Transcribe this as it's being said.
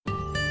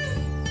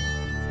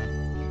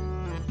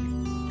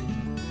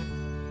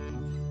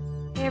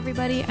Hey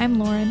everybody, I'm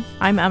Lauren.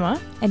 I'm Emma.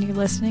 And you're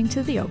listening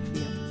to The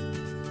Oakview.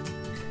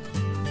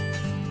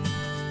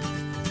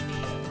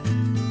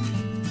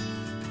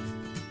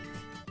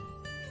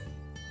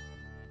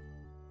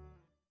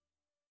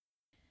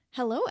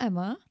 Hello,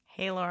 Emma.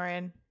 Hey,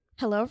 Lauren.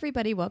 Hello,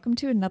 everybody. Welcome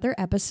to another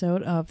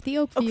episode of The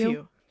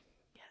Oakview.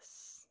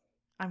 Yes.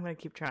 I'm going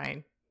to keep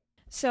trying.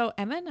 So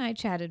Emma and I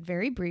chatted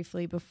very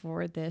briefly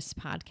before this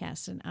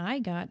podcast, and I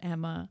got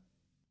Emma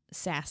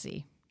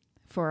sassy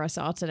for us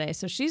all today.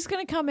 So she's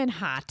going to come in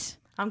hot.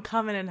 I'm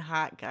coming in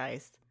hot,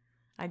 guys.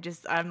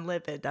 I'm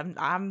livid.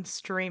 I'm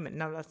streaming.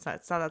 No,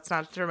 that's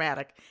not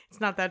dramatic. It's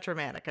not that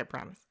dramatic, I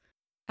promise.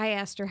 I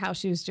asked her how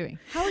she was doing.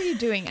 How are you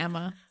doing,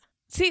 Emma?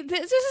 See,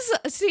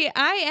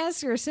 I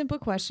asked her a simple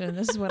question.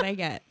 This is what I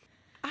get.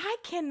 I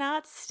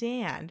cannot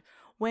stand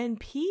when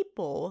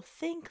people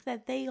think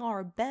that they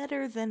are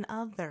better than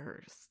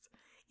others.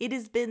 It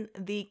has been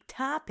the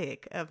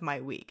topic of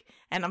my week.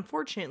 And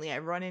unfortunately, I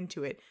run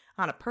into it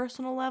on a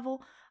personal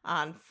level,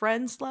 on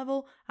friends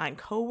level, on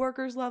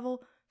coworkers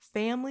level,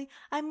 family.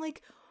 I'm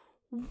like,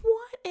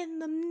 what in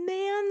the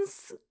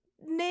man's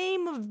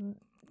name of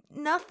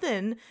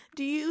nothing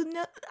do you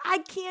know? I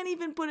can't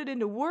even put it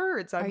into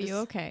words. Are you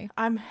okay?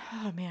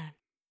 Oh man.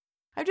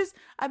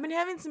 I've been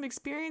having some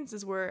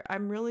experiences where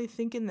I'm really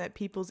thinking that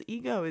people's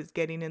ego is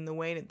getting in the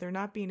way and they're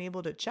not being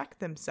able to check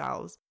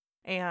themselves.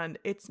 And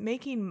it's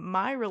making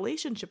my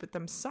relationship with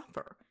them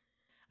suffer.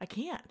 I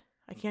can't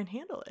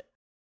handle it.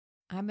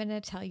 I'm going to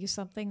tell you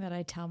something that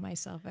I tell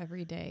myself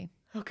every day.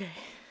 Okay.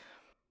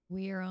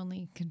 We are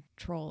only in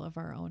control of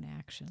our own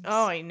actions.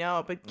 Oh, I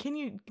know. But can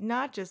you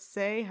not just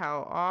say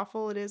how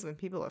awful it is when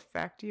people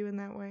affect you in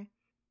that way?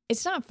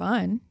 It's not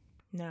fun.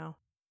 No.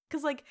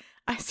 Because, like,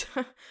 I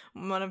saw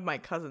one of my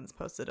cousins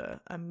posted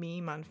a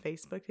meme on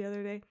Facebook the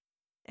other day,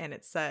 and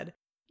it said,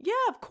 yeah,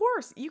 of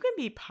course, you can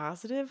be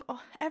positive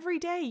every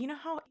day. You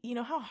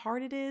know how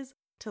hard it is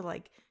to,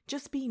 like,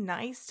 just be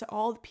nice to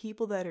all the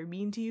people that are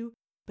mean to you?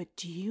 But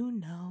do you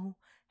know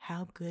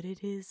how good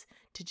it is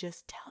to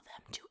just tell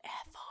them to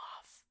F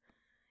off?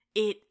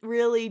 It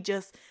really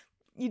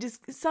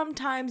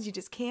sometimes you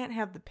just can't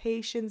have the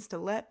patience to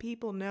let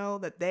people know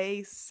that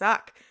they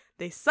suck.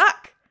 They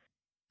suck.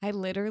 I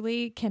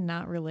literally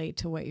cannot relate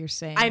to what you're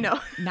saying. I know.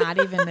 Not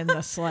even in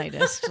the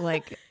slightest.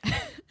 Like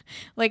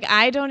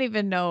I don't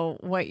even know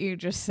what you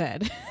just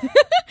said.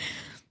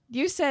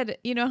 You said,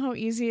 you know how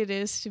easy it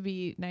is to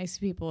be nice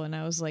to people. And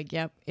I was like,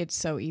 yep, it's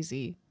so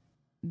easy.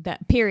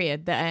 That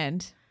period, the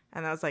end.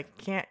 And I was like,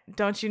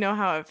 don't you know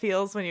how it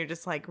feels when you're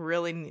just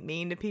really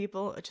mean to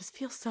people? It just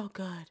feels so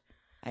good.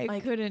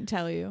 I couldn't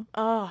tell you.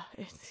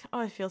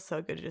 It feels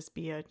so good to just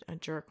be a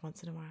jerk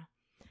once in a while.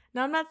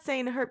 Now, I'm not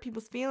saying to hurt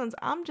people's feelings.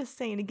 I'm just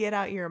saying to get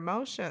out your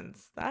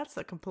emotions. That's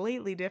a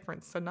completely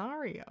different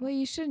scenario. Well,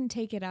 you shouldn't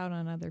take it out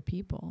on other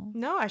people.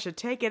 No, I should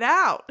take it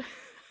out.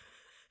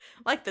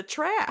 Like the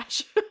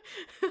trash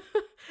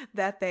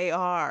that they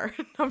are.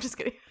 No, I'm just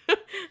kidding.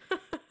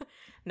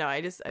 No,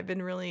 I've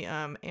been really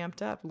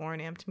amped up. Lauren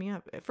amped me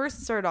up. At first,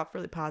 it started off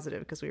really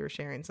positive because we were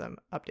sharing some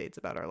updates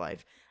about our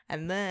life.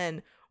 And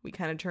then we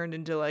kind of turned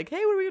into like,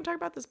 hey, what are we going to talk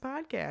about this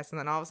podcast? And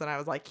then all of a sudden I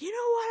was like, you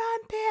know what?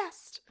 I'm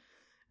pissed.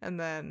 And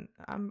then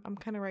I'm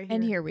kind of right here.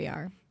 And here we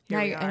are.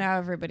 And now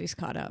everybody's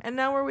caught up. And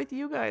now we're with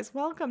you guys.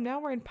 Welcome. Now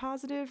we're in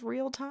positive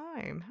real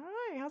time.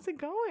 Hi, how's it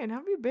going? How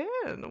have you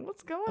been?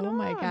 What's going on? Oh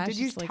my gosh. Did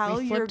you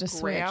tell your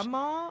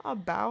grandma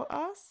about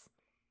us?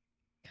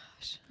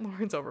 Gosh.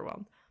 Lauren's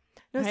overwhelmed.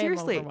 No, I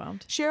seriously. am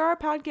overwhelmed. Share our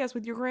podcast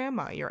with your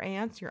grandma, your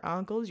aunts, your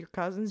uncles, your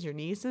cousins, your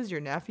nieces,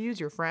 your nephews,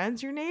 your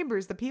friends, your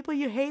neighbors, the people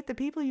you hate, the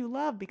people you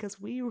love, because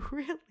we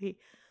really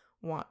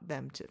want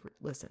them to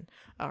listen.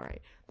 All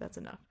right. That's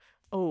enough.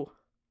 Oh,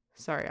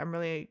 sorry, I'm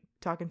really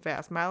talking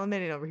fast. Mile a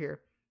minute over here.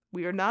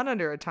 We are not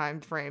under a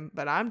time frame,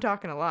 but I'm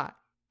talking a lot.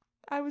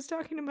 I was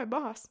talking to my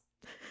boss.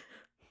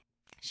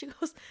 She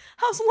goes,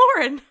 how's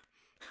Lauren?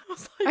 I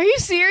was like, are you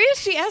serious?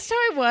 She asked how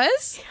I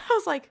was? I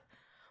was like,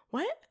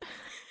 what?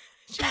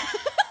 She,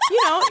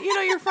 you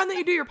know, your friend that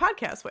you do your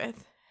podcast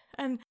with.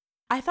 And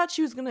I thought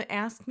she was going to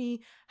ask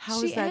me,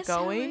 how is that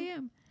going? How I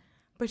am.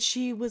 But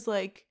she was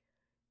like,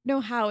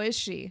 no, how is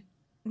she?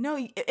 No,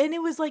 and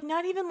it was like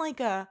not even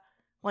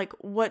like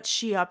what's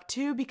she up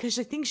to, because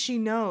I think she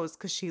knows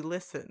because she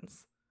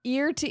listens.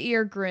 Ear to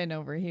ear grin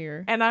over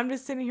here. And I'm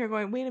just sitting here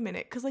going, wait a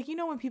minute. Because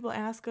when people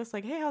ask us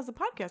like, hey, how's the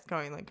podcast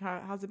going? Like,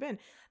 how's it been?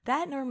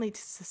 That normally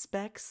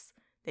suspects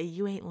that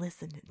you ain't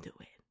listening to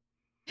it.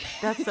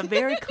 That's a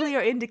very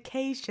clear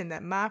indication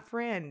that, my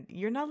friend,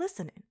 you're not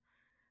listening.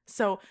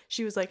 So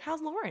she was like,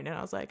 how's Lauren? And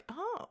I was like,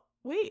 oh,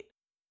 wait,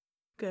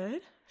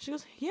 good. She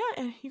goes, yeah,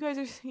 and you guys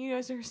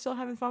are still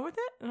having fun with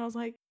it? And I was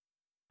like,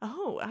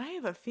 oh, I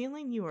have a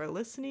feeling you are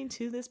listening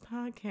to this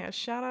podcast.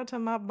 Shout out to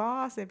my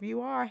boss if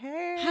you are.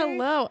 Hey.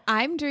 Hello,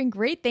 I'm doing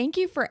great. Thank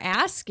you for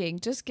asking.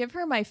 Just give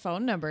her my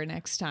phone number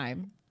next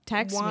time.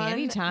 Text me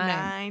anytime.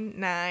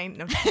 199.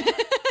 No.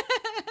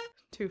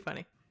 Too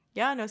funny.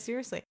 Yeah, no,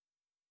 seriously.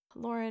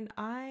 Lauren,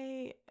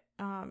 I'm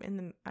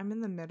in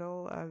the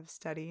middle of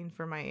studying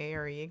for my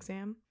ARE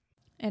exam.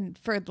 And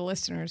for the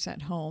listeners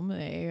at home,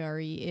 the ARE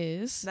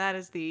is... That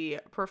is the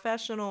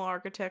Professional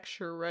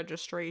Architecture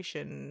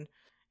Registration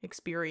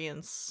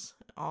Experience,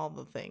 all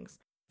the things.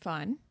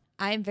 Fun.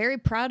 I am very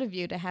proud of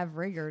you to have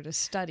rigor to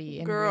study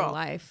in Girl, real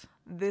life.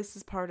 This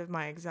is part of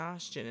my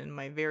exhaustion and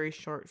my very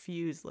short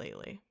fuse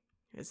lately,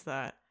 is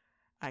that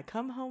I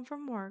come home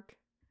from work,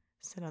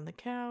 sit on the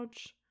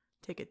couch,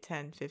 take a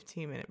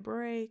 10-15 minute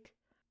break,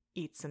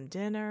 eat some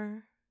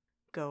dinner,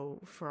 go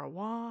for a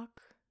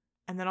walk,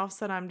 and then all of a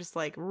sudden I'm just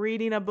like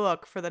reading a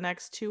book for the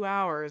next 2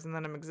 hours, and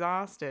then I'm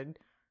exhausted,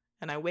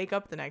 and I wake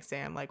up the next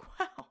day, I'm like,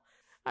 wow,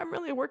 I'm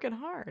really working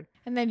hard.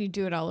 And then you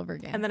do it all over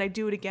again. And then I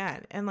do it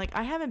again. And like,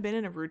 I haven't been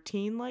in a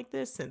routine like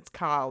this since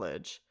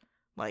college.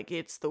 Like,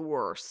 it's the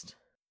worst.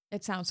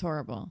 It sounds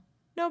horrible.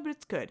 No, but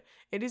it's good.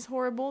 It is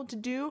horrible to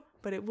do,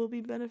 but it will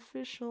be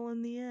beneficial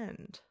in the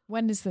end.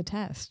 When is the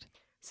test?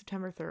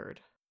 September 3rd.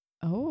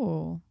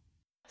 Oh.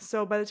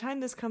 So by the time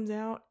this comes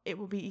out, it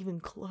will be even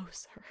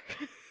closer.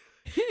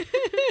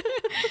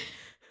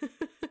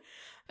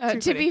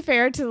 To be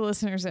fair to the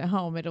listeners at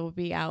home, it'll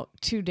be out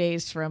 2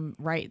 days from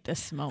right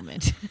this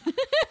moment.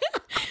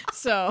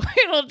 So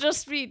it'll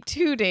just be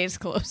 2 days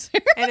closer.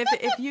 And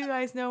if you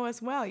guys know us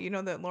well, you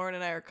know that Lauren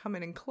and I are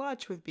coming in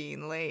clutch with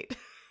being late.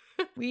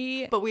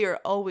 But we are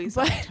always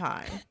on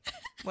time.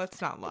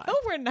 Let's not lie. No,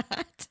 we're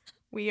not.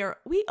 We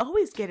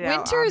always get it out.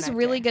 Winter is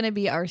really going to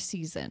be our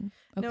season.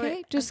 Okay?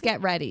 No, just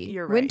get ready.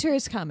 You're right. Winter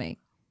is coming.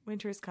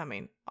 Winter is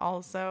coming.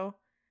 Also,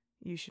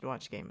 you should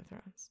watch Game of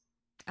Thrones.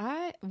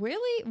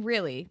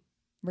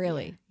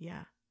 Really?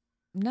 Yeah.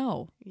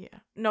 No. Yeah.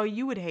 No,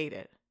 you would hate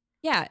it.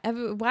 Yeah.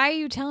 Why are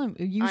you telling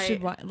me you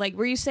should watch? Like,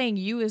 were you saying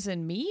you as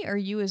in me or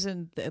you as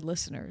in the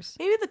listeners?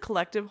 Maybe the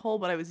collective whole,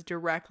 but I was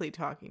directly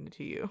talking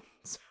to you.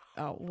 So.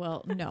 Oh,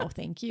 well, no,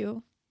 thank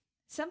you.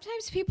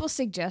 Sometimes people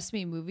suggest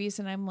me movies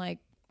and I'm like,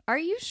 are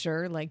you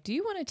sure? Like, do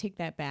you want to take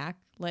that back?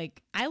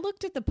 Like, I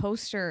looked at the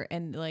poster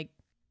and like,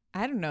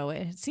 I don't know,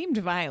 it seemed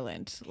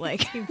violent.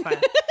 Like,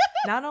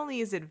 Not only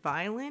is it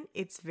violent,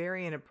 it's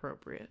very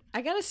inappropriate.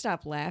 I gotta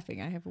stop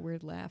laughing. I have a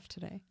weird laugh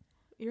today.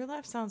 Your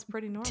laugh sounds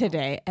pretty normal.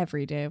 Today,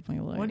 every day of my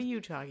life. What are you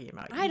talking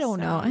about? I don't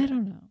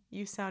know.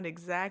 You sound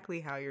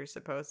exactly how you're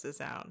supposed to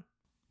sound.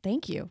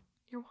 Thank you.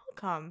 You're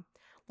welcome.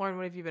 Lauren,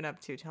 what have you been up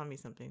to? Tell me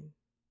something.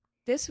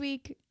 This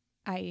week,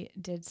 I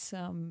did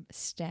some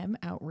STEM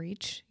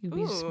outreach. You'll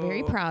be Ooh.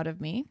 very proud of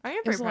me. I am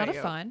It was very a lot proud of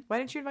you. fun. Why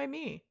didn't you invite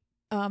me?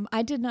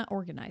 I did not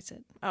organize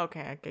it.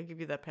 Okay, I can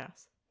give you that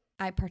pass.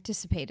 I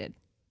participated.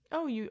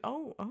 Oh.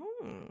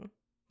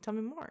 Tell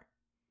me more.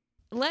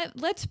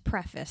 Let's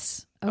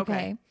preface,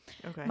 okay?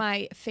 Okay.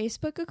 My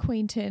Facebook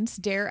acquaintance,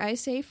 dare I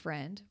say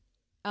friend,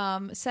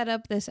 set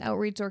up this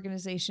outreach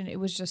organization. It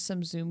was just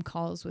some Zoom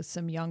calls with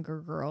some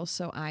younger girls.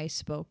 So I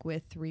spoke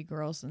with 3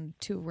 girls and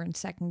 2 were in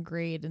 2nd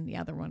grade and the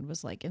other one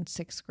was like in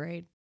 6th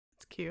grade.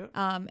 It's cute.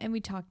 And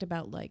we talked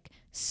about like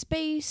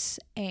space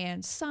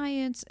and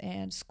science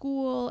and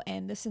school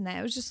and this and that.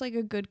 It was just like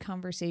a good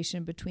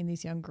conversation between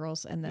these young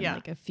girls and then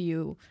like a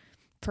few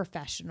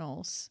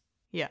professionals.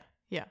 Yeah.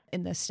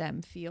 In the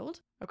STEM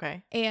field.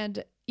 Okay.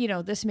 And, you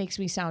know, this makes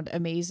me sound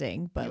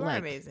amazing, but you are like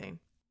amazing.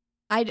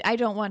 I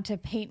don't want to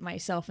paint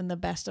myself in the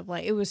best of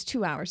light. It was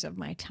 2 hours of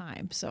my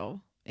time.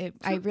 So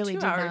I really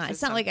did not.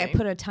 It's not like I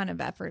put a ton of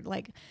effort.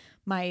 Like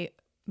my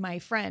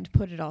friend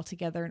put it all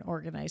together and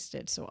organized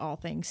it. So all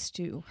thanks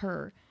to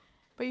her.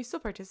 But you still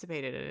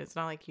participated in it. It's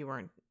not like you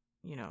weren't,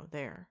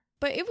 there.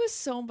 But it was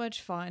so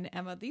much fun,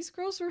 Emma. These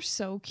girls were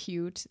so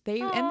cute.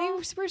 They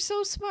were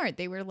so smart.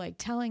 They were like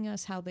telling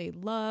us how they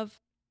love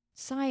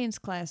science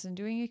class and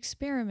doing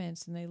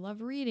experiments and they love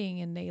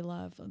reading and they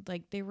love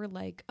they were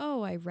like,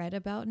 oh, I read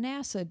about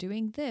NASA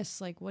doing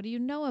this. Like, what do you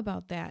know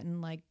about that?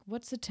 And like,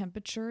 what's the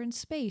temperature in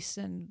space?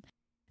 And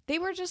they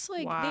were just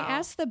like, wow. They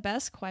asked the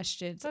best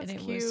questions. That's and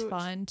it cute. was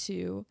fun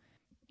too.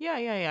 Yeah.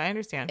 I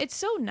understand. It's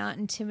so not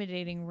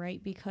intimidating,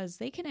 right? Because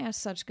they can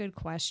ask such good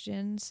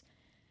questions.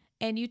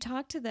 And you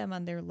talk to them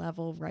on their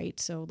level, right?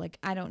 So, like,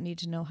 I don't need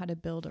to know how to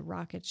build a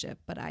rocket ship,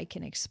 but I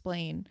can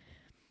explain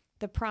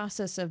the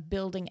process of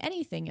building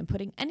anything and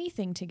putting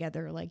anything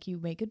together. Like, you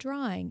make a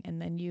drawing, and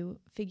then you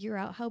figure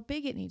out how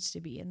big it needs to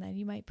be, and then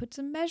you might put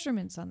some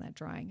measurements on that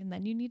drawing, and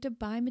then you need to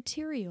buy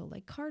material,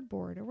 like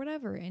cardboard or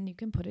whatever, and you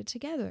can put it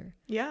together.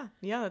 Yeah,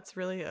 that's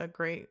really a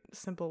great,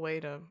 simple way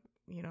to,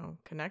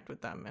 connect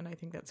with them. And I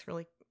think that's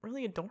really,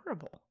 really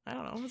adorable. I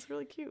don't know. It's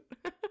really cute.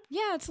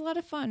 Yeah, it's a lot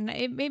of fun.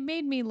 It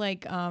made me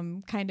like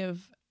kind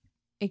of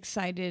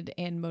excited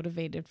and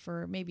motivated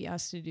for maybe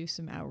us to do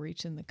some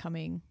outreach in the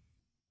coming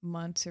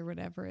months or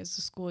whatever as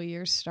the school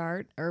years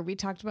start. Or we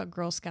talked about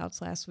Girl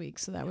Scouts last week,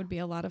 so that would be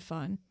a lot of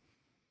fun.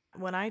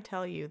 When I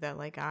tell you that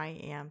like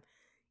I'm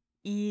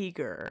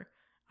eager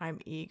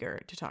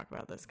to talk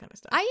about this kind of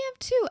stuff. I am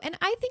too. And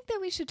I think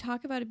that we should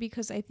talk about it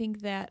because I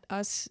think that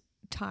us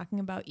talking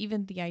about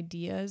even the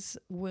ideas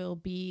will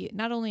be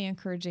not only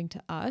encouraging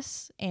to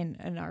us and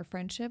our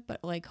friendship,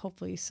 but like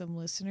hopefully some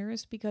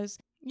listeners because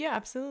yeah,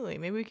 absolutely.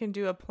 Maybe we can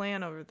do a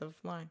plan over the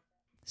line.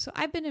 So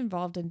I've been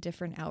involved in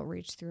different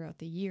outreach throughout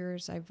the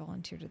years. I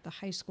volunteered at the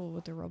high school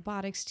with the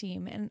robotics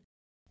team. And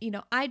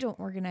I don't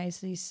organize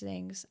these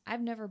things.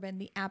 I've never been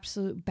the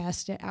absolute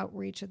best at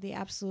outreach or the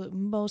absolute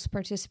most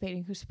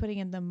participating who's putting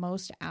in the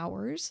most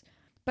hours.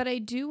 But I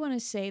do want to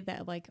say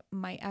that like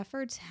my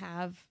efforts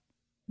have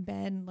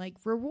been like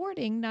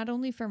rewarding, not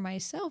only for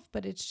myself,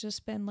 but it's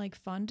just been like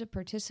fun to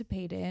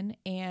participate in.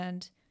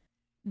 And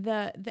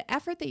the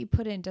effort that you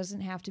put in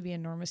doesn't have to be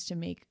enormous to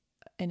make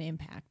an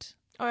impact.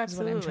 Oh,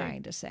 absolutely. Is what I'm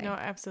trying to say. No,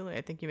 absolutely.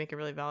 I think you make a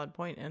really valid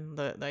point. And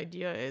the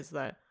idea is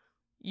that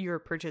you're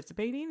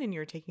participating and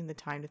you're taking the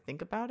time to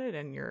think about it,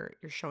 and you're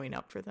showing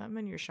up for them,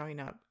 and you're showing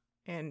up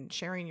and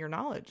sharing your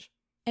knowledge.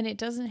 And it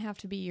doesn't have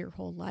to be your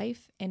whole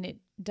life, and it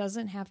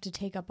doesn't have to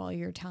take up all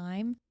your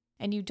time,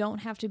 and you don't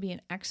have to be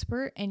an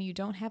expert, and you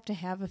don't have to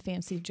have a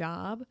fancy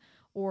job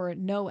or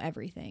know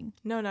everything.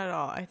 No, not at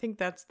all. I think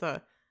that's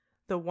the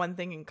one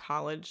thing in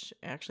college,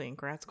 actually in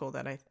grad school,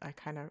 that I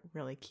kind of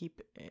really keep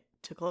it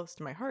too close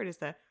to my heart, is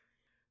that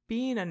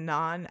being a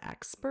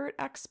non-expert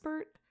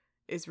expert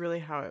is really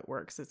how it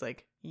works. It's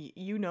like,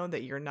 you know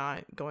that you're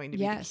not going to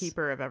be the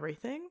keeper of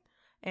everything,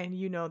 and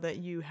you know that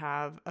you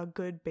have a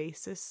good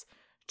basis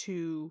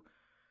to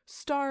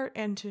start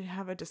and to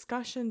have a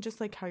discussion, just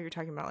like how you're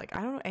talking about, like,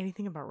 I don't know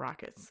anything about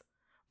rockets,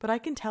 but I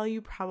can tell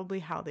you probably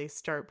how they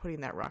start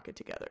putting that rocket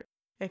together.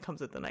 It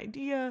comes with an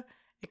idea,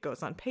 it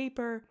goes on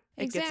paper,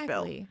 it gets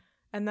built.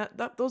 And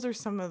that those are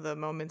some of the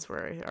moments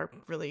where are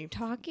really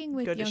talking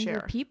with good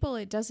younger people.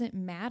 It doesn't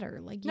matter.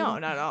 Like, no,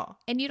 not at all.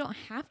 And you don't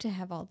have to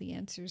have all the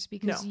answers,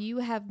 because you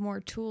have more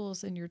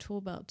tools in your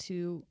tool belt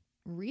to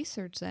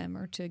research them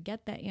or to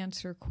get that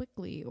answer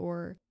quickly,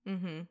 or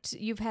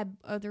you've had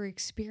other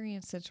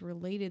experience that's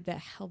related that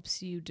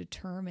helps you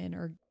determine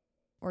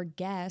or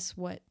guess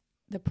what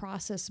the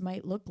process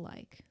might look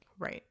like.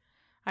 Right.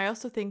 I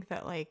also think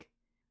that like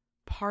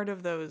part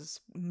of those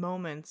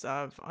moments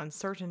of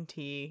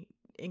uncertainty,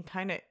 and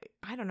kind of,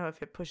 I don't know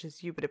if it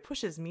pushes you, but it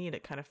pushes me to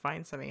kind of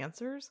find some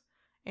answers.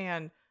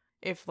 And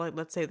if, like,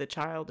 let's say the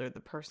child or the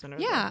person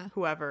or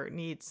whoever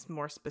needs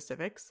more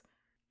specifics,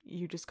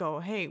 you just go,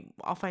 hey,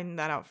 I'll find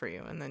that out for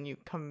you. And then you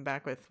come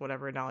back with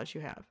whatever knowledge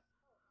you have.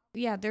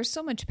 Yeah, there's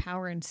so much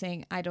power in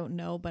saying, I don't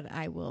know, but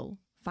I will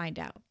find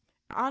out.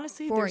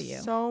 Honestly,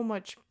 there's so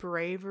much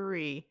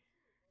bravery.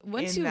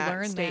 Once you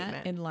learn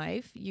that in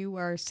life, you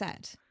are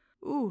set.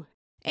 Ooh.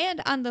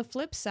 And on the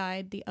flip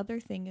side, the other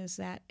thing is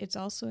that it's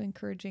also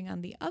encouraging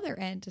on the other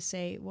end to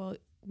say, well,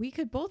 we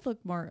could both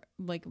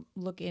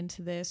look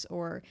into this,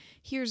 or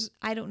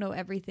I don't know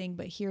everything,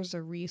 but here's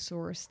a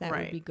resource that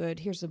would be good.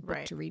 Here's a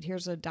book to read.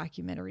 Here's a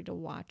documentary to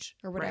watch,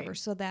 or whatever,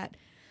 so that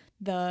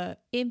the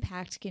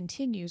impact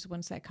continues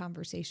once that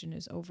conversation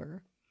is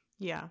over.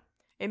 Yeah.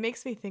 It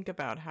makes me think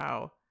about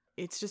how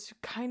it's just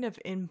kind of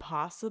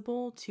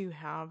impossible to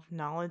have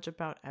knowledge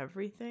about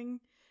everything,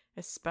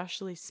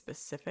 especially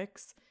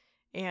specifics.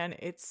 And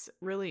it's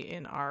really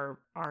in our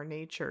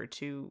nature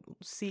to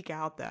seek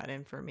out that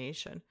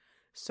information.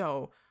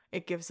 So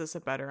it gives us a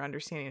better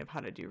understanding of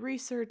how to do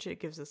research. It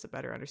gives us a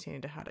better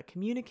understanding of how to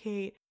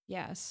communicate.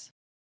 Yes.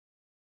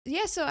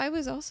 Yeah, so I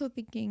was also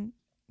thinking,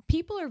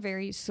 people are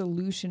very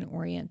solution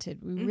oriented.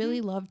 We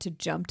really love to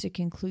jump to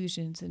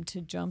conclusions and to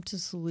jump to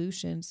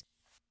solutions.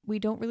 We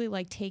don't really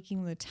like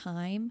taking the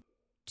time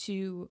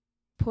to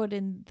put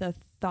in the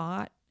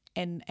thought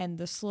and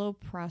the slow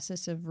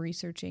process of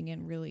researching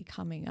and really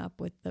coming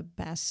up with the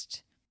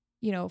best,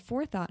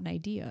 forethought and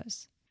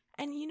ideas.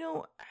 And,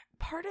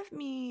 part of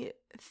me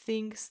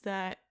thinks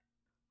that...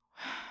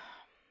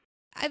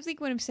 I think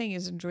what I'm saying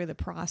is enjoy the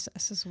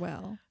process as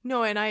well.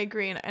 No, and I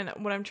agree. And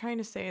what I'm trying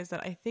to say is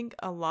that I think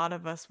a lot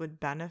of us would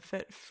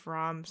benefit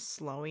from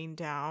slowing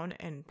down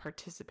and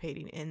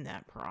participating in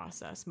that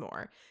process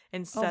more,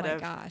 instead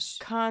of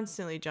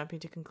constantly jumping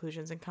to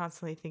conclusions and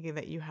constantly thinking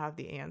that you have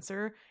the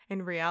answer.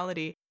 In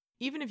reality,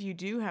 even if you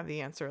do have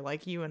the answer,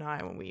 like you and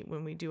I,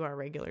 when we do our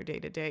regular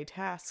day-to-day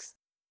tasks,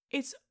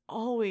 it's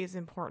always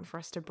important for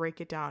us to break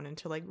it down and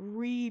to like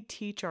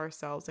reteach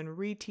ourselves and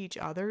reteach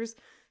others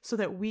so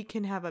that we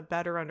can have a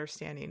better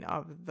understanding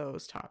of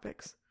those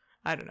topics.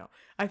 I don't know.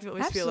 I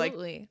always feel like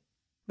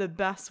the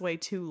best way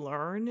to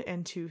learn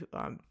and to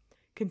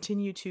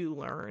continue to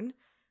learn,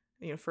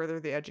 further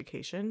the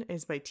education,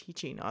 is by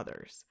teaching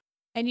others.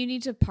 And you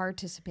need to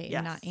participate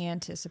and not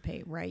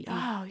anticipate, right?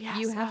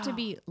 You have to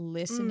be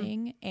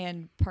listening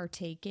and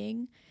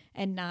partaking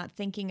and not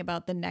thinking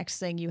about the next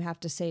thing you have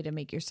to say to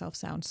make yourself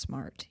sound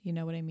smart. You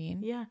know what I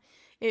mean? Yeah.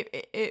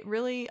 It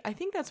really, I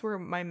think that's where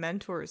my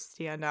mentors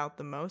stand out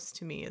the most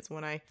to me, is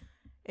when I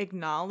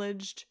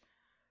acknowledged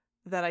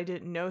that I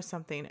didn't know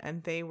something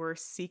and they were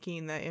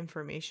seeking the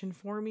information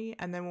for me.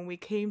 And then when we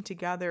came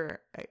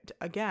together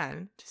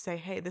again to say,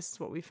 hey, this is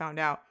what we found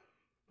out,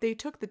 they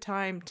took the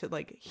time to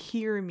like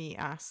hear me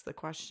ask the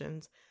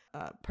questions,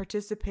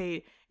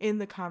 participate in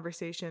the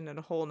conversation as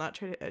a whole, not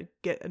try to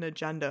get an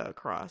agenda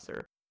across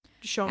or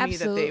show me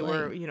that they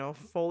were,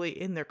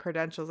 fully in their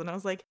credentials. And I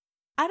was like,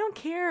 I don't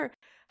care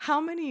how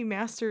many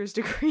master's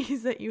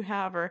degrees that you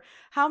have or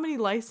how many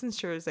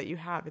licensures that you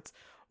have. It's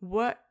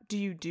what do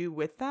you do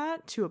with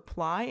that to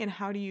apply, and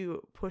how do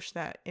you push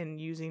that in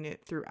using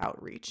it through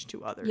outreach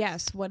to others?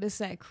 Yes. What is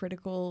that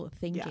critical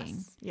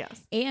thinking?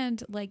 Yes.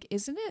 And like,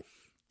 isn't it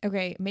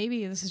okay?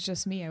 Maybe this is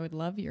just me. I would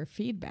love your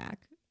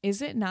feedback.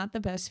 Is it not the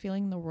best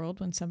feeling in the world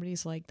when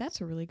somebody's like,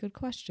 "That's a really good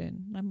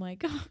question"? And I'm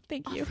like, "Oh,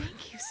 thank you,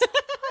 thank you so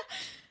much."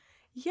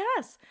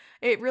 Yes,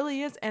 it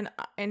really is.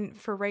 And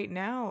for right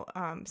now,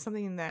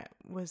 something that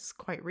was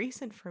quite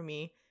recent for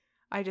me,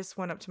 I just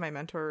went up to my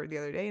mentor the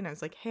other day and I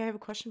was like, "Hey, I have a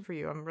question for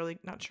you. I'm really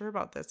not sure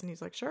about this." And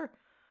he's like, "Sure."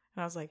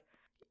 And I was like,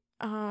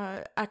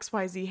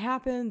 XYZ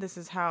happened. This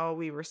is how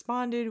we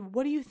responded.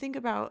 What do you think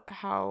about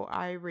how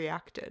I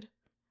reacted?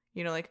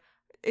 Like,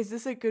 is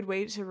this a good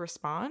way to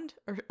respond?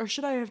 Or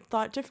should I have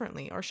thought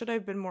differently? Or should I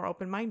have been more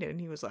open-minded?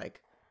 And he was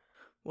like,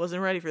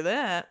 wasn't ready for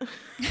that.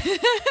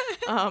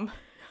 I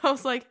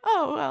was like,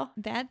 oh, well.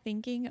 That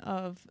thinking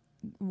of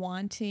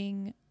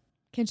wanting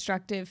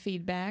constructive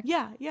feedback.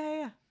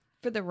 Yeah.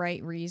 For the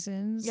right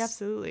reasons. Yeah,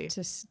 absolutely.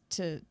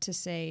 To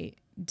say,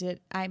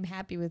 I'm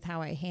happy with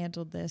how I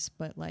handled this,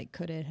 but like,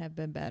 could it have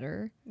been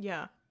better?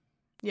 Yeah.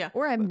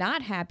 Or I'm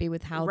not happy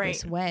with how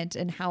this went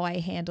and how I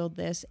handled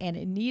this, and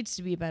it needs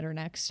to be better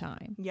next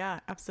time. Yeah,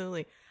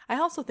 absolutely. I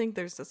also think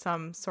there's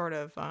some sort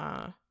of,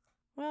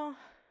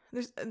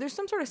 there's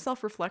some sort of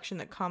self-reflection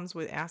that comes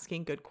with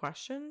asking good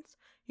questions.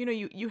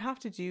 You have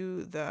to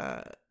do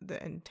the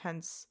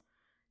intense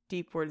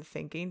deep word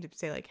thinking to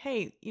say like,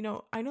 hey,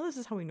 I know this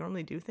is how we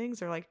normally do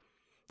things, or like,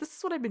 this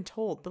is what I've been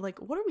told, but like,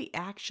 what are we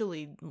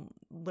actually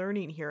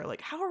learning here?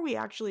 Like, how are we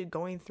actually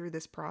going through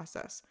this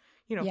process?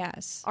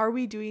 Yes. Are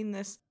we doing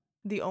this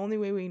the only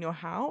way we know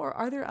how, or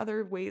are there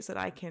other ways that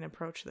I can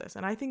approach this?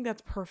 And I think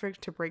that's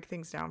perfect to break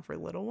things down for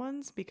little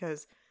ones,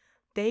 because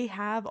they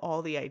have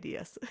all the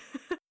ideas.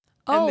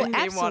 And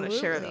they want to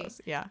share those.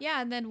 Yeah.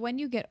 Yeah. And then when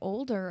you get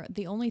older,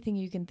 the only thing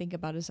you can think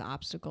about is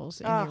obstacles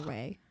in your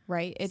way,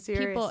 right?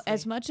 People,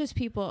 as much as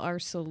people are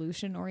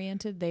solution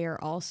oriented, they are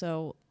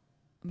also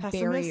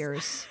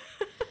barriers.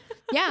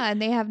 Yeah.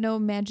 And they have no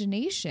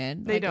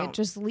imagination. They don't. It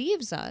just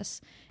leaves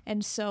us.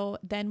 And so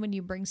then when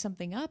you bring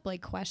something up,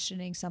 like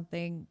questioning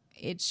something,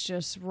 it's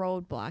just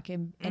roadblock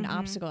and an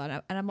obstacle.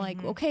 And I'm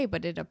like, okay,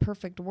 but in a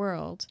perfect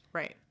world.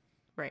 Right.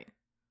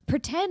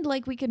 Pretend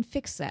like we can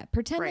fix that.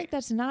 Pretend like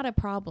that's not a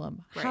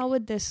problem. Right. How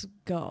would this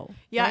go?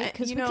 Yeah,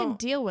 because we can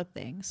deal with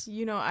things.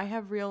 I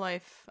have real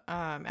life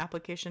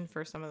application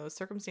for some of those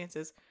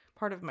circumstances.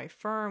 Part of my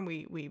firm,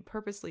 we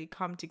purposely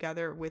come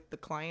together with the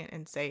client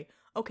and say,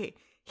 okay,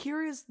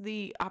 here is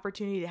the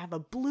opportunity to have a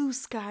blue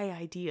sky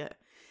idea.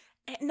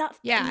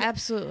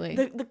 Absolutely.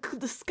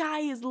 The sky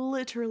is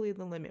literally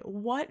the limit.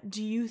 What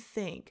do you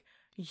think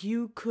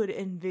you could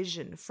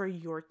envision for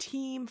your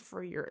team,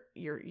 for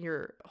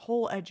your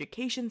whole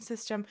education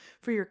system,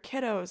 for your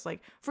kiddos,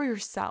 like for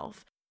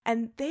yourself?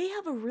 And they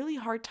have a really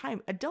hard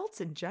time.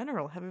 Adults in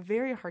general have a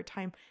very hard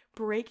time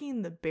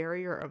breaking the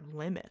barrier of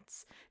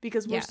limits,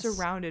 because we're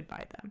surrounded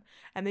by them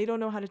and they don't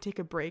know how to take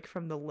a break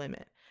from the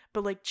limit.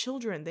 But like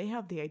children, they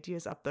have the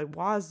ideas up the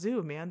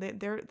wazoo, man.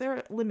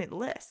 They're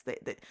limitless.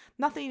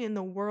 Nothing in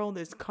the world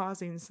is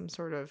causing some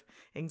sort of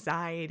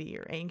anxiety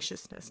or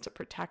anxiousness to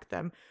protect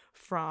them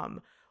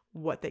from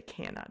what they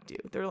cannot do.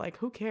 They're like,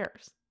 who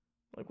cares?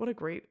 Like, what a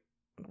great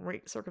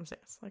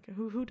circumstance. Like,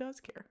 who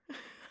does care?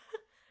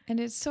 And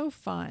it's so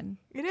fun.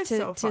 It is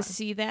so fun to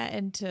see that,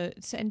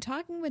 and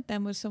talking with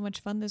them was so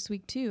much fun this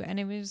week too. And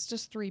it was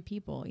just 3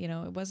 people.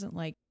 It wasn't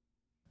like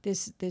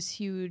this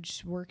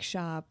huge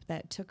workshop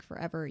that took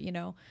forever.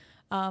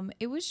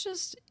 It was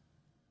just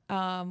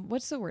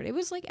what's the word? It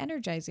was like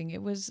energizing.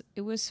 It was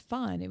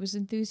fun. It was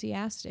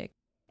enthusiastic.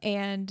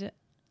 And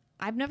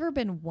I've never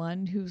been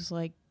one who's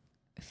like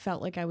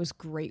felt like I was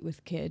great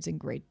with kids and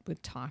great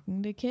with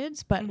talking to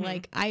kids, but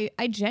like I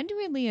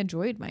genuinely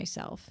enjoyed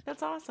myself.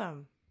 That's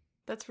awesome.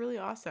 That's really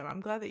awesome. I'm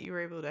glad that you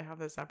were able to have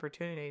this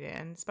opportunity,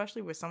 and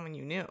especially with someone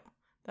you knew.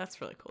 That's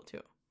really cool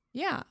too.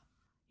 Yeah.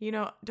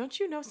 Don't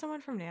you know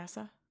someone from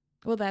NASA?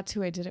 Well, that's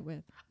who I did it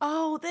with.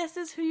 Oh, this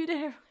is who you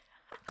did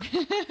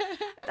it.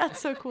 That's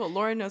so cool.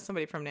 Lauren knows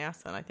somebody from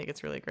NASA, and I think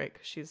it's really great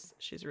because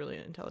she's really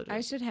intelligent.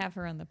 I should have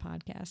her on the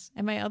podcast.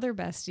 And my other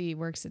bestie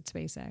works at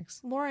SpaceX.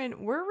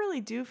 Lauren, we're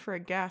really due for a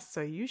guest,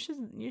 so you should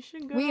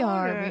go. We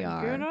are.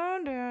 Get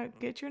on to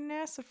get your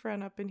NASA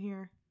friend up in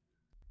here.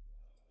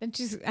 And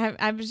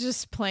I was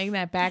just playing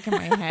that back in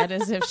my head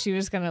as if she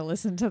was going to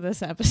listen to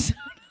this episode.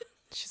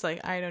 She's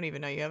like, I don't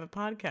even know you have a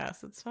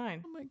podcast. It's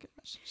fine. Oh my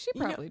gosh. She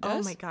probably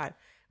does. Oh my God.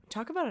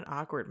 Talk about an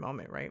awkward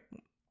moment, right?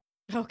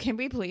 Oh, can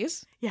we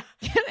please? Yeah.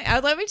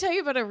 Let me tell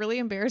you about a really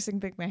embarrassing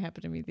thing that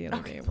happened to me the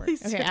other day at work.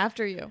 Okay,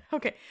 after you.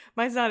 Okay.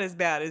 Mine's not as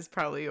bad as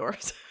probably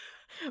yours.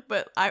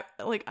 But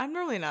I'm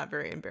normally not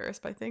very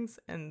embarrassed by things,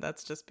 and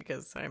that's just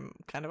because I'm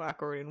kind of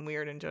awkward and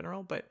weird in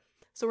general. But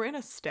so we're in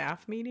a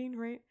staff meeting,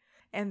 right?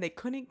 And they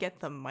couldn't get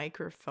the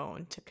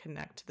microphone to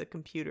connect to the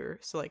computer.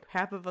 So like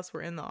half of us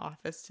were in the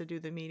office to do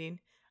the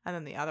meeting, and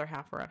then the other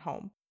half were at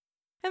home.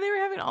 And they were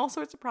having all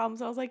sorts of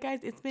problems. I was like,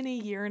 guys, it's been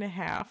 1.5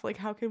 years. Like,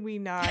 how can we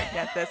not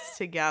get this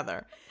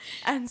together?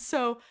 And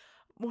so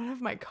one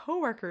of my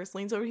coworkers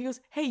leans over. He goes,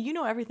 "Hey, you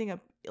know everything.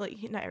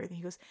 Not everything."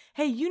 He goes,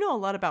 "Hey, you know a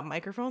lot about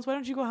microphones. Why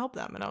don't you go help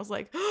them?" And I was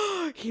like,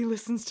 "Oh, he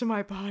listens to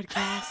my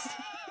podcast."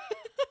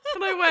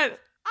 And I went,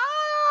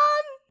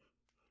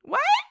 what?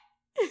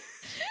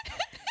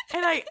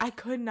 And I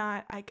could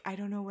not. I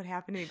don't know what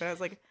happened to me, but I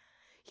was like,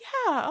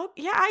 yeah,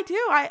 yeah, I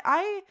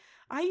do.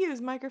 I use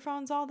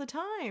microphones all the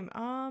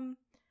time.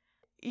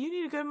 You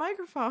need a good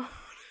microphone.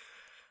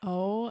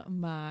 Oh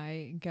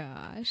my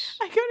gosh.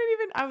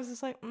 I was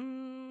just like,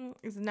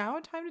 is now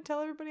a time to tell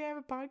everybody I have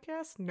a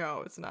podcast?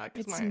 No, it's not.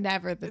 It's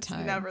never the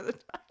time.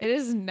 It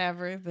is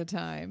never the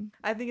time.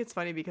 I think it's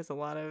funny because a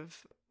lot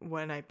of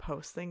when I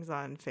post things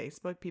on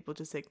Facebook, people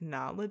just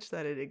acknowledge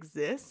that it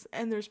exists.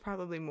 And there's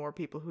probably more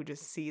people who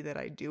just see that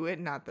I do it,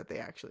 not that they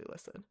actually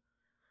listen.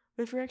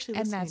 But if you're actually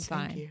listening, and that's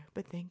thank fine. you.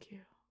 But thank you.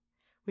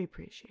 We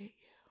appreciate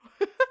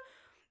you.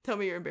 Tell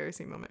me your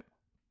embarrassing moment.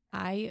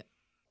 I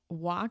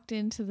walked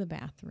into the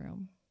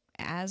bathroom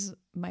as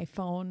my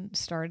phone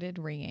started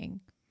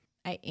ringing.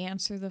 I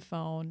answer the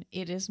phone.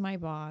 It is my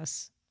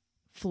boss.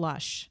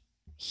 Flush.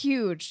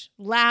 Huge.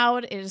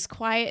 Loud. It is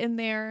quiet in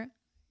there.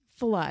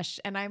 Flush.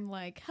 And I'm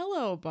like,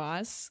 "Hello,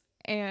 boss."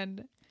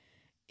 And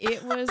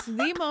it was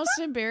the most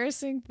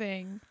embarrassing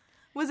thing.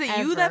 Was it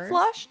you that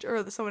flushed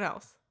or someone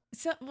else?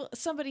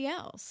 Somebody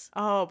else.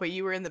 Oh, but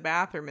you were in the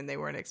bathroom and they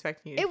weren't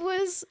expecting you to. It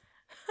was...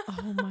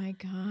 Oh my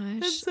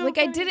gosh. So like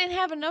funny. I didn't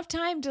have enough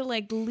time to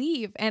like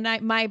leave, and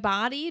my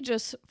body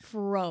just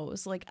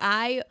froze. Like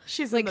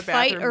She's like in the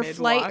fight bathroom or mid-walk.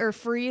 flight or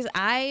freeze.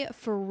 I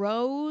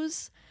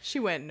froze. She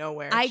went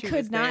nowhere. I She could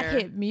was not there.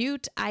 hit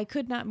mute. I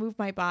could not move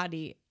my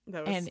body.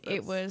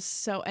 It was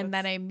so, and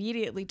then I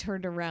immediately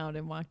turned around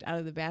and walked out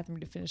of the bathroom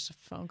to finish the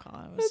phone call.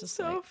 I was That's just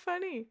so like,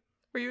 funny.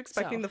 Were you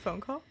expecting the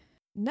phone call?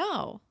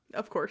 No.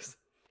 Of course.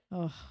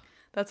 Oh,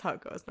 That's how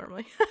it goes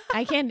normally.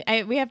 I can't.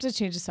 We have to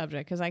change the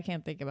subject because I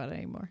can't think about it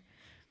anymore.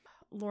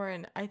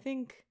 Lauren, I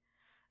think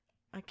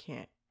I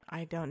can't.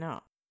 I don't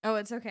know. Oh,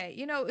 it's okay.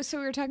 So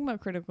we were talking about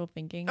critical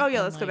thinking. Oh, yeah,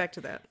 and, let's go back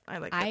to that. I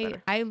like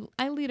that better.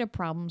 I lead a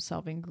problem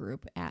solving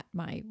group at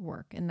my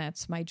work, and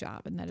that's my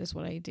job, and that is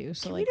what I do.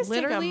 So Can like we just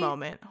literally take a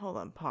moment? Hold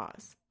on,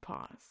 pause.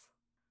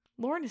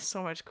 Lauren is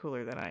so much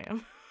cooler than I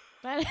am.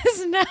 that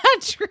is not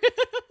true.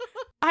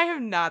 I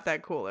am not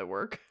that cool at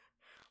work.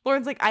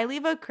 Lauren's like, I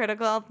leave a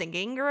critical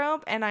thinking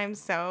group and I'm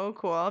so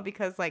cool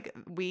because like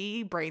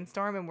we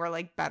brainstorm and we're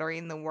like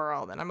bettering the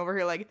world. And I'm over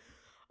here like,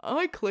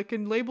 I click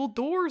and label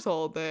doors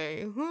all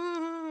day.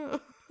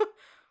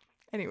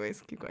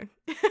 Anyways, keep going.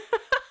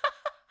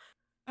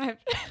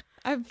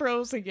 I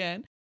froze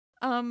again.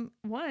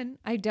 One,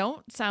 I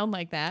don't sound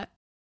like that.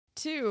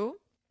 Two,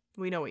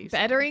 we know what you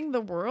bettering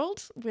the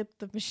world with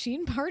the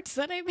machine parts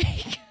that I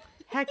make.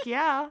 Heck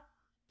yeah.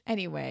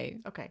 Anyway,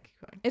 okay,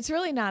 keep going. It's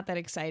really not that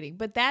exciting,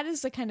 but that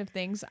is the kind of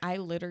things I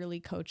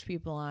literally coach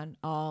people on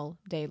all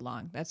day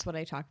long. That's what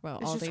I talk about all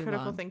day long. It's just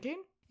critical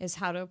thinking? Is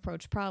how to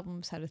approach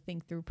problems, how to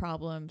think through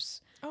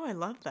problems. Oh, I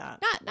love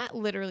that. Not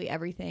literally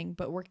everything,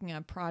 but working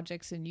on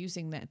projects and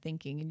using that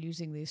thinking and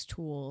using these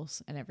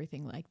tools and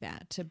everything like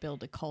that to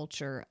build a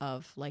culture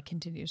of like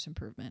continuous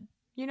improvement.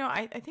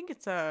 I think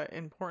it's a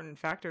important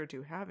factor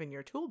to have in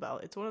your tool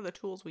belt. It's one of the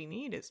tools we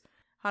need is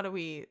how do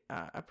we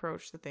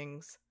approach the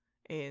things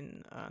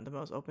in the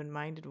most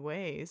open-minded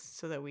ways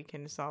so that we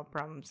can solve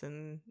problems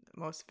in the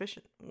most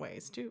efficient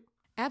ways too.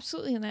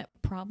 Absolutely. And that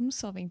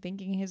problem-solving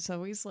thinking is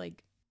always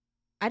like,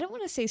 I don't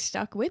want to say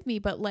stuck with me,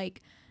 but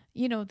like,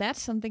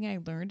 that's something I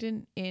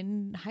learned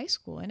in high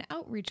school and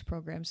outreach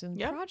programs and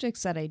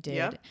projects that I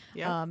did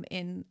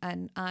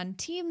on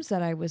teams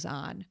that I was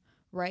on.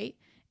 Right.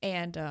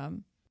 And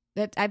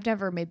that I've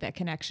never made that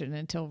connection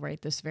until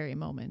right this very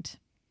moment.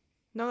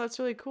 No, that's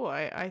really cool.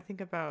 I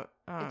think about...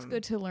 it's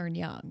good to learn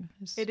young.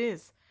 It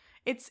is.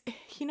 It's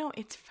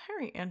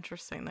very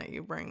interesting that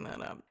you bring that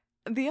up.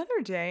 The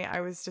other day, I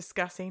was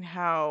discussing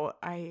how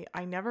I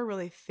never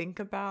really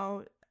think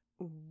about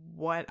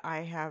what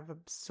I have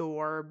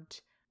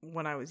absorbed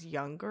when I was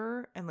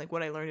younger and like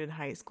what I learned in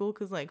high school.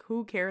 Because like,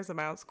 who cares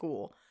about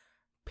school?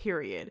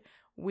 Period.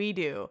 We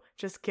do.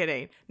 Just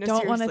kidding. No,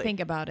 don't want to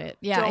think about it.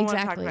 Yeah,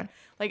 exactly.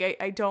 Like,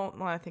 I don't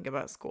want to think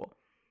about school.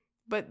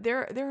 But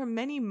there are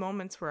many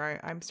moments where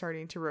I'm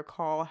starting to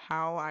recall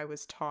how I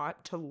was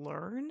taught to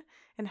learn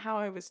and how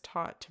I was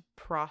taught to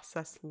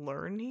process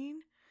learning.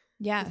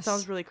 Yes. It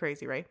sounds really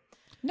crazy, right?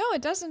 No,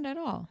 it doesn't at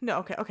all. No,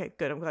 okay,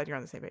 good. I'm glad you're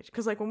on the same page.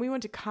 Because like when we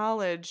went to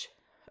college,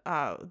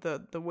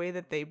 the way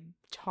that they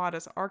taught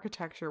us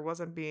architecture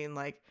wasn't being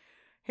like,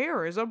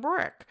 here is a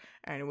brick,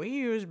 and we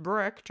use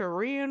brick to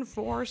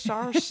reinforce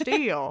our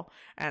steel,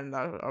 and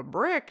a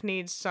brick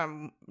needs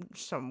some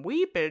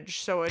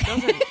weepage so it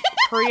doesn't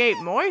create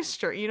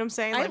moisture. You know what I'm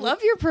saying? Like, I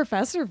love your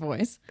professor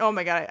voice. Oh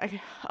my God.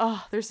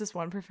 There's this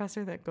one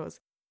professor that goes,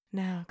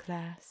 now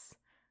class,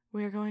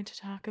 we're going to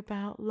talk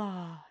about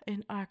law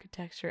in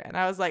architecture. And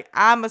I was like,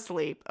 I'm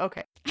asleep.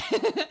 Okay.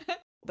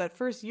 That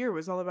first year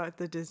was all about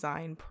the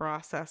design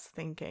process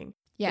thinking.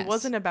 Yes. It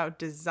wasn't about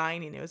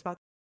designing. It was about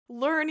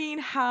learning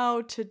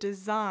how to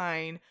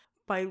design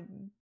by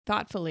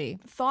thoughtfully.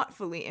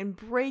 and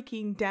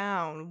breaking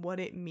down what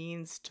it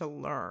means to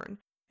learn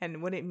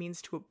and what it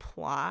means to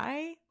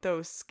apply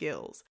those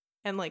skills.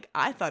 And like,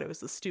 I thought it was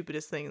the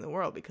stupidest thing in the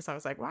world because I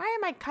was like, why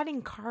am I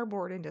cutting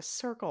cardboard into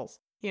circles?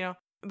 You know,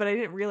 but I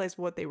didn't realize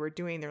what they were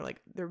doing. They're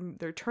like,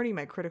 they're turning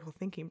my critical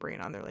thinking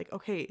brain on. They're like,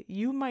 okay,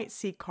 you might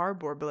see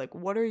cardboard, but like,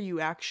 what are you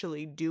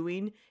actually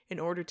doing in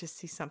order to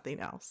see something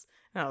else?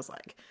 And I was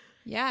like,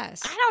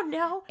 yes, I don't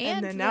know.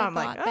 And then now I'm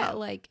like, oh. that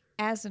like,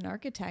 as an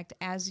architect,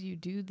 as you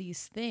do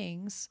these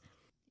things,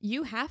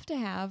 you have to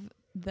have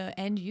the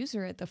end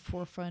user at the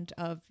forefront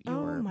of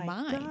your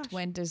mind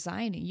when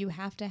designing. You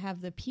have to have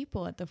the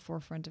people at the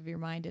forefront of your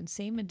mind. And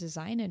same in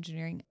design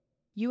engineering,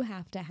 you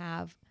have to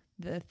have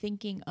the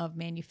thinking of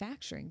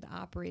manufacturing, the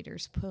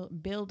operators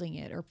building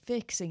it or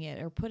fixing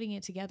it or putting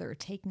it together or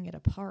taking it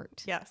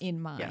apart in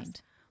mind.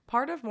 Yes.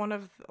 Part of one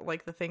of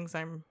like the things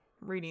I'm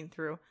reading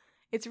through,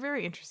 it's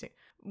very interesting.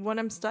 When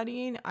I'm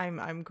studying,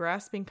 I'm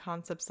grasping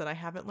concepts that I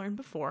haven't learned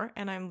before,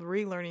 and I'm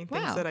relearning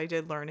things that I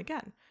did learn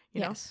again.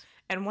 You know?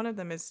 And one of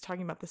them is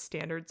talking about the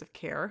standards of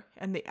care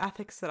and the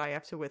ethics that I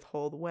have to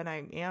withhold when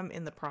I am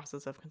in the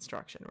process of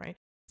construction, right?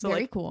 So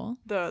very like, cool.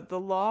 The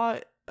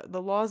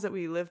laws that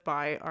we live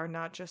by are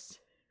not just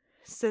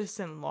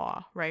citizen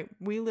law, right?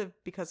 We live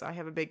because I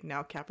have a big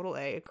now capital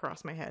A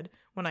across my head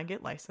when I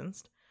get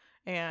licensed,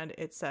 and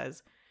it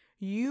says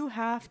you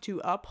have to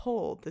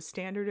uphold the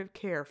standard of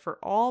care for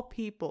all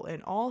people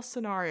in all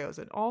scenarios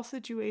and all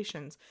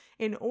situations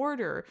in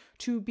order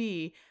to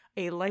be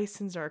a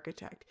licensed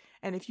architect.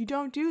 And if you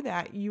don't do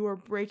that, you are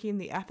breaking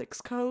the ethics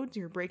codes,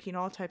 you're breaking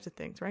all types of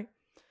things, right?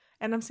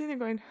 And I'm sitting there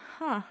going,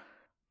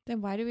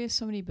 then why do we have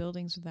so many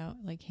buildings without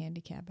like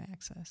handicap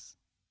access?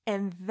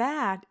 And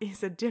that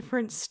is a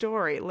different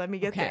story. Let me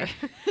get there.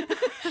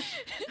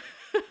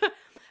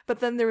 But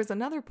then there was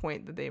another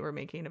point that they were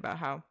making about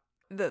how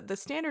the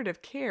standard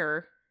of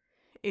care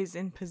is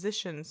in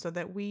position so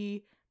that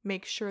we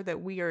make sure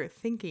that we are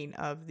thinking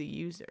of the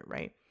user,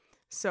 right?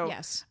 So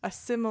a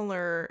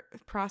similar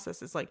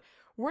process is like,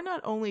 we're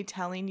not only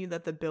telling you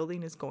that the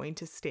building is going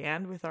to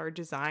stand with our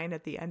design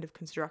at the end of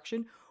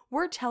construction,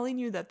 we're telling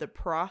you that the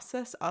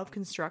process of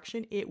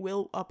construction, it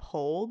will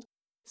uphold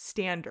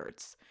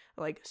standards.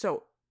 Like,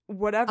 so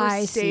whatever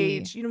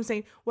stage, you know what I'm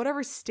saying?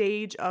 Whatever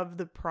stage of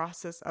the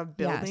process of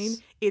building,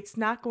 it's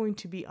not going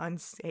to be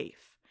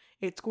unsafe.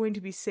 It's going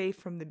to be safe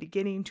from the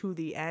beginning to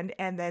the end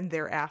and then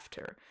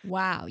thereafter.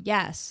 Wow.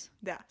 Yes.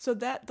 Yeah. So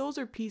those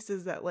are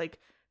pieces that like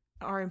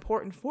are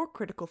important for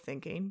critical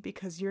thinking,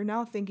 because you're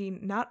now thinking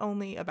not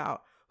only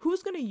about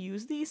who's going to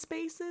use these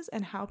spaces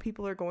and how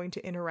people are going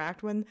to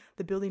interact when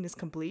the building is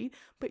complete,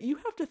 but you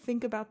have to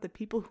think about the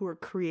people who are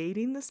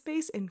creating the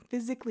space and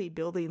physically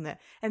building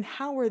that, and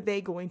how are they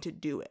going to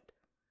do it?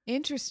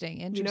 Interesting.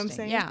 You know what I'm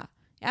saying? Yeah,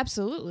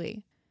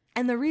 absolutely.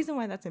 And the reason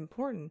why that's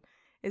important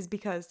is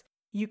because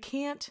you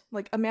can't,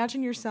 like,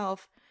 imagine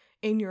yourself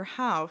in your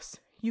house.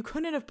 You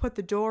couldn't have put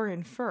the door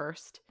in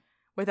first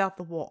without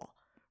the wall,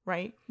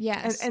 right?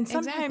 Yes. And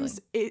sometimes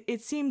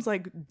it seems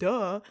like,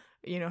 duh,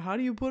 you know, how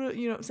do you put it,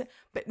 you know what I'm saying?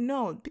 But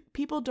no,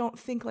 people don't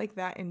think like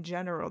that in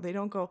general. They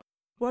don't go,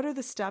 what are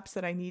the steps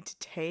that I need to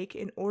take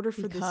in order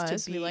for this to be?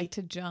 Because we like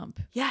to jump.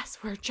 Yes,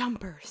 we're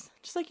jumpers.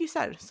 Just like you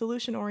said,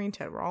 solution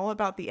oriented. We're all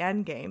about the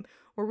end game.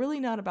 We're really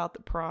not about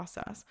the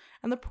process.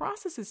 And the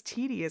process is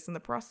tedious and the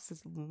process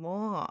is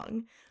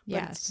long.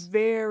 But it's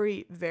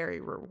very, very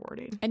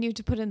rewarding. And you have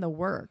to put in the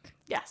work.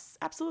 Yes,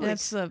 absolutely.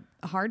 That's the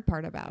hard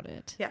part about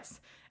it.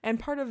 Yes. And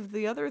part of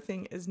the other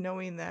thing is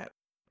knowing that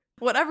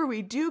whatever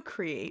we do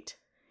create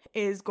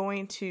is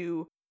going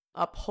to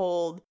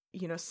uphold,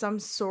 you know, some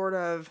sort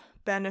of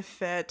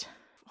benefit,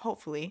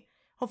 hopefully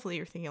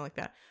you're thinking like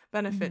that,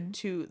 benefit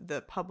to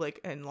the public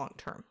and long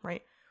term,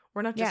 right?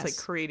 We're not just like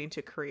creating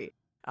to create.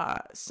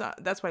 So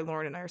that's why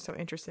Lauren and I are so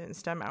interested in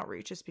STEM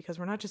outreach, is because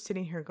we're not just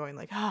sitting here going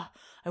like, I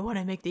want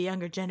to make the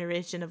younger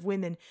generation of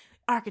women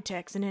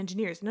architects and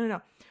engineers.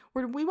 No.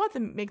 We want to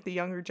make the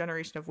younger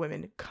generation of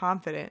women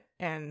confident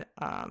and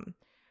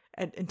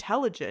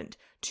intelligent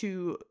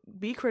to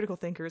be critical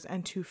thinkers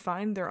and to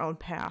find their own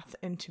path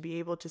and to be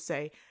able to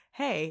say,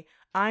 hey,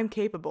 I'm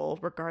capable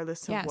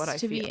regardless of what I feel.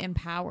 To be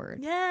empowered.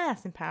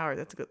 Yes, empowered.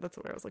 That's good. That's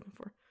what I was looking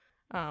for.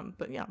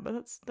 But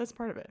that's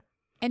part of it.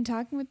 And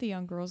talking with the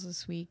young girls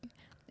this week,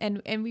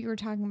 and we were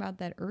talking about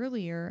that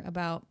earlier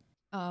about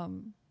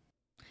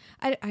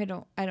I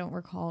don't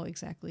recall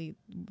exactly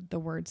the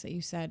words that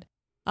you said,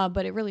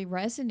 but it really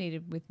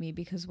resonated with me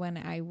because when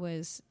I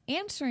was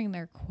answering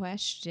their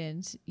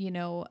questions, you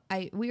know,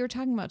 we were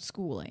talking about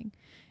schooling,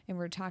 and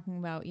we were talking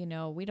about, you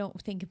know, we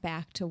don't think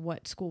back to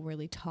what school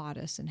really taught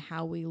us and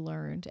how we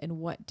learned and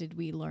what did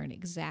we learn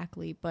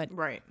exactly, but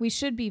we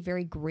should be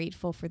very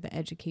grateful for the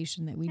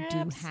education that we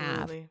do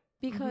have,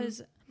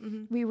 because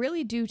we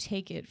really do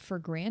take it for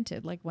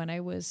granted. Like when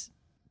I was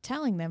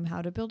telling them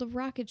how to build a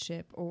rocket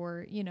ship,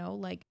 or, you know,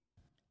 like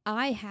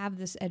I have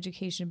this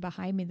education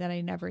behind me that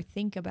I never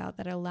think about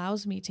that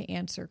allows me to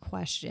answer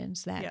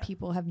questions that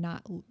people have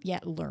not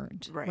yet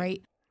learned.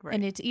 Right.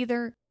 And it's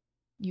either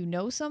you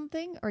know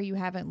something or you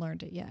haven't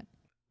learned it yet.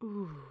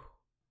 Ooh.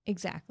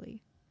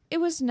 Exactly. it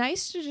was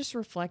nice to just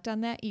reflect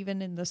on that,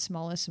 even in the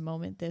smallest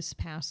moment this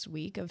past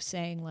week, of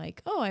saying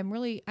like, oh,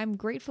 I'm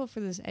grateful for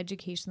this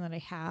education that I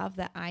have,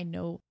 that I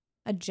know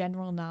a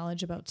general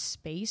knowledge about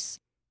space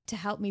to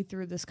help me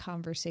through this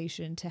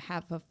conversation, to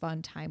have a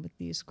fun time with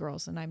these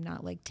girls. And I'm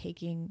not like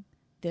taking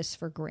this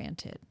for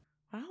granted.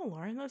 Wow,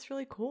 Lauren, that's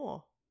really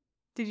cool.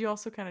 Did you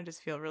also kind of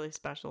just feel really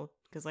special?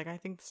 Because like, I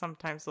think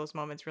sometimes those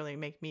moments really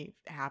make me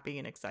happy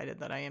and excited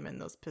that I am in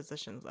those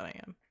positions that I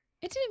am.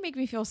 It didn't make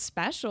me feel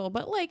special,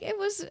 but like it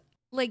was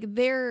like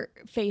their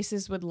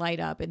faces would light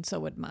up and so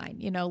would mine,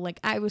 you know, like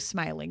I was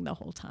smiling the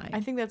whole time.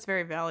 I think that's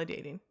very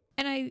validating.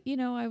 And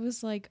I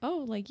was like,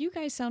 oh, like you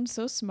guys sound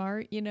so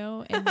smart, you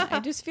know, and I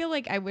just feel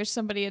like I wish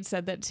somebody had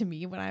said that to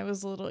me when I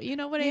was little, you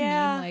know what I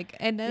mean? Like,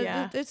 and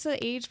it's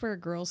the age where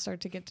girls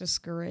start to get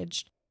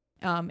discouraged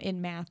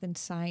in math and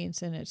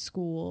science and at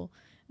school.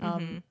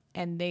 And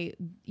they,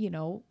 you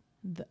know,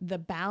 the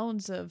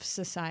bounds of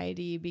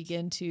society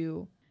begin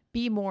to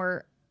be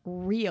more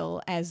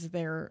real as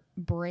their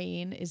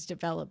brain is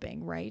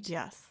developing, right?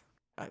 Yes.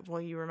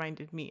 Well, you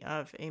reminded me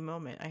of a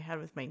moment I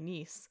had with my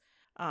niece.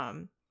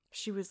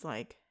 She was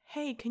like,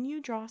 hey, can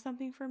you draw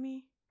something for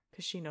me?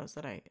 Because she knows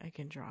that I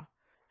can draw.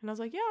 And I was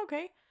like, yeah,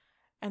 okay.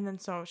 And then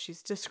so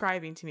she's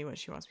describing to me what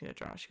she wants me to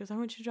draw. She goes, I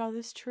want you to draw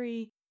this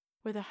tree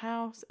with a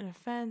house and a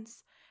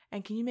fence.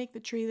 And can you make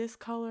the tree this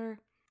color?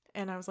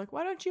 And I was like,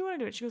 why don't you want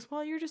to do it? She goes,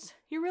 well, you're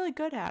really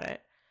good at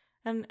it.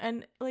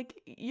 And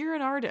like, you're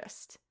an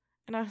artist.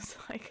 And I was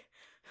like,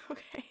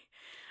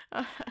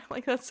 okay.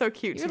 Like, that's so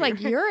cute. You're like,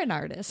 you're an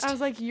artist. I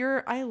was like,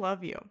 I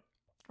love you.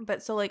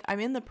 But so like,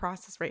 I'm in the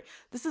process, right?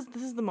 This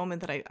is the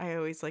moment that I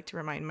always like to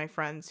remind my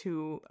friends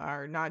who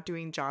are not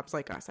doing jobs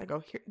like us. I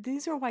go, here,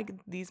 these are why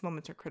these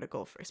moments are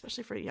critical,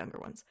 especially for younger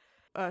ones.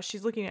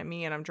 She's looking at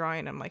me and I'm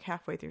drawing. I'm like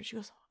halfway through. She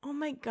goes, oh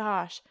my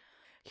gosh,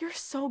 you're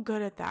so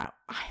good at that.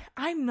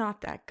 I'm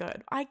not that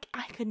good. I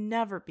could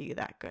never be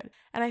that good.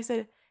 And I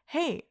said,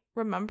 hey,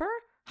 remember?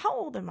 How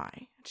old am I?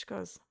 And she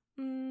goes,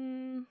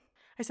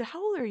 I said,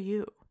 how old are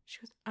you? She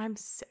goes, I'm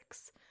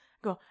 6. I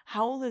go,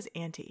 how old is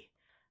Auntie?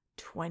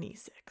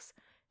 26.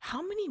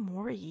 How many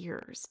more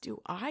years do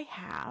I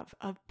have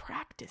of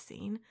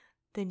practicing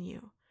than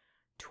you?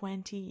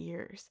 20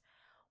 years.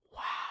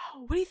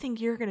 Wow. What do you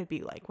think you're going to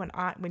be like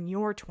when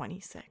you're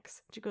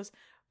 26? She goes,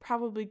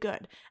 probably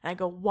good. And I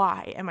go,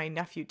 why? And my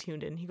nephew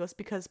tuned in. He goes,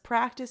 because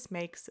practice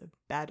makes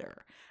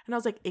better. And I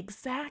was like,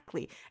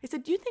 exactly. I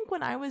said, do you think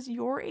when I was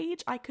your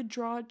age, I could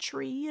draw a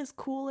tree as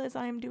cool as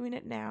I'm doing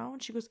it now?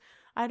 And she goes,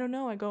 I don't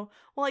know. I go,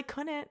 well, I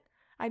couldn't.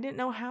 I didn't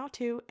know how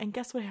to. And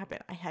guess what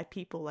happened? I had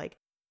people like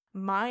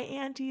my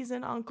aunties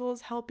and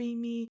uncles helping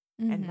me,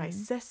 and my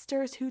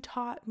sisters who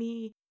taught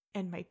me,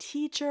 and my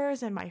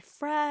teachers and my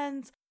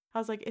friends. I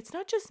was like, it's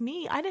not just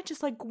me. I didn't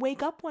just like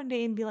wake up one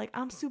day and be like,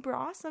 I'm super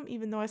awesome,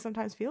 even though I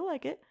sometimes feel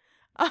like it.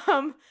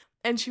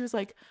 And she was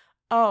like,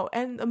 oh,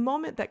 and the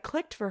moment that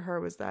clicked for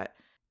her was that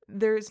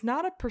there's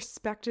not a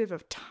perspective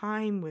of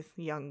time with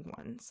young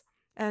ones.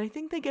 And I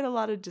think they get a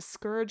lot of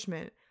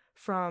discouragement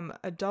from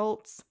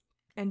adults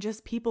and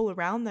just people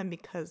around them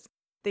because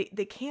they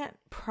can't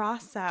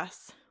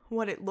process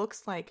what it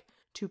looks like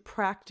to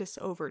practice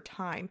over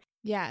time.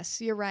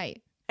 Yes, you're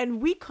right.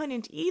 And we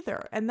couldn't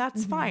either. And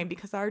that's fine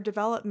because our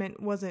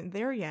development wasn't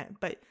there yet.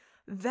 But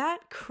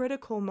that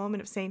critical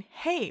moment of saying,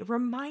 hey,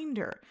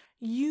 reminder,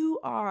 you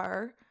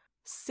are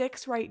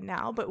 6 right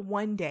now, but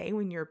one day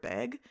when you're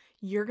big,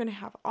 you're going to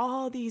have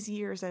all these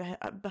years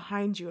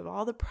behind you of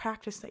all the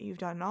practice that you've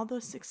done and all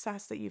the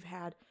success that you've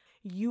had.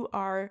 You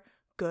are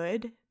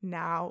good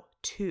now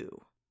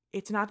too.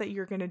 It's not that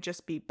you're going to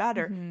just be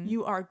better.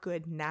 You are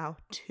good now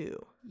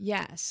too.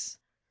 Yes.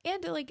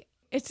 And like,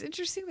 it's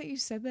interesting that you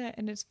said that.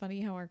 And it's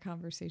funny how our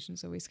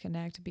conversations always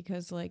connect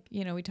because like,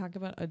 you know, we talk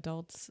about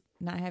adults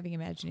not having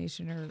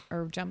imagination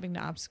or jumping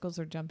to obstacles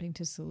or jumping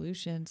to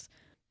solutions.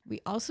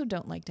 We also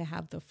don't like to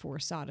have the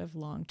forethought of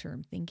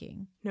long-term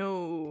thinking.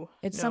 No.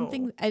 It's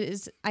something,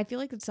 I feel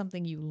like it's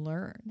something you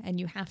learn and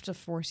you have to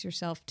force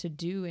yourself to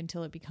do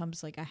until it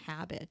becomes like a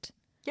habit.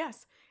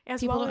 Yes.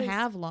 People don't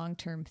have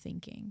long-term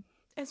thinking.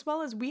 As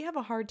well as we have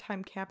a hard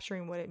time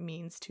capturing what it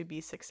means to be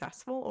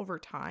successful over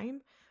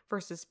time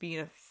versus being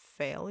a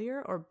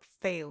failure or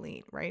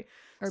failing, right?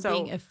 Or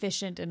being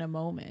efficient in a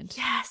moment.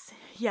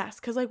 Yes.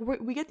 Because like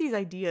we get these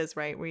ideas,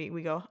 right?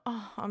 We go,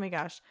 oh my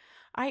gosh,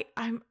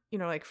 I'm, you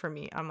know, like for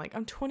me, I'm like,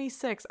 I'm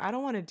 26. I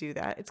don't want to do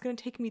that. It's going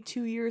to take me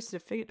 2 years to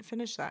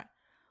finish that.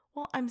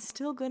 Well, I'm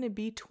still going to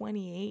be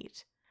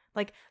 28.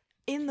 Like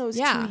in those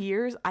 2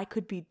 years, I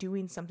could be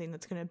doing something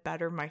that's going to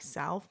better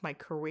myself, my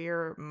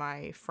career,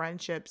 my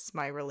friendships,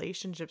 my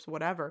relationships,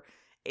 whatever.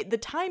 The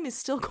time is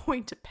still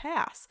going to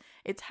pass.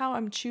 It's how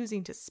I'm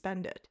choosing to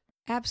spend it.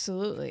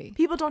 Absolutely.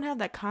 People don't have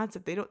that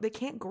concept. They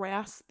can't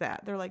grasp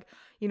that. They're like,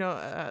 you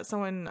know,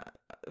 someone,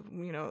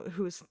 you know,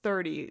 who's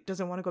 30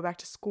 doesn't want to go back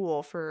to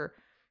school for,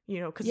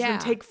 you know, because it's going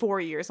to take 4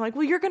 years. I'm like,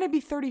 well, you're going to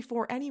be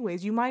 34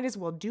 anyways. You might as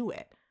well do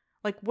it.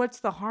 Like, what's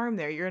the harm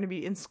there? You're going to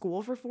be in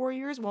school for 4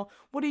 years? Well,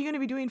 what are you going to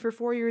be doing for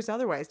 4 years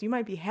otherwise? You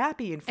might be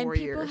happy in 4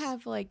 years. And people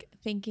have, like,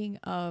 thinking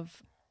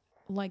of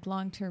like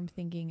long-term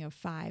thinking of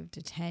 5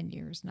 to 10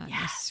 years, not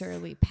Yes.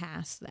 necessarily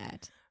past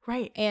that.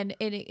 Right. And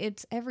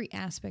it's every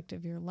aspect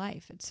of your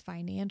life. It's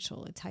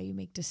financial. It's how you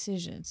make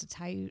decisions. It's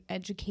how you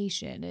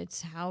education.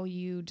 It's how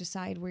you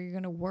decide where you're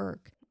going to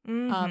work.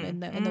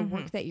 And the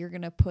work that you're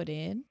going to put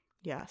in.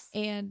 Yes.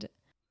 And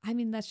I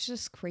mean, that's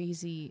just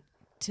crazy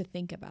to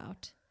think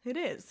about. It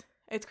is.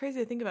 It's crazy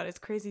to think about. It's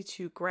crazy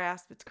to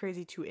grasp. It's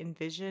crazy to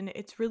envision.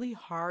 It's really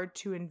hard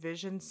to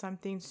envision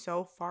something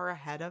so far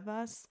ahead of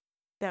us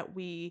that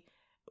we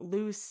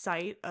lose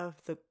sight of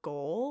the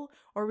goal,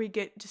 or we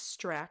get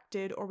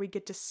distracted, or we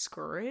get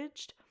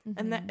discouraged.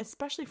 And that,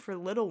 especially for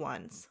little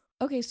ones.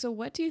 Okay, so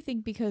what do you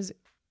think? Because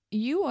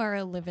you are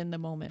a live in the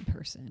moment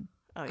person.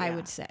 Oh, yeah. I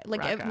would say,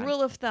 like, Rock a on.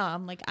 rule of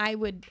thumb, like I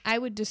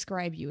would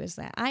describe you as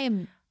that.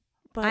 I'm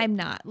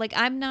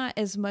not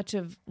as much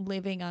of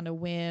living on a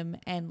whim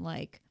and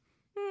like.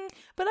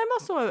 But I'm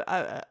also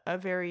a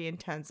very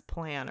intense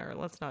planner.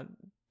 Let's not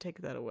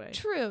take that away.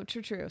 True.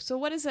 So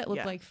what does that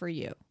look like for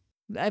you?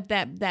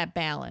 That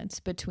balance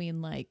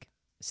between like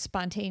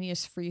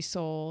spontaneous free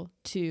soul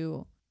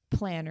to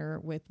planner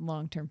with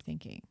long-term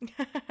thinking.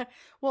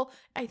 Well,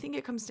 I think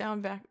it comes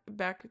down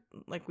back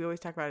like we always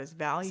talk about is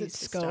value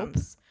scope?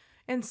 systems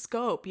and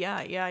scope.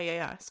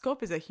 Yeah.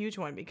 Scope is a huge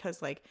one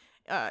because like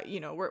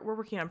we're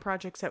working on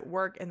projects at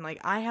work, and like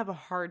I have a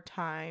hard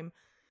time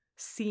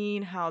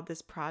seeing how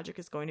this project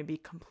is going to be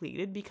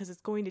completed because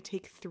it's going to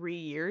take 3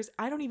 years.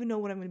 I don't even know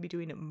what I'm going to be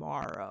doing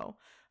tomorrow.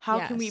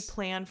 How can we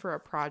plan for a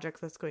project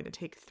that's going to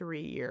take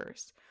 3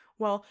 years?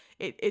 Well,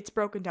 it's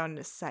broken down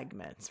into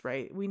segments,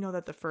 right? We know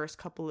that the first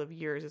couple of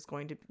years is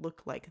going to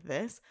look like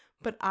this,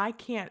 but I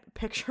can't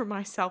picture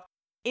myself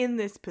in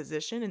this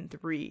position in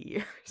 3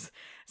 years.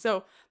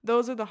 So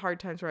those are the hard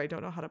times where I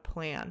don't know how to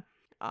plan.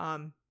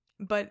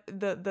 But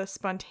the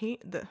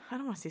spontaneous, I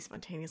don't want to say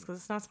spontaneous because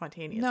it's not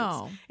spontaneous.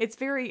 No, it's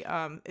very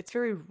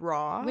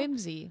raw.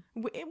 Whimsy.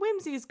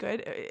 Whimsy is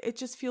good. It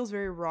just feels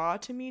very raw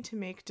to me to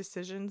make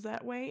decisions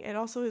that way. It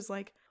also is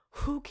like,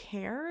 who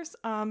cares?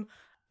 And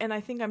I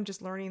think I'm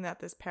just learning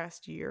that this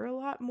past year a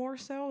lot more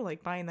so,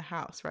 like buying the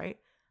house, right?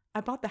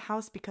 I bought the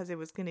house because it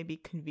was going to be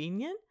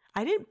convenient.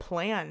 I didn't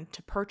plan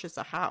to purchase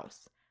a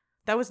house.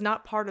 That was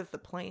not part of the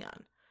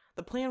plan.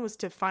 The plan was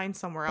to find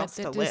somewhere else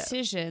to live. But the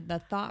decision, the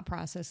thought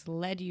process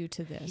led you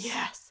to this.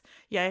 Yes.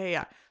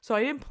 Yeah. So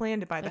I didn't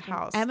plan to buy the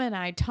house. Emma and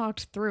I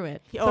talked through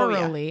it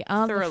thoroughly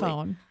on the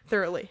phone.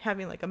 Thoroughly.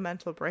 Having like a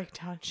mental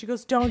breakdown. She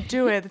goes, don't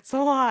do it. It's a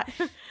lot.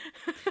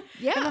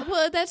 Yeah.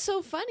 Well, that's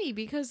so funny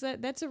because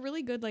that's a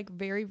really good, like,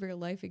 very real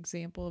life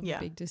example of a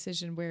big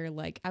decision where,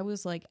 like, I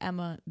was like,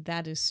 Emma,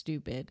 that is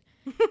stupid.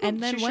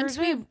 And then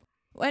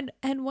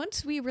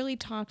once we really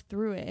talked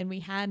through it and we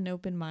had an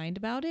open mind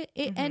about it,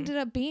 it ended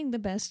up being the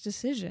best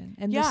decision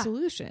and the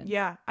solution.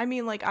 Yeah. I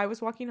mean, like, I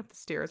was walking up the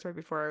stairs right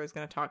before I was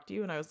going to talk to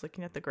you, and I was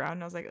looking at the ground,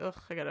 and I was like, ugh,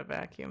 I got to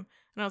vacuum.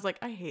 And I was like,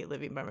 I hate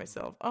living by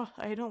myself. Oh,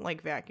 I don't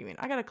like vacuuming.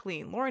 I got to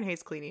clean. Lauren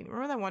hates cleaning.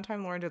 Remember that one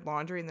time Lauren did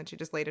laundry and then she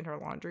just laid in her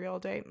laundry all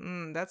day?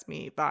 That's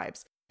me.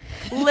 Vibes.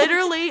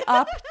 Literally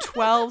up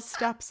 12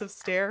 steps of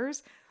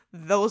stairs.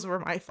 Those were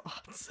my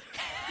thoughts.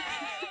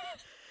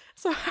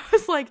 So I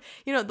was like,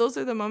 those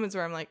are the moments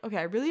where I'm like, okay,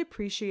 I really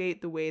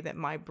appreciate the way that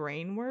my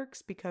brain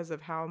works because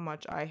of how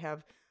much I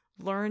have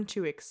learned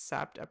to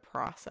accept a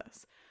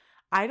process.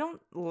 I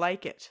don't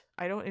like it.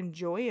 I don't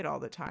enjoy it all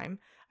the time.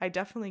 I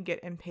definitely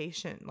get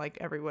impatient like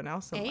everyone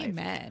else in life.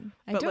 Amen.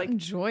 I don't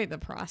enjoy the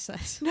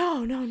process.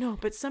 No.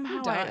 But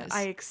somehow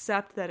I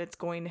accept that it's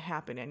going to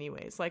happen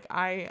anyways. Like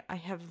I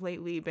have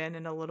lately been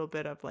in a little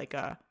bit of like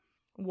a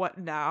what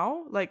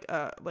now? Like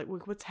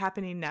what's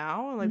happening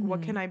now? Like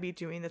what can I be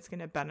doing that's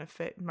going to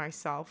benefit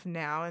myself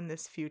now in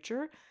this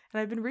future? And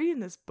I've been reading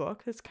this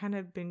book that's kind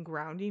of been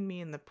grounding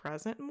me in the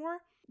present more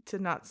to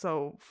not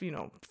so,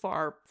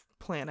 far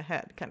plan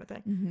ahead kind of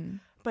thing.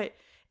 But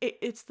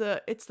it's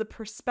the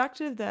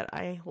perspective that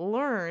I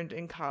learned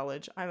in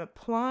college. I'm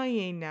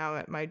applying now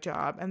at my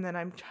job, and then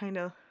I'm trying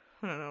to,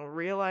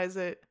 realize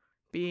it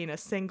being a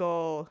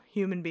single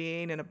human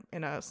being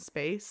in a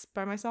space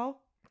by myself.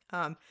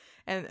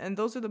 And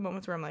those are the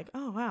moments where I'm like,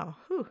 oh, wow,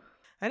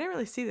 I didn't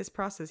really see this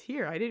process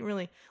here. I didn't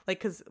really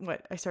because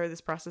I started this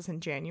process in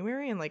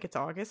January and like it's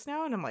August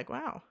now. And I'm like,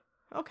 wow,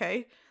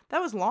 okay, that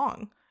was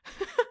long.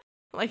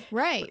 Like,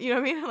 right. You know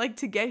what I mean? Like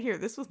to get here,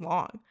 this was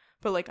long,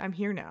 but like, I'm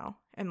here now.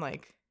 And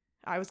like,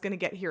 I was going to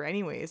get here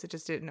anyways. I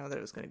just didn't know that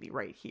it was going to be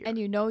right here. And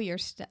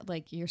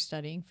you're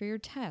studying for your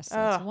test.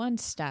 That's one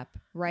step,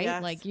 right?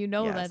 Yes, like,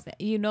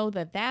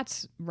 that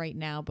that's right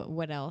now, but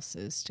what else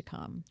is to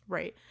come?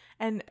 Right.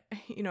 And,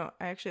 I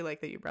actually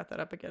like that you brought that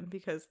up again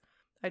because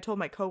I told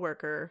my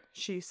coworker,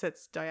 she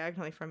sits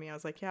diagonally from me. I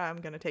was like, yeah, I'm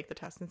going to take the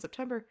test in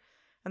September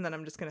and then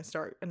I'm just going to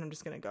start and I'm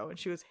just going to go. And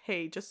she was,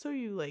 hey, just so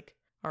you like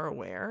are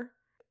aware,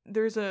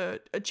 there's a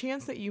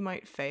chance that you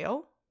might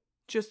fail.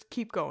 Just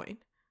keep going.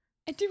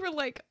 And you were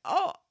like,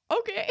 oh,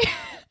 okay.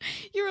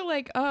 You were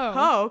like, oh.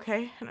 Oh,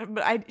 okay.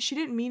 But she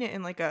didn't mean it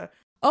in like a...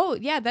 Oh,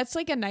 yeah, that's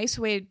like a nice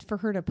way for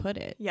her to put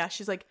it. Yeah,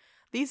 she's like,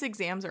 these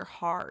exams are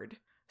hard.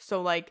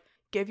 So like,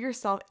 give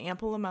yourself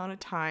ample amount of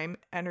time,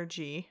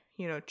 energy,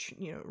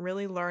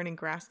 really learn and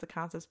grasp the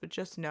concepts, but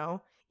just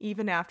know,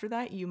 even after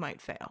that, you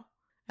might fail.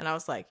 And I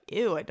was like,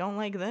 ew, I don't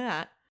like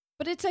that.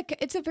 But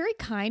it's a very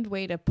kind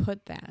way to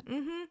put that,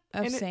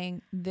 of And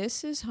saying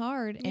this is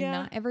hard, and Yeah.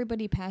 not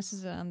everybody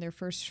passes it on their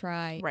first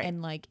try. Right.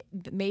 And like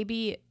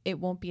maybe it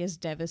won't be as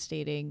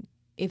devastating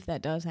if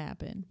that does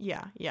happen.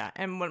 Yeah.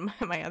 And one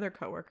of my other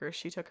coworkers,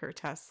 she took her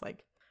tests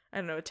like, I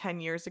don't know, 10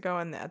 years ago.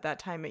 And at that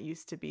time, it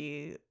used to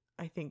be,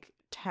 I think,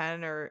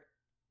 10 or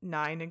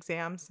 9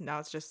 exams. Now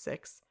it's just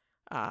 6.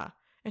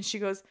 And she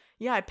goes,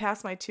 yeah, I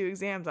passed my 2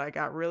 exams. I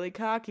got really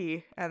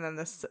cocky. And then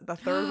the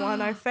third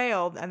one I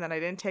failed. And then I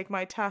didn't take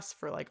my test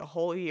for like a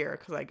whole year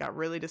because I got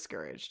really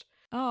discouraged.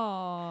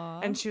 Oh,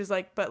 And she was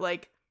like, but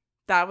like,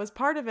 that was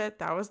part of it.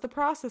 That was the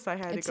process I had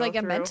to go through. it's like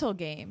a mental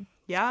game.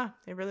 Yeah,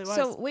 it really was.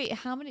 So wait,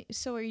 how many?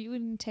 So are you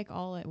going to take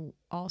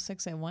all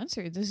 6 at once,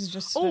 or this is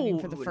just studying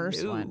for the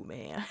first no, one?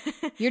 Man.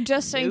 You're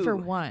just studying for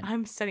No. one,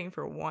 I'm studying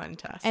for one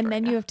test. and right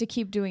then now. you have to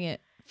keep doing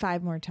it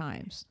 5 more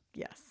times.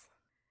 Yes.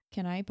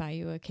 Can I buy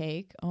you a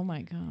cake? Oh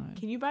my god.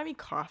 Can you buy me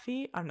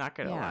coffee? I'm not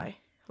gonna Yeah. lie.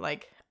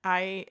 Like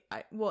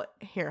well,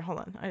 here, hold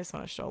on. I just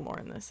want to show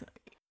Lauren this.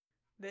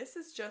 This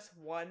is just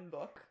one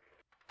book.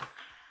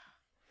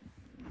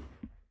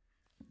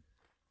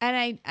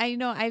 And I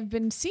know I've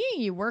been seeing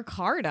you work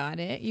hard on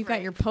it. You got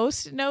Right. your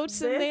post-it notes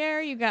in This-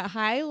 there. You got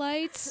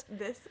highlights.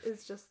 This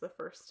is just the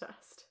first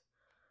test.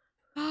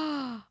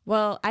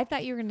 Well, I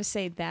thought you were going to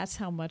say that's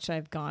how much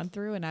I've gone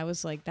through, and I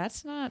was like,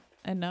 that's not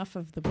enough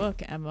of the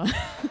book, Emma.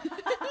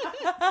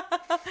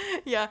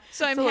 Yeah.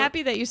 So I'm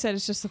happy that you said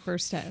it's just the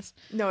first test.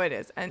 No, it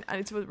is, and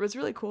what's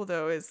really cool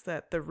though is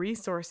that the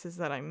resources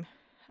that I'm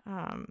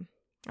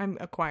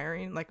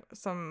acquiring, like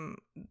some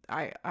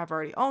I've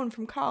already owned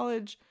from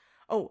college.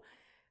 Oh,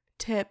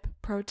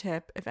 pro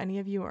tip: if any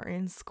of you are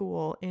in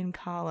school, in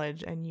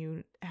college, and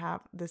you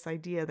have this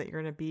idea that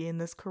you're going to be in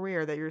this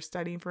career that you're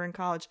studying for in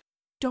college,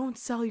 don't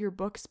sell your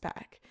books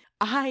back.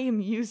 I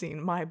am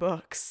using my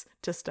books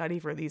to study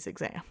for these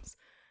exams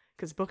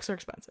because books are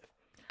expensive.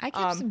 I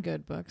kept some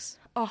good books.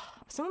 Oh,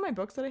 some of my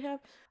books that I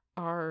have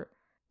are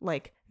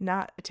like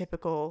not a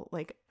typical,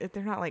 like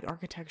they're not like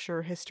architecture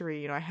or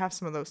history. I have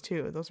some of those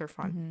too. Those are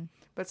fun. Mm-hmm.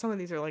 But some of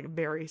these are like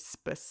very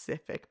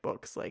specific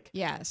books, like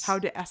Yes. how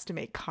to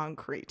estimate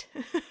concrete.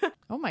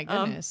 Oh my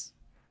goodness.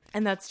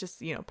 And that's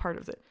just, part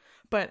of it.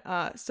 But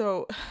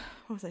so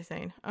what was I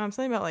saying?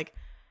 Something about like,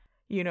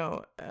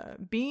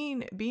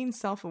 being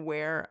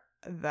self-aware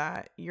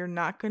that you're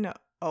not going to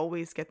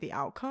always get the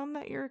outcome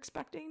that you're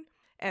expecting.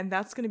 And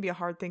that's going to be a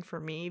hard thing for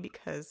me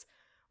because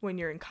when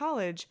you're in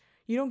college,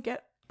 you don't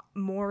get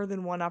more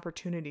than one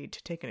opportunity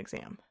to take an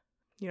exam.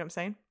 You know what I'm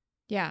saying?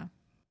 Yeah.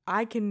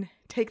 I can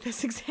take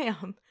this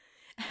exam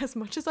as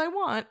much as I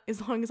want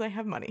as long as I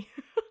have money.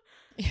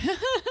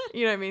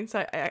 You know what I mean?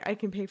 So I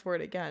can pay for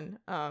it again.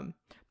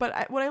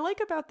 But what I like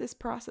about this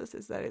process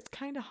is that it's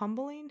kind of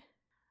humbling.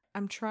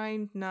 I'm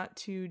trying not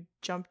to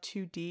jump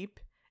too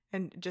deep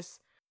and just...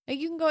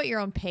 You can go at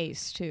your own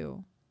pace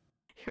too.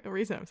 The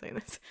reason I'm saying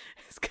this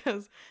is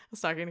because I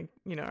was talking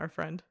to, our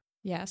friend.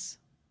 Yes.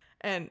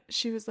 And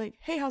she was like,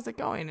 hey, how's it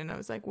going? And I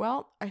was like,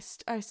 well,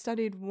 I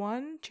studied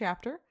one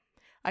chapter.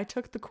 I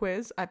took the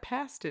quiz. I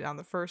passed it on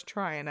the first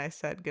try and I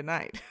said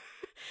goodnight.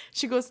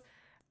 She goes,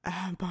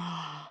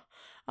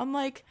 I'm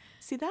like,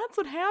 see, that's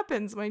what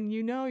happens when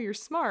you're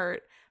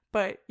smart,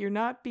 but you're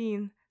not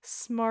being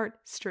smart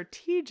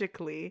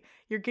strategically.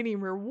 You're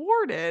getting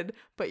rewarded,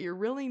 but you're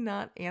really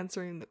not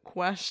answering the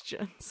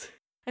questions.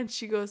 And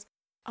she goes,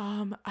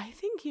 I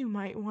think you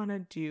might want to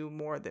do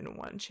more than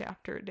one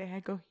chapter a day.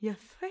 I go, you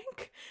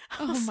think?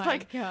 I was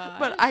God.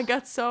 But I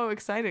got so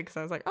excited because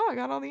I was like, oh, I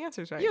got all the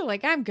answers right. You're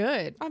like, I'm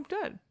good. I'm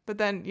good. But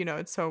then,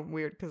 it's so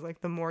weird because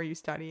like the more you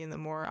study and the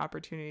more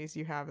opportunities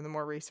you have and the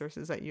more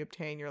resources that you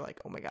obtain, you're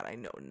like, oh my God, I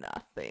know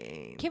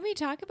nothing. Can we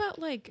talk about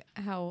like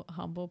how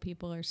humble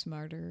people are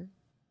smarter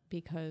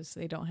because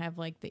they don't have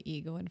like the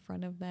ego in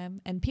front of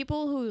them? And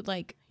people who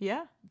like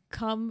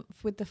come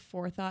with the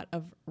forethought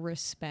of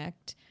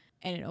respect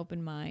and an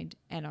open mind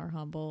and are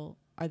humble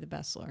are the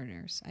best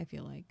learners, I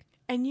feel like.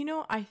 And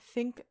I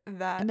think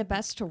that... And the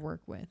best to work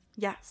with.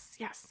 Yes.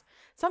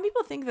 Some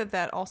people think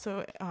that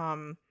also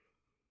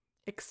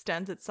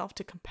extends itself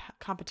to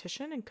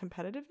competition and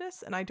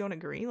competitiveness, and I don't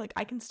agree. Like,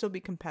 I can still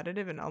be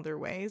competitive in other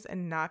ways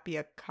and not be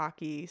a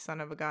cocky son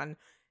of a gun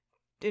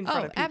in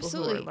front of people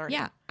who are learning.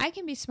 Yeah, I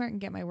can be smart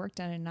and get my work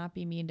done and not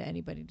be mean to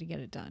anybody to get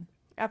it done.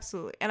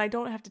 Absolutely. And I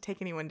don't have to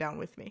take anyone down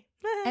with me.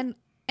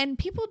 And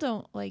people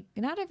don't, like,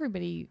 not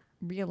everybody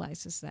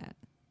realizes that.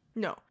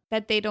 No.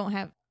 That they don't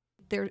have...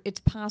 It's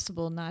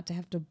possible not to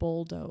have to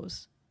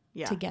bulldoze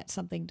to get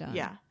something done.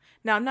 Yeah.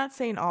 Now, I'm not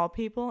saying all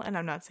people, and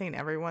I'm not saying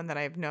everyone that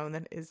I've known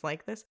that is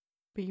like this,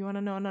 but you want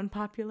to know an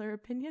unpopular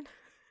opinion?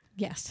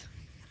 Yes.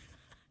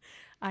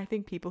 I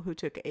think people who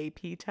took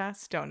AP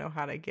tests don't know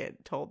how to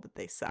get told that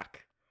they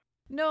suck.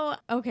 No,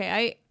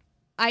 okay,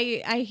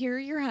 I hear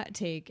your hot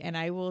take, and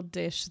I will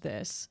dish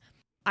this.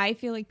 I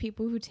feel like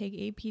people who take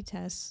AP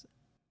tests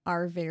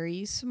are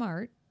very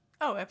smart.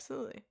 Oh,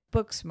 absolutely.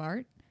 Book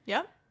smart.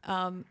 Yep.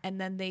 And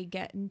then they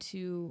get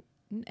into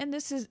and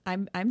this is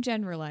I'm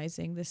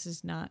generalizing. This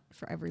is not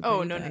for everybody.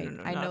 Oh, no, but no, no,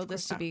 no, I no, know of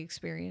this course to not. be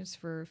experienced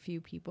for a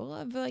few people.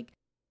 Of like,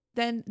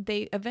 then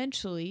they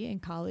eventually in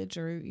college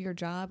or your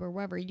job or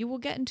wherever, you will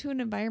get into an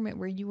environment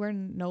where you are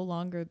no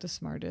longer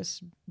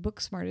the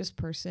book smartest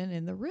person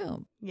in the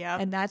room. Yeah.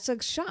 And that's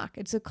a shock.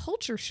 It's a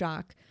culture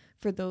shock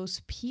for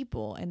those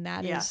people. And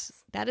that Yes.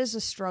 is a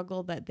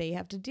struggle that they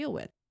have to deal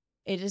with.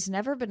 It has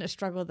never been a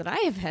struggle that I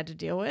have had to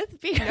deal with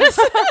because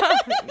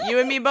You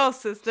and me both,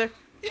 sister.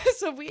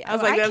 so I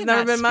was like, that's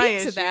never cannot been my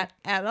speak to issue. that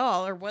at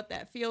all or what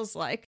that feels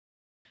like.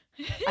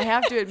 I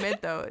have to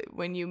admit, though,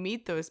 when you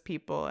meet those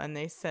people and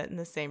they sit in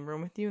the same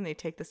room with you and they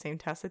take the same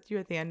test with you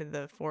at the end of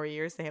the 4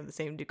 years, they have the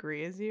same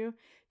degree as you.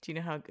 Do you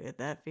know how good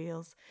that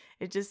feels?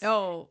 It just,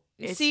 Oh,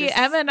 it's see, just-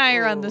 Emma and I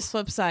are on oh. this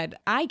flip side.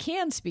 I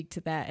can speak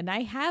to that, and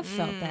I have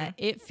felt Mm. that.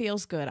 It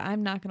feels good.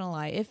 I'm not going to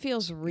lie. It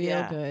feels real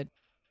Yeah. good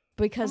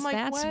because I'm like,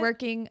 that's what?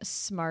 working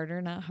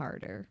smarter, not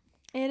harder.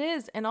 It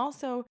is. And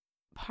also,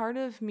 part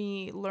of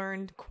me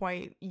learned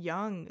quite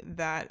young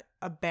that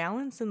a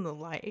balance in the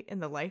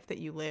life that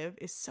you live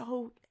is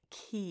so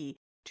key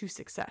to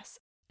success.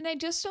 And I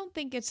just don't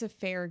think it's a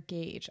fair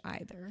gauge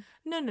either.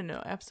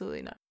 No,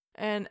 absolutely not.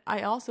 And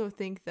I also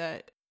think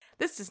that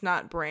this does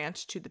not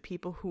branch to the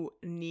people who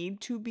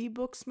need to be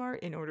book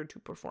smart in order to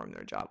perform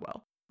their job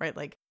well, right?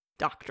 Like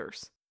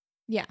doctors.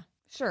 Yeah,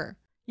 sure.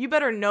 You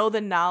better know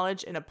the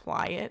knowledge and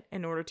apply it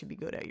in order to be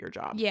good at your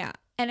job. Yeah.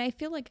 And I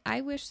feel like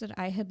I wish that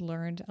I had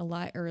learned a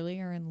lot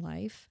earlier in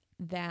life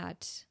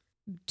that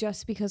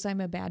just because I'm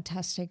a bad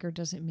test taker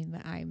doesn't mean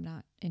that I'm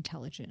not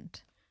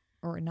intelligent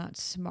or not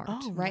smart,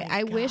 Oh right? my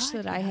I wish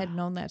God, that I had yeah.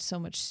 known that so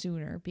much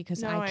sooner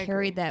because No, I I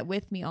carried agree. that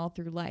with me all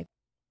through life.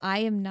 I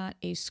am not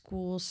a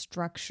school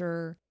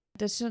structure.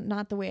 That's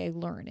not the way I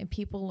learn, and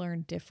people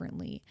learn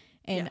differently.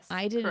 And Yes,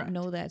 I didn't correct.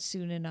 know that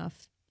soon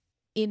enough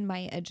in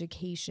my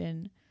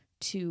education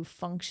to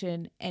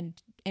function and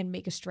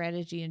make a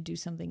strategy and do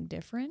something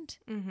different.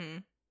 Mm-hmm.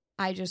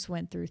 I just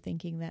went through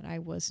thinking that I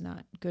was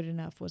not good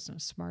enough, was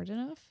not smart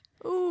enough.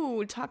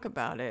 Ooh, talk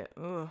about it.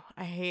 Ooh,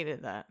 I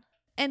hated that.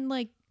 And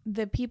like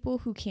the people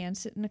who can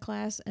sit in a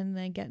class and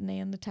then get an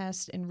A on the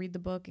test and read the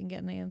book and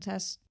get an A on the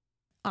test,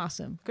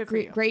 awesome. Good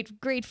for great, you.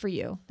 great for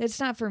you. It's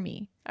not for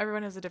me.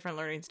 Everyone has a different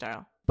learning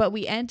style. But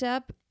we end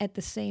up at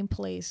the same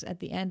place at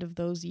the end of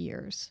those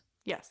years.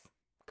 Yes,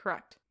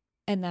 correct.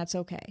 And that's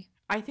okay.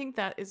 I think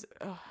that is,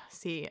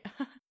 see,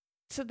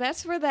 So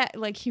that's where that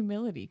like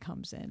humility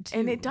comes in too.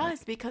 and it Like,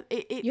 does because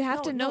it you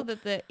have to know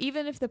that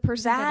even if the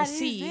person got That a is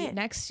C it.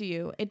 next to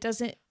you, it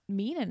doesn't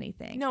mean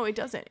anything. No, it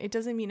doesn't. It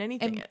doesn't mean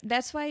anything. And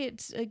that's why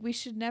it's like we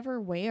should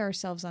never weigh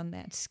ourselves on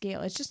that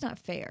scale. It's just not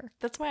fair.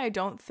 That's why I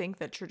don't think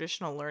that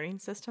traditional learning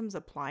systems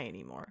apply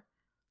anymore.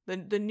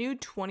 The new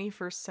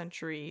 21st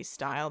century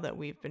style that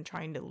we've been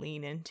trying to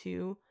lean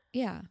into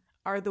Yeah.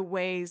 are the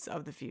ways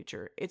of the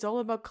future. It's all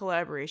about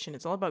collaboration.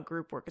 It's all about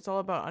group work. It's all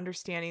about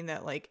understanding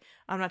that, like,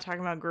 I'm not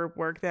talking about group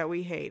work that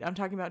we hate. I'm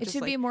talking about It just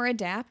should like be more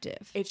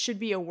adaptive. it should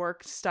be a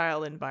work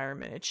style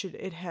environment.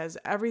 It has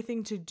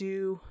everything to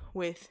do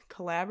with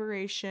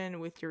collaboration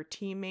with your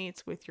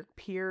teammates, with your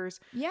peers,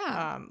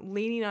 Yeah.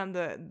 leaning on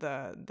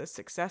the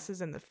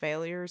successes and the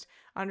failures,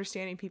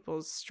 understanding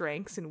people's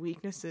strengths and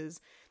weaknesses.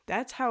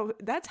 That's how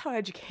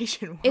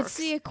education works. It's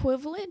the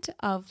equivalent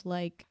of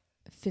like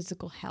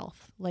physical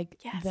health. Like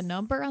Yes. the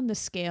number on the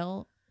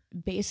scale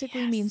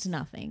basically means Yes.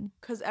 nothing.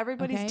 Because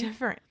everybody's Okay.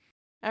 different.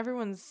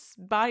 Everyone's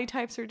body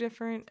types are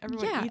different.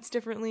 Everyone Yeah. eats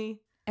differently.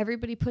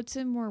 Everybody puts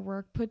in more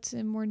work, puts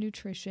in more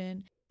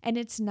nutrition, and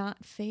it's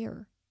not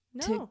fair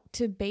No,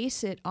 to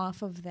base it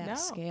off of that No.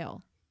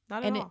 scale.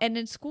 not at all. And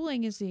in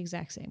schooling is the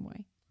exact same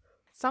way.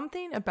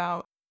 Something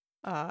about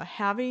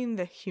having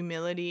the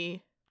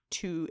humility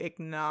to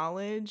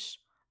acknowledge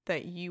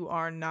that you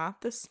are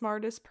not the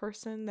smartest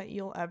person that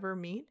you'll ever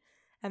meet,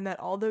 and that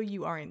although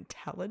you are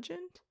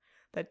intelligent,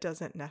 that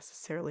doesn't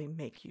necessarily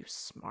make you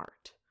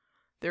smart.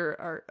 There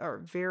are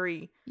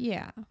very,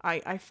 Yeah.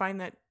 I find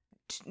that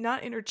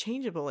not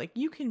interchangeable. Like,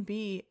 you can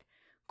be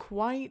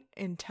quite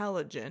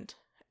intelligent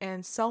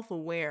and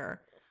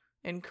self-aware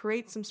and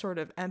create some sort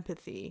of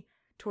empathy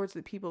towards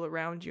the people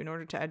around you in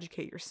order to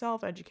educate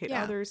yourself, educate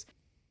Yeah. others,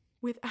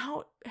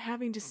 without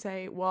having to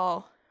say,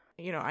 well,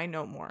 I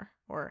know more,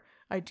 or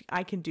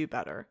I can do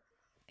better.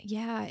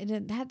 Yeah,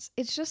 and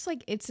it's just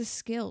like it's a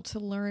skill to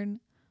learn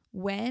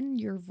when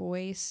your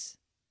voice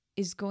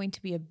is going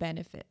to be a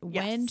benefit.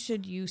 When Yes.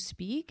 should you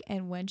speak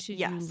and when should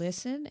you Yes.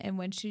 listen and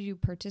when should you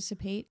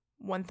participate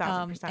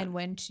 1,000%. and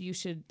when you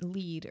should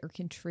lead or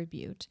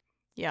contribute.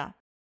 Yeah.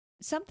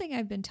 Something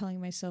I've been telling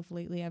myself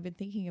lately, I've been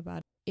thinking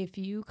about if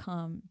you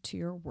come to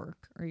your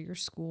work or your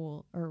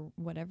school or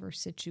whatever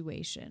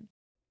situation,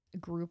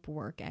 group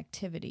work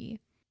activity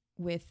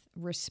with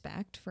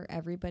respect for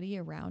everybody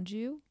around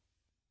you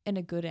and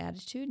a good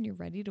attitude and you're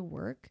ready to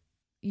work,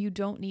 you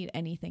don't need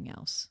anything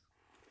else.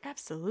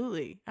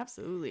 Absolutely.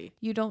 Absolutely.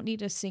 You don't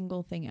need a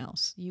single thing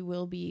else. You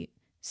will be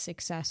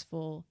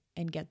successful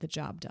and get the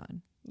job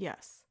done.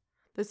 Yes.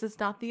 This is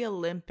not the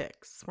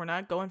Olympics. We're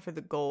not going for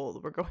the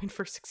gold. We're going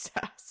for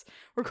success.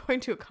 We're going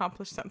to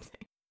accomplish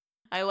something.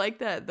 I like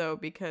that though,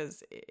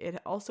 because it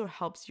also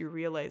helps you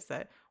realize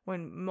that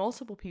when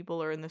multiple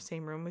people are in the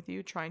same room with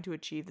you trying to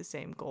achieve the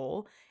same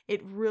goal,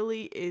 it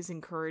really is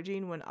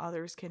encouraging when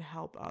others can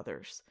help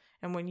others.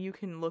 And when you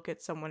can look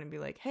at someone and be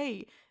like,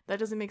 hey, that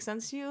doesn't make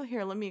sense to you.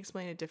 Here, let me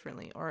explain it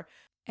differently. Or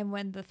And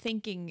when the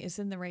thinking is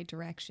in the right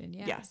direction.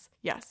 Yeah.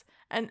 yes.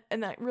 And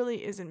that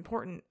really is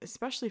important,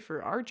 especially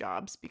for our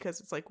jobs, because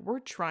it's like we're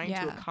trying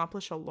to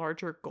accomplish a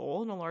larger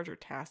goal and a larger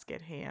task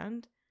at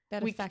hand.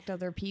 That affect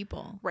other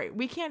people. Right.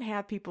 We can't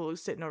have people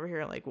who's sitting over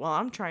here like, well,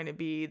 I'm trying to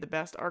be the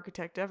best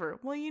architect ever.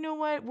 Well, you know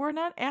what? We're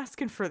not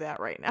asking for that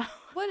right now.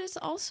 But it's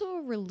also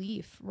a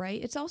relief,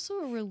 right? It's also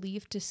a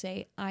relief to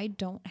say, I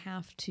don't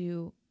have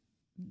to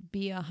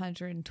be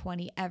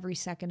 120 every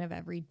second of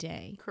every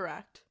day.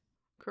 Correct.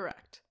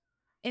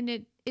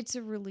 And it's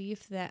a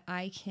relief that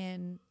I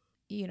can,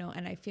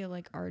 and I feel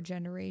like our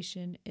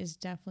generation is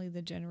definitely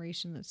the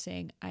generation that's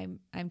saying,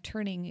 I'm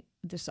turning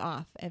this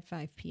off at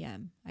 5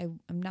 p.m.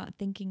 I'm not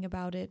thinking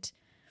about it.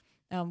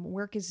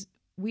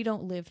 We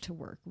don't live to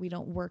work. We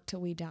don't work till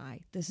we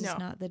die. This is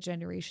not the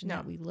generation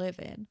that we live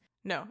in.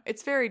 No,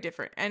 it's very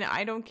different. And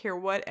I don't care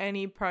what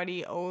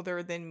anybody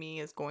older than me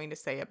is going to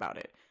say about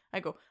it.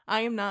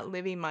 I am not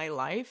living my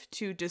life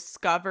to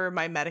discover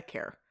my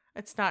Medicare.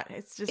 It's not.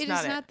 It's just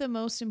not. It is not the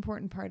most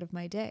important part of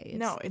my day.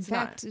 No, it's in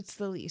fact, not. it's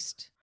the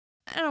least.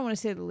 I don't want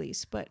to say the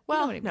least, but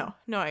well, you know what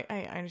I mean. No,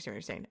 I understand what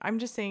you're saying. I'm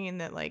just saying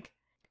that like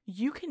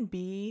you can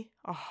be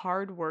a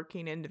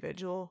hardworking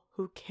individual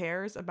who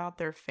cares about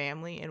their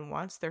family and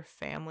wants their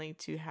family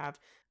to have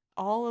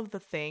all of the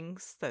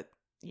things that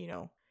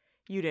you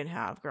didn't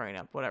have growing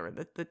up. Whatever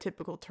the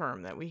typical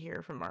term that we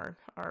hear from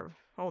our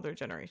older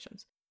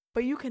generations.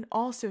 But you can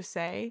also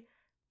say,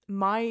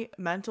 my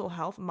mental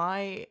health,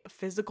 my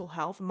physical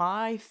health,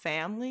 my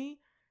family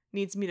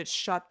needs me to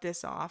shut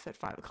this off at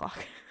 5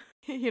 o'clock.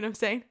 You know what I'm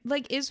saying?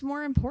 Like, is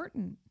more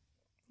important.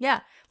 Yeah.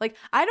 Like,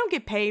 I don't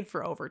get paid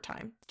for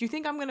overtime. Do you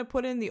think I'm going to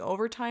put in the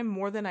overtime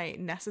more than I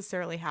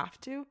necessarily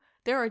have to?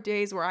 There are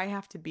days where I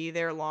have to be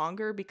there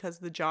longer because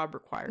the job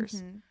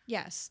requires. Mm-hmm.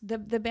 Yes. The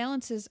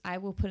balance is I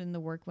will put in the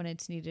work when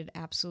it's needed,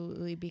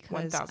 absolutely,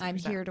 because 1000%. I'm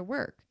here to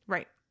work.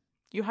 Right.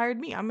 You hired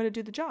me. I'm going to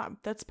do the job.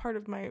 That's part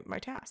of my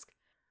task.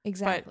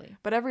 Exactly.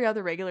 But every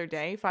other regular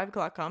day, 5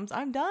 o'clock comes,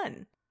 I'm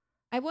done.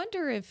 I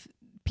wonder if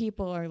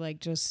people are like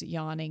just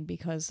yawning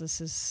because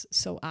this is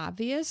so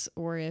obvious,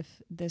 or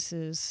if this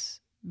is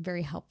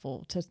very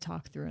helpful to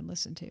talk through and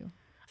listen to.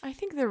 I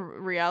think the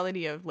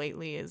reality of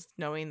lately is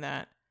knowing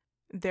that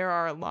there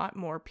are a lot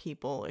more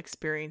people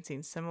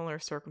experiencing similar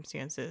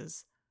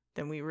circumstances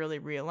than we really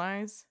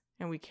realize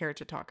and we care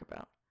to talk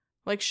about.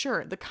 Like,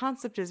 sure, the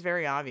concept is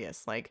very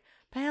obvious, like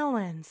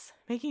balance,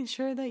 making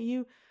sure that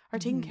you are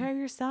taking care of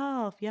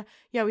yourself. Yeah,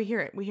 we hear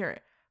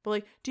it. But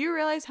like, do you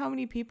realize how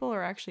many people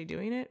are actually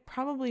doing it?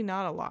 Probably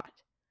not a lot.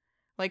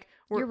 Like,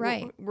 you're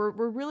right. We're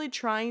really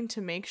trying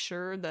to make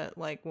sure that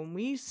like when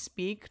we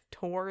speak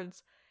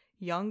towards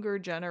younger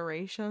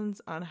generations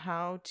on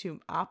how to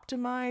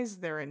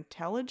optimize their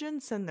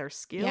intelligence and their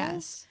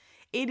skills,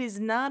 it is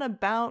not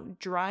about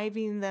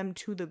driving them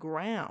to the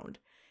ground.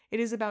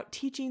 It is about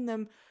teaching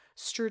them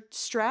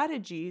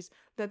strategies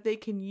that they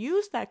can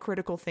use that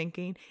critical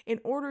thinking in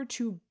order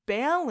to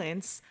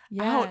balance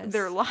out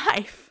their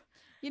life.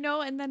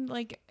 And then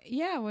like,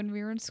 when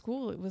we were in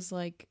school, it was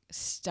like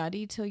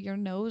study till your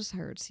nose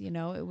hurts. It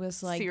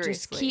was like,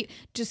 seriously,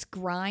 just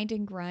grind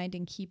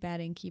and keep at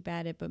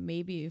it. But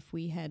maybe if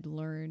we had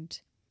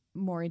learned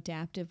more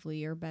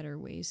adaptively or better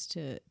ways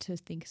to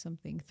think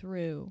something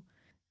through,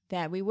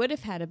 that we would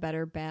have had a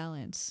better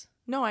balance.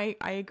 No, I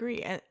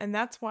agree. And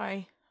that's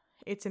why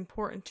it's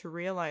important to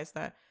realize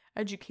that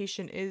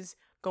education is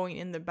going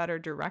in the better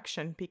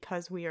direction,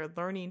 because we are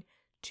learning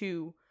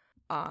to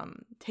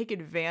take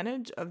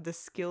advantage of the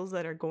skills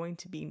that are going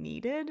to be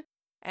needed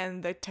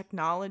and the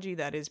technology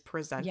that is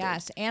presented.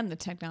 Yes, and the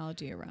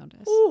technology around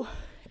us. Ooh,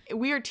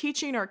 we are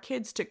teaching our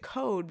kids to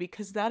code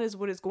because that is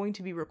what is going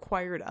to be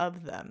required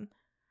of them.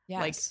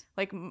 Yes.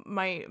 Like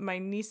my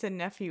niece and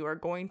nephew are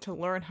going to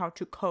learn how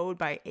to code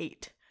by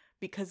 8.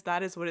 Because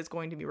that is what is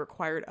going to be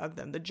required of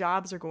them. The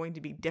jobs are going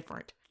to be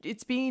different.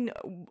 It's being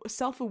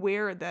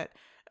self-aware that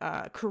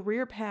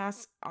career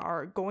paths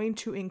are going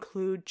to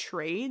include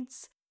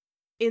trades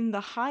in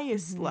the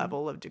highest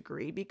level of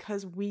degree,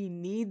 because we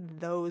need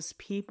those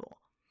people.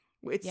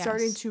 It's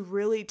starting to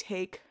really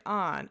take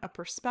on a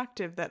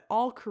perspective that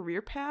all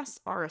career paths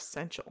are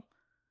essential,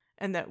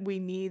 and that we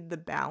need the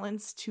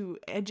balance to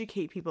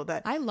educate people.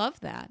 That I love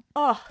that.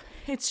 Oh,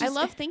 it's just, I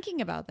love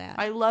thinking about that.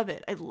 I love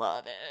it.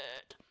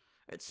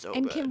 It's so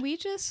and good. Can we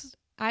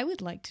I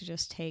would like to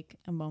just take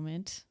a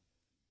moment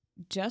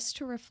just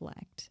to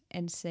reflect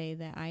and say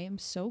that I am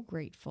so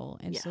grateful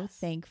and so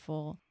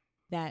thankful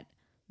that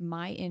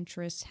my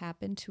interests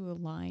happen to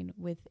align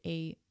with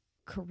a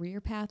career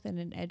path and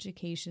an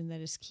education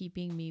that is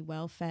keeping me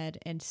well fed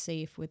and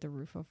safe with a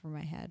roof over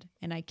my head.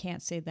 And I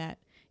can't say that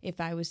if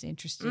I was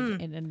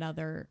interested in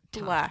another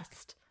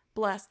topic.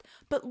 Blessed.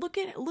 But look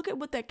at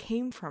what that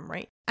came from,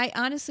 right? I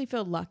honestly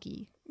feel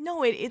lucky.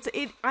 No,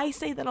 I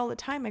say that all the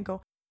time. I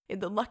go,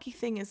 The lucky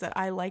thing is that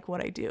I like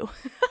what I do.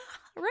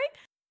 Right?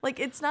 Like,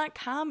 it's not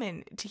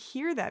common to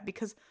hear that,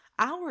 because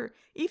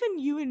even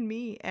you and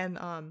me and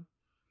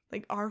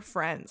like our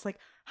friends, like,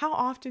 how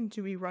often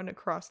do we run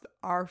across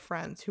our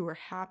friends who are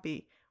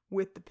happy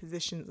with the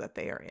positions that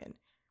they are in?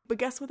 But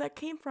guess what that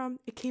came from?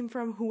 It came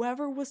from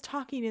whoever was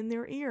talking in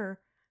their ear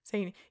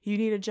saying, you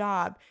need a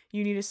job,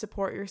 you need to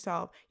support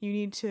yourself, you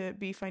need to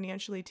be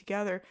financially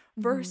together,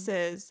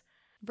 versus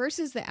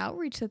the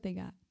outreach that they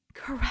got.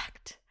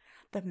 Correct.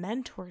 The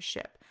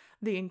mentorship,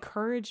 the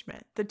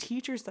encouragement, the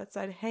teachers that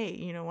said, hey,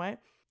 you know what?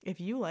 If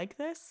you like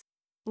this,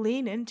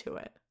 lean into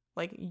it.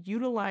 Like,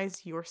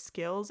 utilize your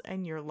skills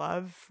and your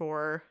love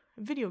for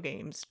video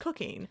games,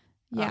 cooking,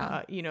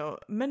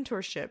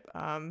 mentorship,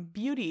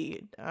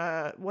 beauty,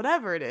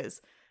 whatever it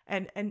is,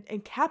 and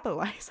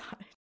capitalize on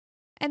it.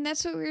 And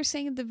that's what we were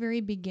saying at the very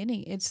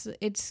beginning.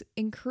 It's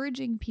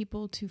encouraging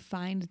people to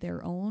find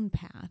their own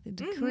path.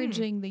 It's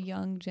encouraging the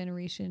young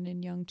generation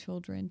and young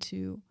children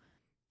to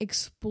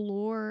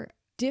explore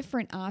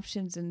different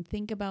options and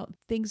think about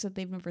things that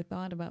they've never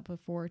thought about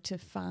before, to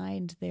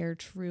find their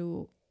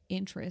true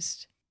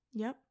interest.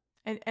 Yep.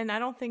 And I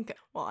don't think,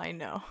 well, I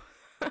know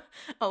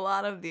a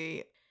lot of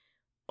the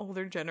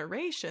older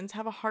generations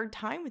have a hard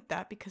time with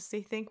that, because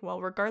they think, well,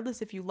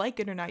 regardless if you like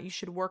it or not, you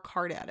should work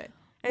hard at it.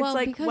 And well,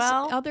 it's like,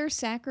 because other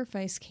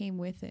sacrifice came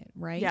with it,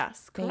 right?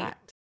 Yes,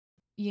 correct.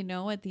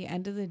 At the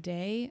end of the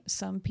day,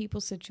 some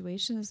people's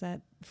situations,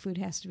 that food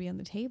has to be on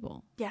the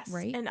table. Yes.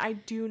 Right. And I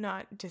do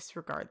not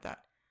disregard that.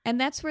 And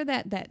that's where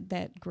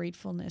that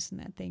gratefulness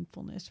and that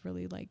thankfulness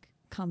really like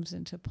comes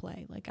into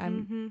play. Like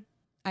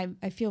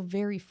I feel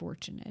very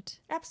fortunate.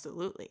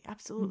 Absolutely.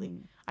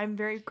 Absolutely. I'm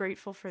very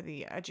grateful for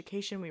the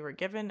education we were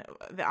given,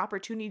 the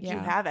opportunity to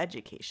have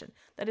education.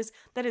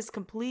 That is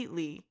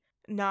completely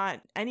not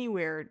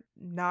anywhere,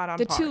 not on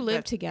the par. two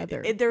live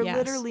together. They're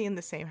literally in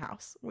the same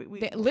house.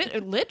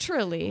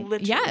 Literally.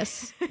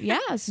 Yes.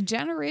 Yes.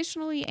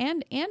 Generationally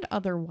and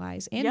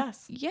otherwise. And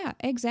yes. Yeah,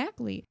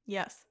 exactly.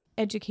 Yes.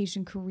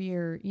 Education,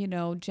 career, you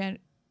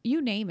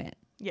name it.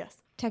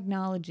 Yes.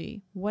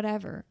 Technology,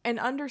 whatever. And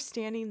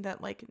understanding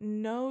that like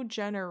no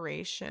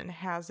generation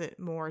has it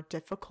more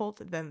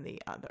difficult than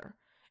the other.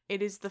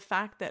 It is the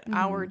fact that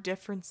our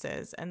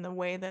differences and the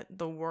way that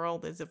the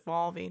world is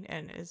evolving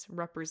and is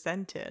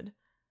represented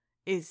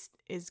is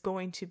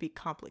going to be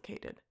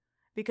complicated,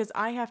 because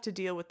I have to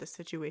deal with the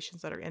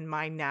situations that are in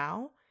my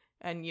now,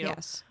 and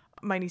yes.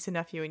 My niece and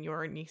nephew and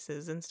your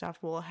nieces and stuff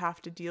will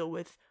have to deal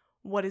with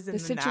what is in the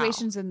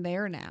situations now. in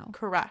their now.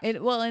 Correct.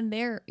 In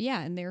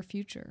their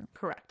future.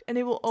 Correct. And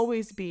it will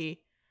always be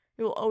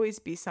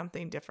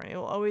something different. It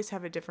will always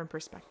have a different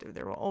perspective.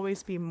 There will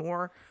always be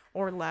more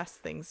or less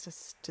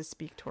things to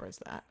speak towards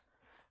that.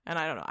 And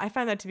I don't know. I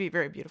find that to be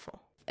very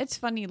beautiful. It's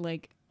funny,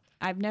 like,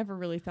 I've never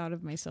really thought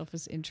of myself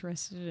as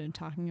interested in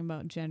talking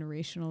about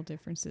generational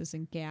differences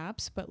and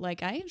gaps, but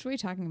like I enjoy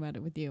talking about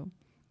it with you.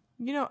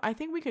 I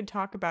think we could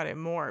talk about it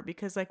more,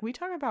 because like we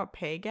talk about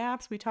pay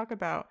gaps, we talk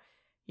about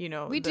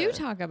we do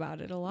talk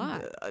about it a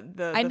lot.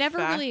 I never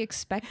really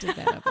expected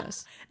that of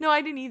us. No,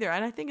 I didn't either.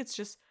 And I think it's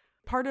just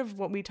part of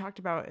what we talked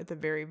about at the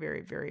very,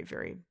 very, very,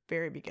 very,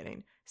 very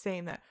beginning,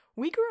 saying that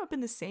we grew up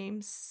in the same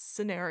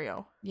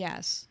scenario.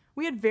 Yes.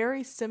 We had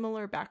very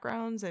similar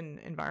backgrounds and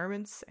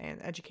environments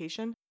and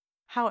education.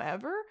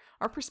 However,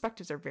 our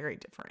perspectives are very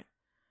different.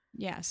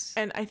 Yes.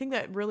 And I think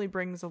that really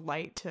brings a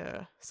light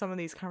to some of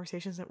these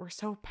conversations that we're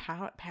so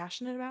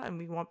passionate about and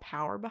we want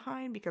power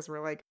behind, because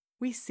we're like,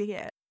 we see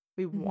it.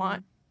 We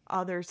want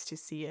others to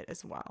see it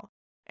as well.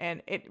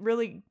 And it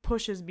really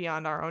pushes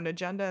beyond our own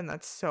agenda, and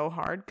that's so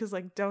hard, because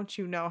like, don't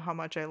you know how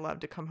much I love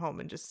to come home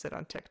and just sit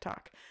on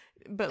TikTok?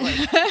 But like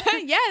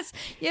yes,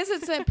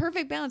 it's a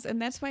perfect balance.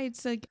 And that's why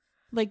it's like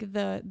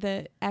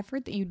the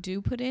effort that you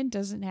do put in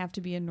doesn't have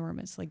to be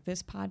enormous. Like,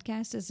 this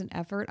podcast is an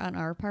effort on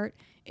our part.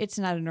 It's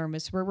not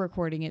enormous. We're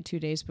recording it 2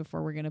 days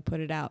before we're going to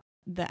put it out.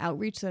 The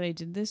outreach that I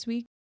did this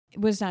week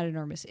was not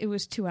enormous. It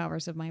was 2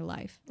 hours of my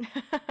life.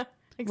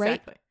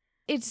 Exactly. Right?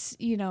 It's,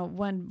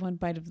 one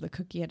bite of the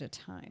cookie at a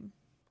time.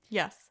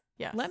 Yes.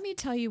 Let me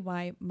tell you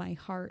why my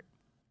heart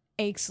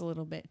aches a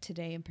little bit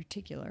today in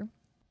particular.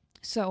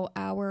 So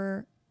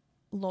our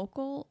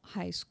local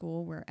high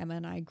school where Emma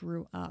and I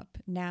grew up,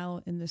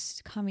 now in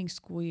this coming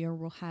school year,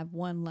 will have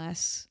one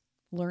less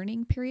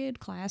learning period,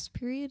 class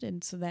period.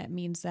 And so that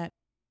means that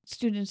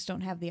students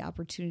don't have the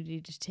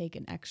opportunity to take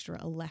an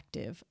extra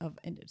elective of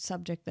a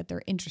subject that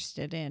they're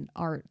interested in: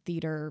 art,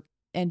 theater,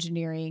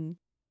 engineering,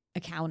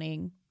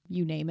 accounting,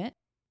 you name it.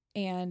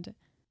 And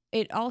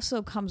it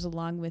also comes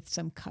along with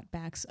some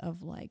cutbacks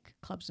of like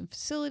clubs and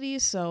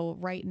facilities. So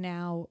right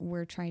now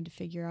we're trying to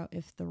figure out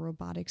if the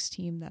robotics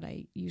team that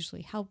I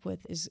usually help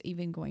with is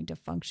even going to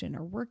function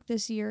or work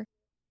this year.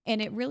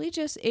 And it really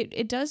just,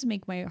 it does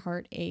make my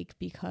heart ache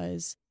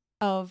because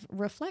of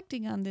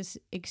reflecting on this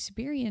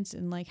experience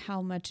and like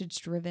how much it's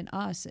driven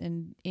us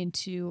and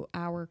into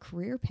our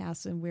career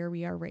paths and where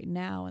we are right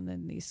now. And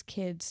then these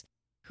kids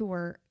who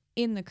are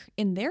in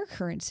their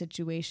current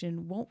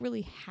situation won't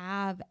really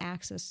have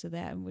access to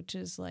that, which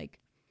is like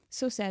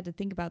so sad to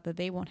think about, that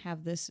they won't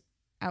have this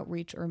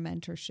outreach or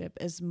mentorship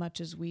as much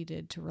as we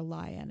did to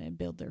rely on and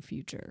build their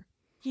future.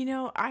 You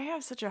know, I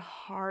have such a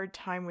hard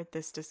time with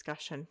this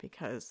discussion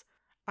because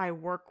I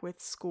work with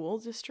school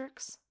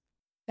districts.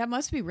 That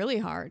must be really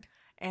hard.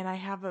 And I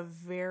have a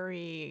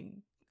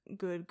very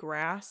good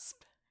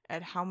grasp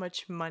at how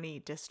much money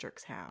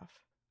districts have.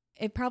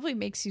 It probably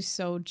makes you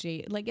so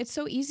like it's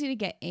so easy to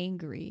get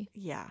angry.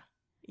 Yeah.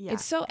 Yeah.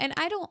 It's so, and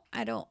I don't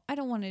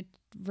want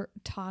to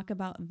talk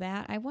about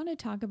that. I want to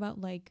talk about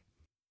like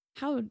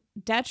how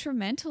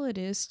detrimental it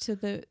is to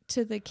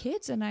the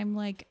kids. And I'm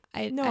like,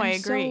 I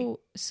agree.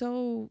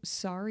 So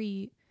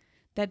sorry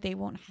that they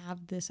won't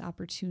have this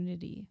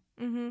opportunity.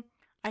 Mm-hmm.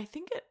 I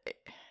think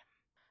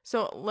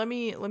so let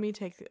me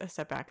take a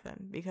step back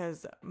then,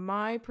 because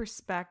my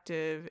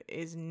perspective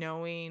is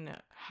knowing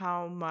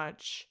how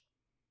much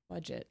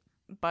budget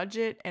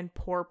and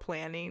poor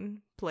planning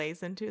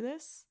plays into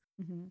this.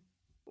 Mm-hmm.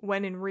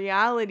 When in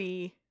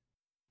reality,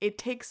 it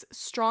takes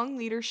strong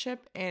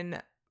leadership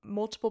and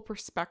multiple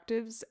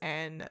perspectives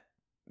and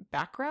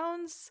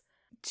backgrounds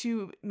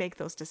to make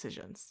those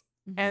decisions.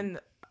 Mm-hmm. And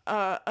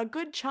a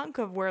good chunk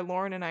of where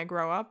Lauren and I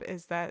grow up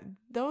is that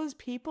those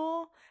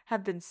people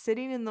have been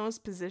sitting in those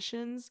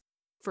positions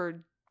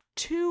for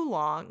too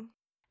long,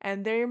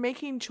 and they're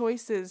making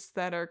choices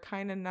that are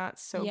kind of not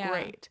so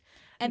great.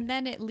 And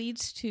then it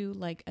leads to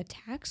like a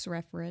tax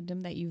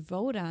referendum that you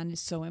vote on is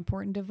so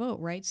important to vote,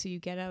 right? So you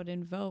get out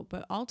and vote.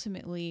 But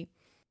ultimately,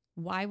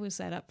 why was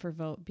that up for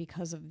vote?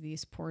 Because of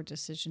these poor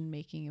decision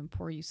making and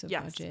poor use of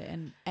budget.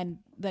 And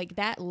like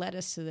that led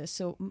us to this.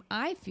 So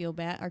I feel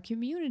bad. Our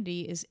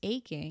community is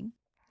aching.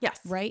 Yes.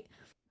 Right?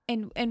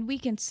 And we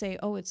can say,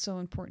 oh, it's so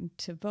important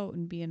to vote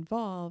and be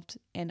involved.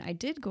 And I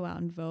did go out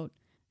and vote.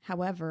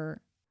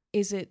 However,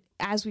 is it,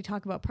 as we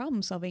talk about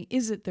problem solving,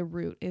 is it the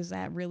root? Is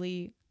that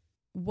really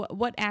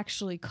what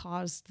actually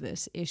caused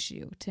this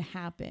issue to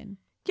happen?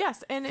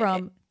 Yes, and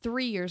from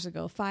 3 years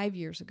ago, 5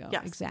 years ago,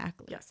 yes,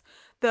 exactly. Yes,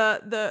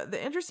 the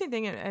interesting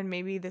thing, and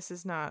maybe this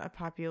is not a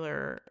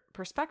popular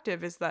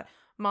perspective, is that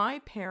my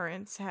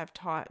parents have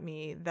taught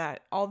me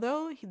that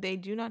although they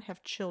do not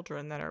have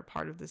children that are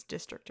part of this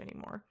district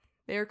anymore,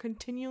 they are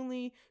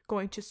continually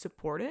going to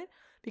support it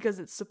because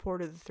it's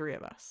supported the three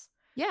of us.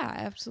 Yeah,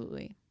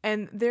 absolutely.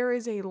 And there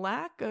is a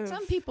lack of...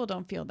 Some people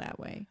don't feel that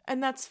way.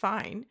 And that's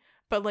fine.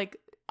 But like,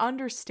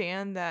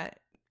 understand that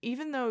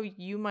even though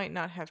you might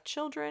not have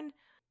children,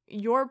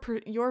 your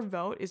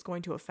vote is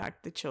going to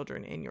affect the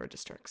children in your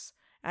districts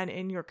and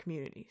in your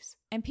communities.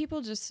 And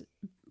people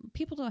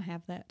don't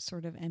have that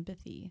sort of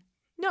empathy.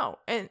 No.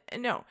 And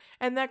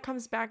that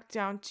comes back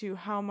down to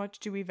how much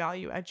do we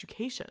value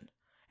education,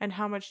 and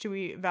how much do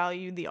we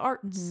value the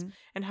arts,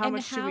 and how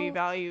much do we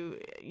value,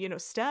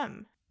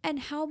 STEM. And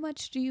how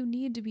much do you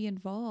need to be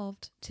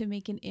involved to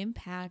make an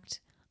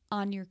impact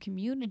on your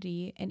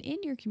community and in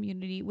your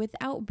community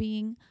without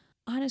being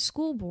on a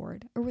school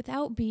board or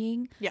without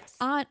being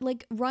on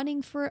like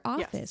running for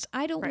office? Yes.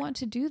 I don't want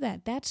to do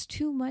that. That's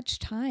too much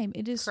time.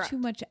 It is too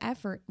much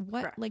effort.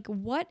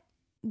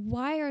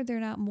 Why are there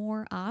not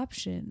more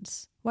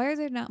options? Why are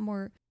there not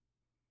more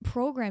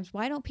programs?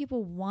 Why don't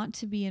people want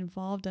to be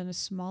involved on a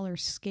smaller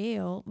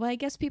scale? Well, I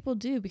guess people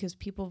do, because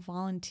people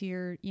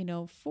volunteer,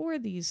 for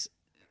these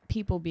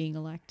people being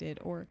elected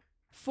or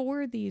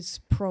for these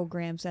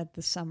programs at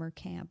the summer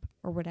camp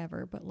or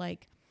whatever. But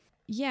like,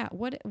 yeah,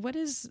 what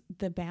is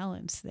the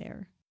balance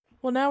there?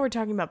 Well, now we're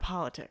talking about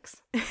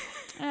politics.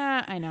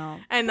 I know.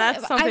 And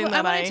that's something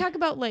I want to talk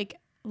about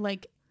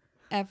like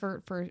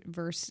effort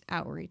versus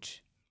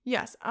outreach.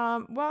 Yes.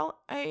 Well,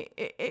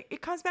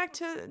 it comes back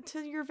to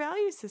your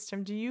value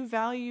system. Do you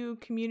value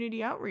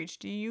community outreach?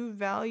 Do you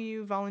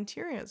value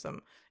volunteerism?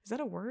 Is that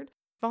a word?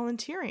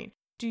 Volunteering.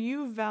 Do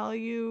you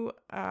value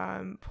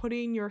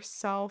putting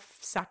yourself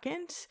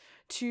second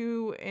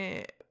to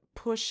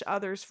push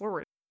others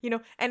forward?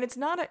 And it's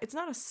not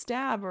a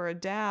stab or a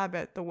dab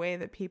at the way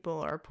that people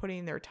are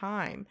putting their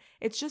time.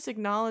 It's just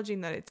acknowledging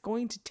that it's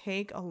going to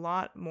take a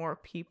lot more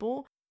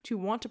people to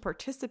want to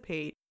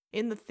participate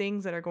in the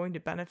things that are going to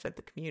benefit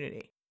the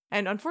community.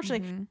 And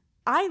unfortunately,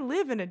 I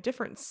live in a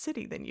different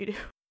city than you do.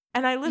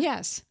 And I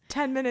live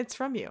 10 minutes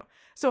from you.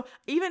 So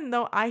even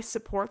though I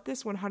support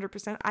this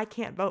 100%, I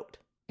can't vote.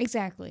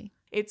 Exactly.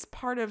 It's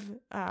part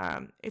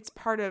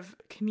of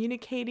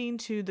communicating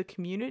to the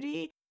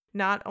community,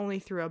 not only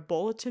through a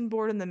bulletin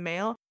board in the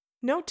mail.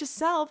 Note to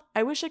self,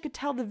 I wish I could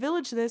tell the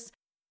village this.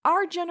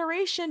 Our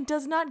generation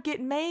does not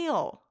get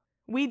mail.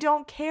 We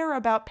don't care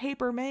about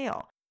paper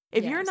mail.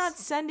 If you're not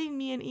sending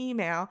me an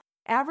email,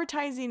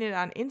 advertising it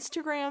on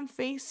Instagram,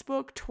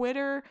 Facebook,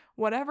 Twitter,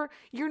 whatever,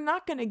 you're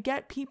not going to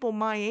get people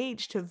my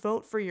age to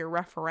vote for your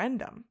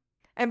referendum.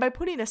 And by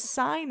putting a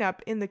sign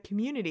up in the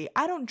community,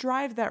 I don't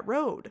drive that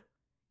road.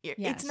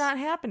 It's not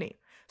happening.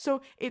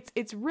 So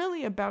it's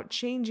really about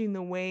changing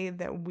the way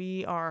that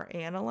we are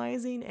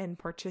analyzing and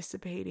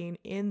participating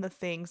in the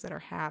things that are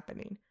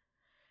happening.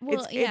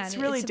 Well, it's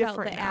really it's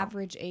different about the now.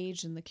 average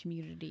age in the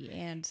community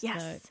and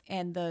Yes.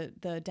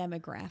 the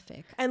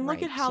demographic. And look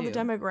right, at how the too.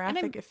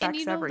 demographic affects and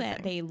you know everything.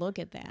 that they look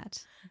at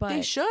that, but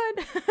They should,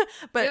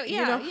 but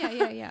yeah, you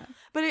know, yeah.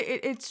 but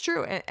it's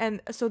true.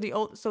 And so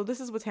so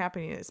this is what's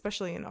happening,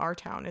 especially in our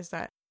town, is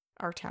that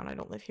our town, I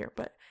don't live here,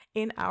 but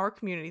in our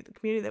community, the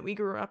community that we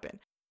grew up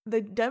in,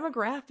 the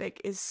demographic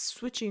is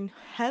switching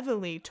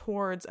heavily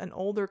towards an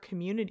older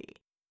community.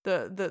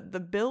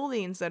 The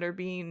buildings that are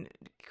being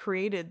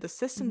created, the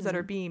systems that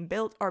are being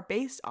built are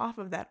based off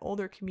of that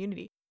older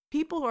community.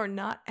 People are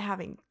not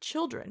having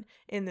children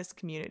in this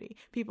community.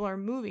 People are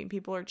moving.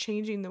 People are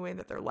changing the way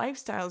that their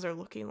lifestyles are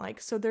looking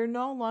like. So they're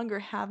no longer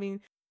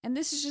having. And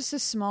this is just a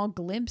small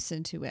glimpse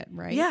into it,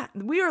 right? Yeah,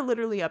 we are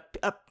literally a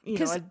dot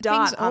things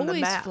on the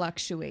always map.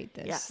 fluctuate.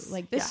 This, Yes,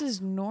 like this yes.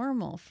 is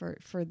normal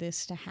for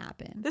this to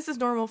happen. This is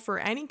normal for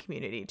any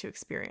community to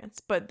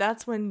experience, but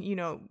that's when,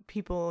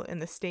 people in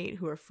the state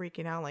who are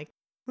freaking out like,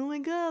 oh my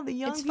God, the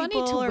young It's people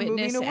funny to are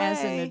witness moving away.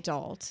 as an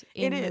adult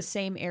in It the is.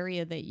 same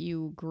area that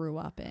you grew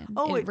up in.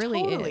 Oh, it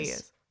really totally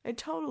is. It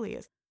totally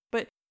is.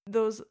 But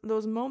those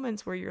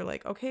moments where you're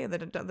like, okay, the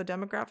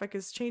demographic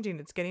is changing.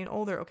 It's getting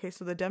older. Okay,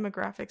 so the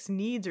demographics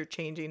needs are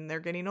changing.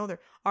 They're getting older.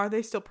 Are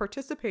they still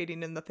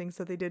participating in the things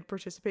that they did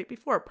participate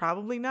before?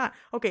 Probably not.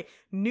 Okay,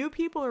 new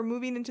people are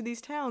moving into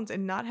these towns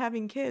and not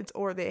having kids,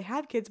 or they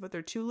have kids but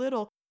they're too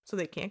little, so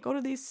they can't go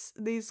to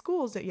these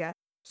schools yet.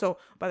 So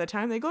by the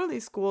time they go to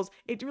these schools,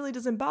 it really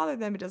doesn't bother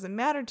them. It doesn't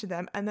matter to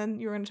them. And then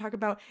you're going to talk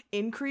about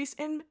increase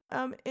in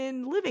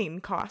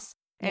living costs.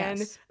 And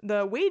Yes.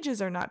 the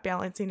wages are not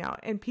balancing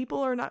out, and people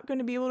are not going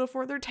to be able to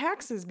afford their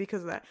taxes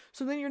because of that.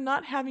 So then you're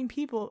not having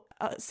people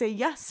say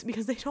yes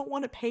because they don't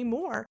want to pay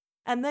more.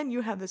 And then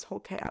you have this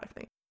whole chaotic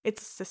thing.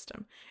 It's a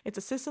system. It's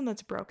a system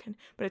that's broken,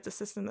 but it's a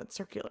system that's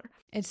circular.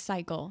 It's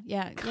cycle.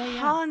 Yeah.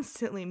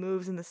 Constantly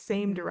moves in the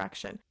same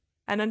direction.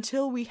 And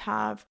until we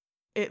have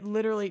it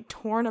literally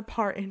torn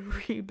apart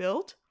and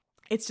rebuilt,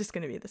 it's just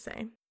going to be the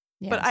same.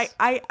 Yes.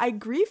 But I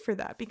grieve for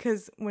that,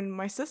 because when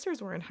my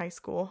sisters were in high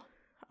school,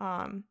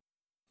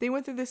 they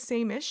went through this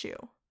same issue,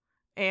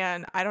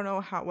 and I don't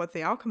know what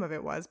the outcome of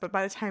it was, but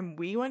by the time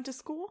we went to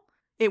school,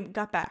 it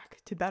got back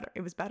to better.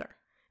 It was better,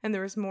 and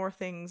there was more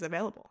things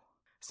available.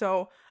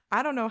 So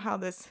I don't know how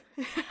this,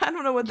 I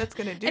don't know what that's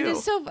going to do. And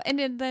it's so,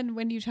 then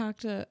when you talk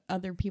to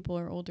other people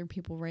or older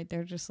people, right,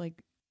 they're just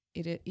like,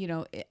 it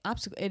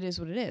is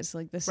what it is.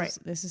 Like this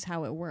is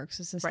how it works.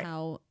 This is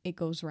how it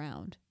goes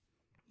round.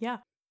 Yeah.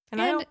 And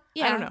I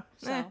don't know.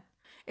 So.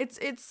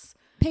 It's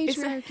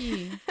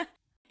Patriarchy.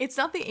 It's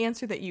not the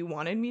answer that you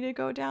wanted me to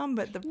go down,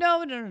 but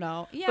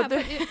No. Yeah,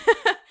 but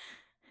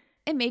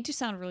it made you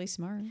sound really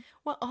smart.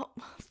 Well,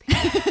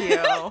 thank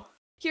you.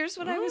 Here's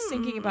what I was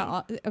thinking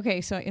about.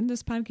 Okay, so in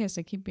this podcast,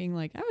 I keep being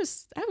like, I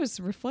was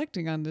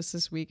reflecting on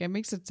this week. It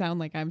makes it sound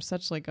like I'm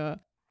such like a,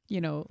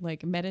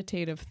 like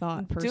meditative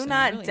thought person. Do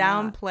not really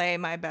downplay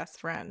my best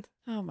friend.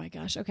 Oh my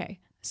gosh. Okay.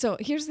 So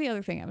here's the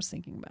other thing I was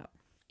thinking about.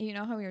 You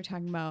know how we were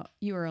talking about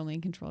you are only in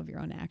control of your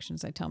own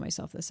actions. I tell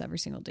myself this every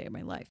single day of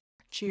my life.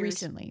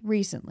 Cheers.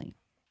 Recently,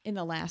 in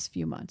the last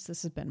few months,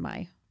 this has been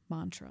my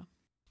mantra.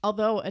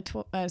 Although a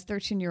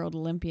 13-year-old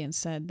Olympian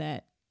said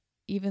that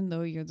even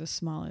though you're the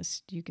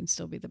smallest, you can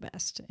still be the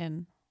best.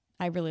 And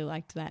I really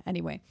liked that.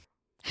 Anyway.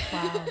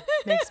 Wow.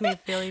 Makes me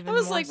feel even more I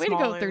was like, way to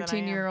go, 13-year-old.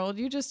 13-year-old.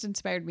 You just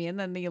inspired me. And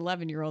then the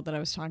 11-year-old that I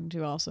was talking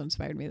to also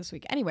inspired me this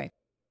week. Anyway,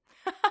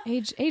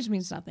 age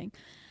means nothing.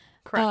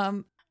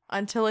 Correct.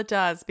 Until it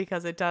does,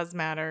 because it does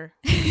matter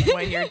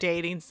when you're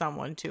dating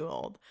someone too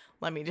old.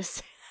 Let me just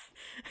say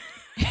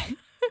that.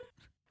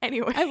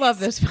 Anyway. I love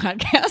this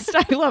podcast.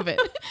 I love it.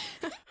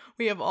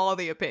 We have all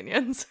the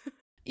opinions.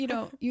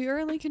 You're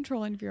only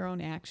controlling your own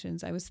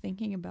actions. I was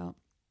thinking about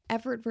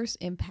effort versus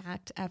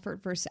impact,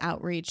 effort versus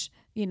outreach.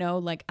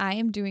 Like I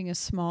am doing a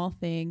small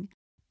thing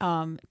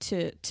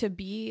to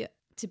be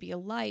a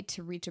light,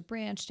 to reach a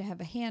branch, to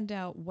have a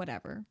handout,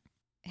 whatever.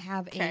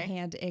 Have a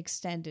hand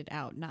extended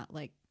out, not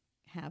like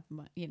have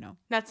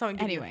Not someone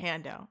give you a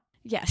handout.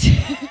 Yes.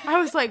 I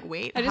was like,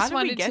 wait, I just how did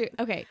wanted we get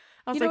to. Okay.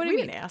 I was like, we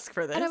didn't ask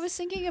for this. And I was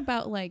thinking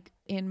about like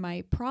in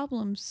my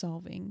problem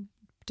solving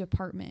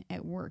department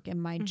at work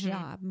and my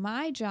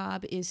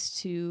job is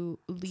to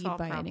lead Solve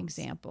by problems. an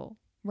example,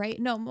 right?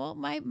 No, well,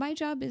 my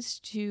job is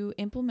to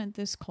implement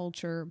this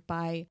culture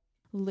by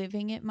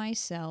living it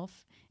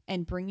myself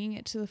and bringing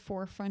it to the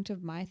forefront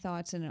of my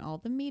thoughts and in all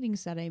the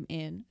meetings that I'm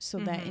in, so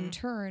that in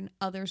turn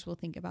others will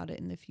think about it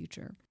in the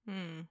future.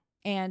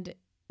 And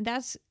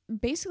that's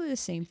basically the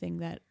same thing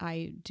that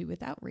I do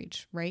with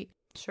outreach, right?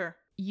 Sure.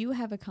 You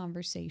have a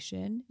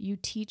conversation, you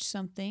teach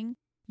something,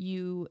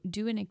 you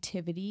do an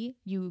activity,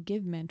 you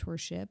give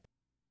mentorship,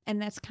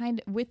 and that's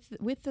kind of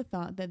with the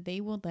thought that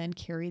they will then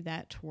carry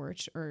that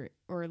torch or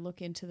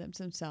look into them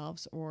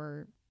themselves,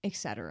 or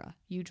etc.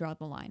 You draw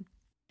the line.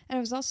 And I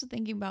was also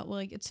thinking about, well,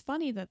 like, it's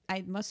funny that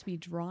I must be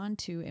drawn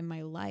to in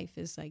my life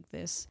is like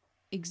this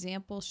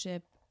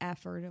exampleship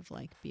effort of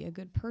like, be a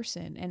good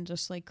person. And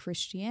just like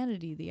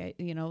Christianity,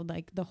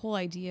 like the whole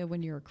idea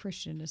when you're a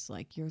Christian is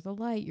like, you're the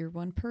light, you're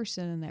one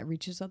person, and that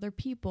reaches other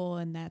people.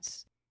 And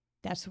that's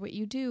that's what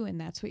you do and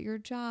that's what your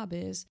job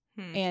is.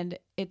 Hmm. And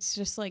it's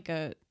just like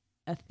a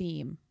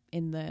theme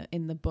in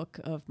the book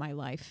of my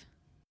life.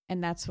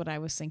 And that's what I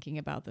was thinking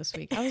about this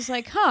week. I was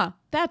like,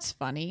 that's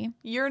funny.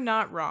 You're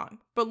not wrong.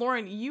 But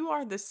Lauren, you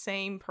are the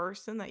same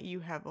person that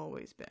you have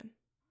always been.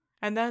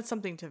 And that's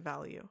something to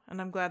value. And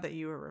I'm glad that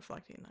you are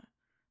reflecting that.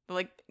 But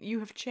like,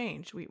 you have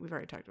changed. We've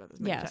already talked about this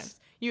many times.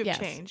 You have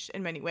changed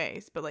in many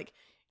ways, but like,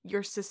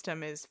 your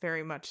system is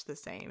very much the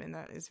same, and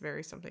that is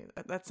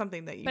that's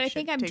something that you. But I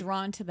think I'm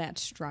drawn to that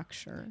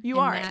structure. You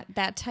are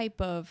that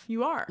type of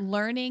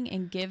learning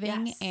and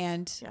giving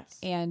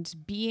and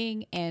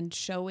being and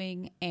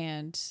showing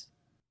and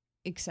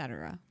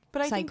etc.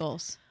 But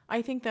cycles.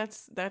 I think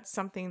that's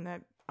something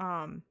that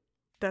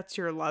that's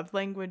your love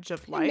language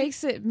of life. It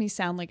makes me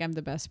sound like I'm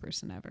the best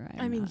person ever.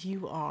 I mean,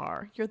 you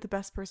are. You're the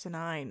best person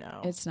I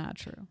know. It's not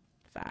true.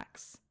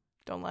 Facts.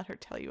 Don't let her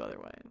tell you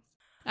otherwise.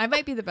 I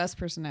might be the best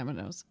person Emma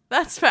knows.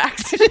 That's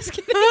facts. Just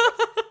kidding.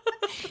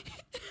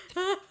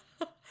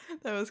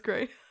 That was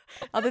great.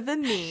 Other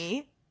than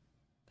me.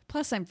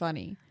 Plus, I'm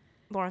funny.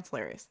 Lauren's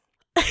hilarious.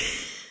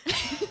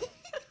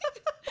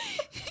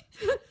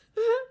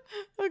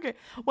 Okay.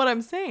 What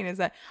I'm saying is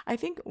that I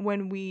think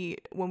when we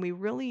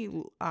really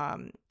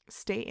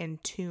stay in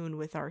tune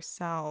with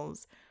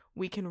ourselves,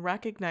 we can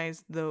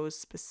recognize those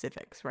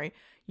specifics, right?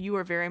 You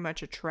are very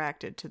much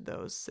attracted to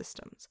those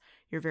systems.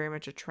 You're very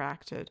much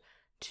attracted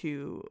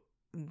to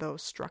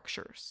those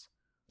structures.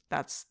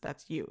 That's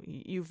you.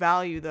 You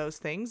value those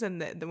things,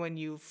 and when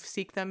you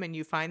seek them and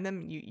you find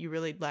them, you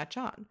really latch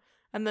on.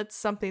 And that's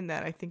something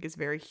that I think is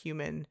very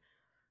human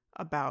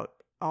about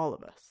all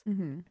of us.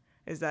 Mm-hmm.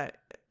 Is that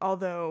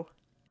although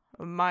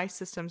my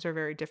systems are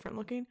very different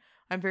looking,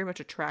 I'm very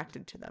much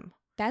attracted to them.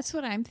 That's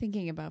what I'm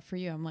thinking about for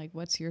you. I'm like,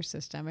 what's your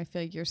system? I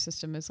feel like your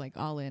system is like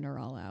all in or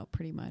all out,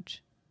 pretty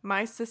much.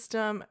 My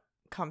system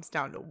comes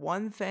down to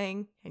one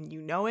thing, and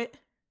you know it.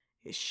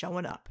 Is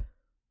showing up.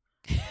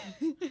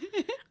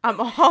 I'm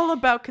all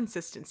about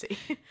consistency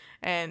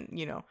and,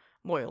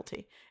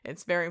 loyalty.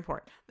 It's very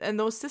important. And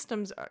those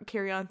systems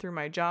carry on through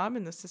my job,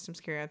 and those systems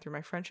carry on through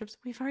my friendships.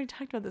 We've already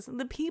talked about this.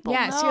 The people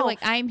know. So you're like,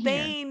 I'm here.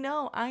 They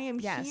know I am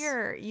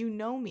here. You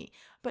know me.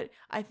 But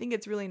I think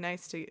it's really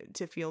nice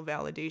to feel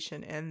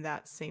validation in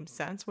that same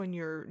sense when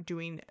you're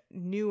doing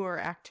newer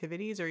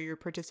activities or you're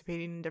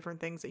participating in different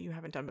things that you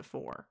haven't done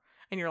before.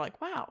 And you're like,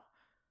 wow.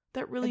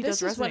 That really does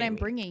resonate. This is what I'm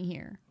bringing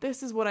here.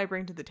 This is what I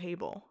bring to the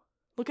table.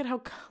 Look at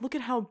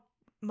how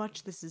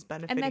much this is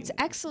benefiting. And that's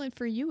excellent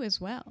for you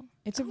as well.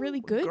 It's a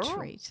really good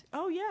trait.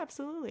 Oh yeah,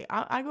 absolutely.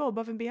 I go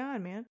above and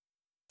beyond, man.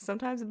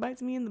 Sometimes it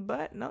bites me in the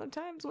butt, and other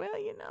times, well,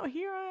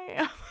 here I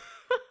am.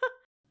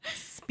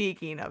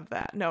 Speaking of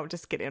that, no,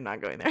 just kidding. I'm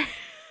not going there.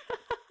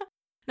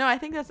 No, I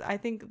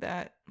think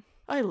that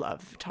I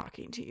love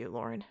talking to you,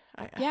 Lauren.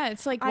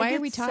 It's like, why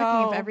are we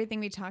talking if everything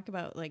we talk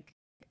about like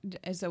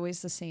is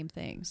always the same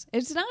things?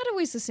 It's not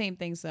always the same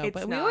things though,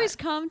 but we always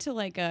come to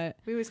like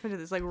we always come to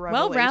this like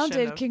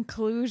well-rounded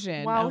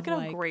conclusion. Wow, look at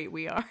how great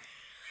we are.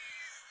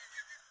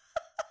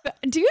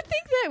 Do you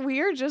think that we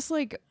are just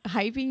like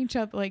hyping each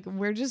other? Like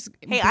we're just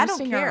I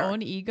don't care. Our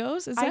own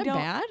egos? Is that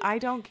bad? I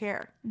don't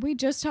care. We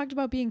just talked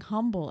about being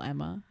humble,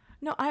 Emma.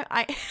 No,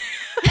 I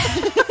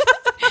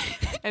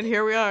and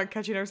here we are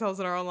catching ourselves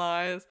in our own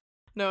lies.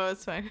 No,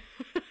 it's fine.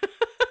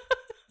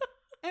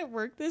 At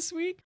work this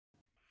week,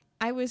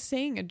 I was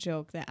saying a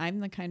joke that I'm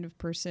the kind of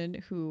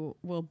person who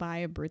will buy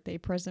a birthday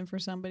present for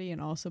somebody and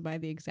also buy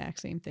the exact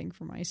same thing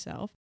for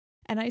myself.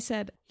 And I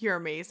said, "You're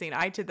amazing."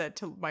 I did that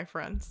to my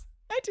friends.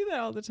 I do that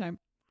all the time.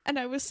 And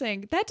I was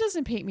saying, that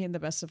doesn't paint me in the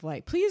best of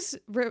light. Please,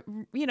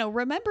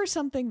 remember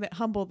something that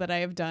humble that I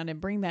have done and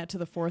bring that to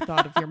the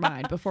forethought of your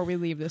mind before we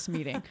leave this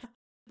meeting.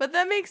 But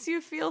that makes you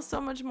feel so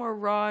much more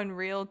raw and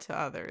real to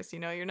others.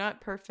 You're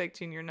not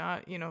perfect, and you're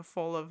not,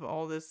 full of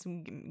all this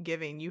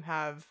giving. You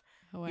have...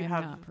 I'm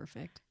not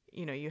perfect.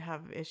 You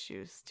have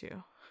issues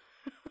too.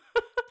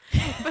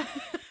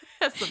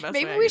 That's the best.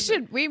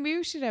 Maybe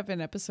we should have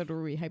an episode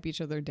where we hype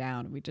each other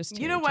down. We just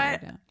tear each other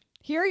down.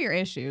 Here are your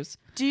issues.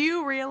 Do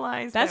you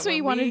realize that's what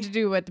you wanted to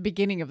do at the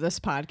beginning of this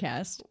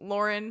podcast?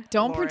 Lauren,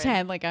 don't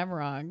pretend like I'm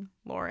wrong.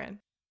 Lauren,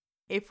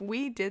 if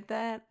we did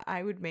that,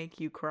 I would make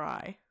you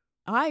cry.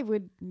 I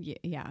would,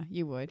 yeah,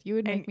 you would. You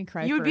would make me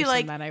cry. You would first, be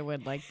like, and then I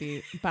would like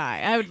be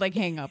bye. I would like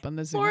hang up on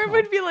the Zoom. Lauren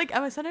would be like,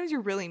 sometimes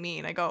you're really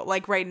mean. I go,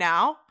 like right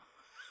now,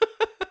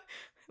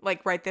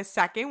 like right this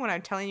second when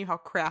I'm telling you how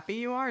crappy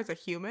you are as a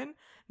human.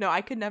 No,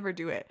 I could never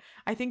do it.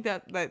 I think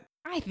that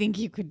I think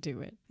you could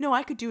do it. No,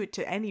 I could do it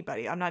to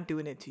anybody. I'm not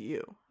doing it to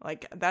you.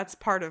 Like that's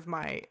part of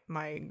my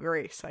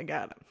grace. I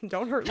got it.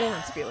 Don't hurt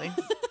Lauren's feelings.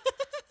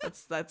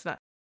 That's not.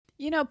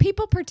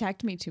 People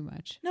protect me too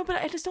much. No, but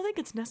I just don't think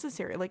it's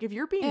necessary. Like if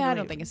you're being I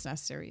don't think it's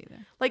necessary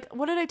either. Like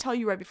what did I tell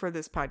you right before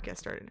this podcast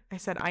started? I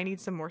said I need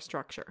some more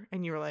structure,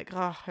 and you were like,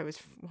 "Oh, I was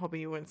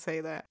hoping you wouldn't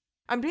say that."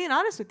 I'm being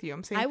honest with you.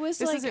 I'm saying I was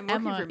this like, isn't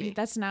working Emma, for me.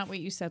 That's not what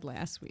you said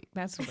last week.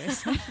 That's what I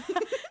said.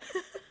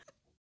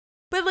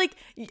 But like,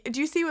 do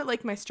you see what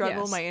like my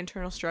struggle, Yes. my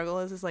internal struggle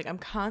is like I'm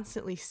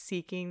constantly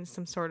seeking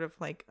some sort of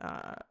like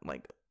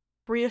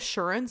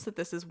reassurance that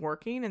this is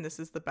working and this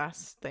is the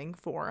best thing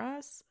for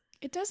us.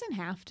 It doesn't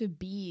have to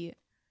be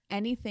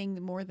anything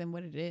more than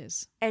what it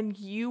is. And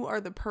you are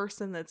the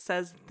person that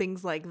says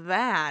things like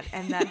that,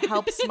 and that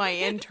helps my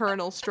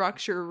internal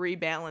structure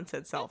rebalance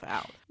itself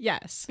out.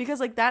 Yes. Because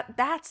like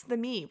that's the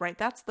me, right?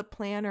 That's the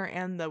planner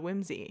and the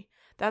whimsy.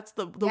 That's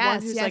the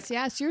one who's like,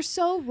 yes, you're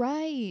so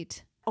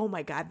right. oh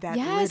my God, that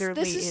yes,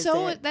 literally this is is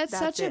so it. that's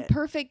such it. a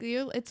perfect,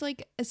 it's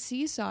like a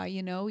seesaw,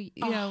 you know,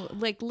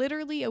 like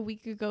literally a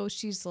week ago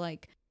she's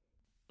like,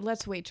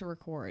 let's wait to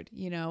record,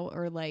 you know,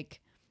 or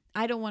like,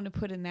 I don't want to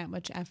put in that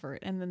much effort.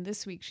 And then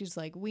this week she's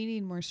like, we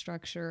need more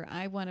structure.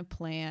 I want to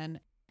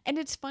plan. And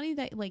it's funny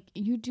that like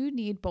you do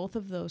need both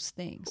of those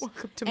things.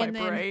 Welcome to my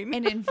brain.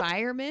 An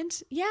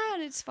environment. Yeah.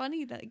 And it's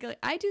funny that like,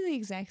 I do the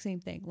exact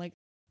same thing. Like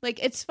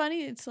it's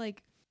funny. It's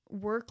like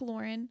work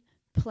Lauren,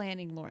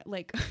 planning Lauren.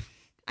 Like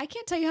I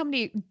can't tell you how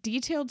many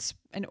detailed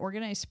and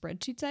organized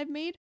spreadsheets I've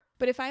made.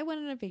 But if I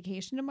went on a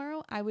vacation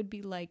tomorrow, I would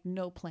be like,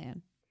 no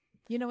plan.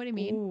 You know what I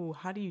mean? Ooh,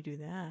 how do you do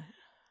that?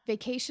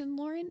 Vacation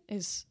Lauren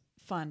is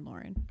fun,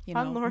 Lauren.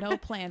 Fun, Lauren. No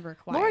plan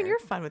required. Lauren, you're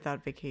fun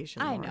without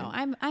vacation, Lauren. I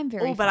know. I'm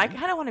very Oh, but I fun.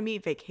 kind of want to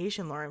meet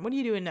vacation, Lauren. What are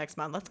you doing next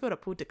month? Let's go to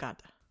Punta Cana.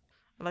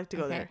 I'd like to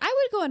go there. I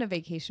would go on a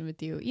vacation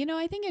with you. You know,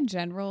 I think in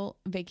general,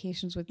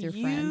 vacations with your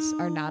friends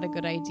are not a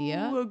good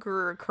idea.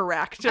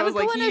 Correct. I would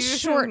go on a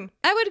short.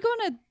 I would go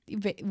on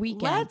a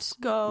weekend. Let's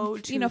go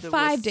to the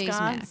 5 days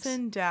max.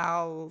 Wisconsin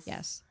Dells.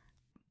 Yes.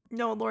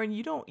 No, Lauren,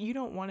 you don't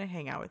want to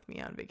hang out with me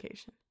on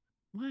vacation.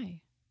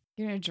 Why?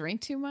 You're gonna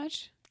drink too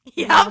much?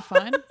 Yeah.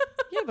 Fun.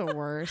 You're the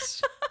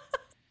worst.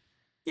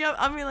 Yeah,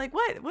 I mean, like,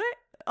 what?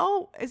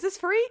 Oh, is this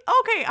free?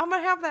 Okay, I'm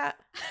gonna have that.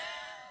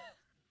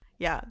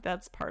 Yeah,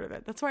 that's part of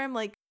it. That's why I'm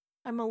like,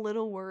 I'm a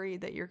little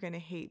worried that you're gonna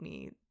hate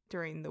me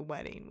during the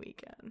wedding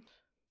weekend.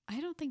 I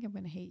don't think I'm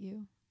gonna hate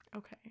you.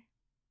 Okay.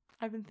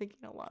 I've been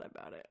thinking a lot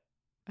about it.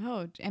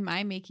 Oh, am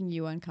I making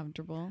you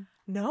uncomfortable?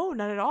 No,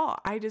 not at all.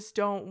 I just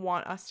don't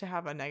want us to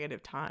have a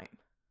negative time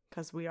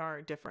because we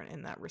are different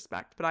in that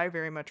respect. But I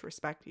very much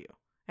respect you.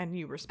 And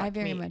you respect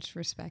me. I very much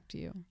respect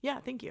you. Yeah,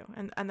 thank you.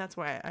 And that's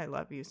why I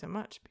love you so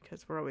much,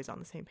 because we're always on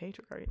the same page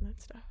regarding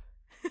that stuff.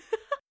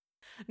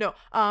 No,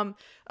 on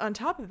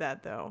top of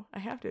that, though, I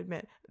have to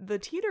admit, the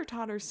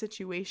teeter-totter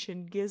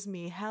situation gives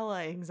me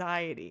hella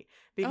anxiety.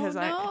 Because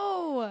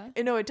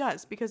No, it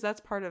does, because that's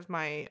part of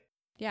my...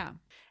 Yeah.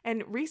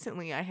 And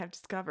recently I have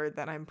discovered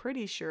that I'm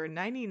pretty sure,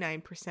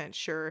 99%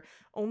 sure,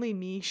 only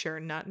me sure,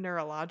 not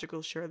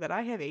neurological sure, that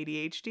I have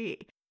ADHD.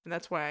 And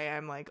that's why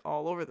I'm like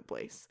all over the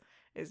place.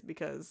 Is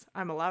because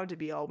I'm allowed to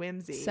be all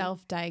whimsy.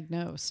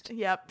 Self-diagnosed.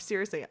 Yep,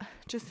 seriously.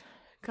 Just,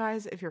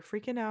 guys, if you're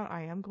freaking out,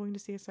 I am going to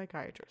see a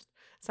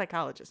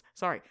psychologist.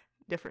 Sorry,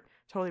 different.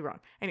 Totally wrong.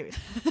 Anyways.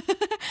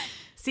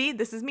 See,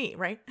 this is me,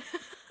 right?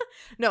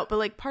 No, but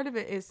like part of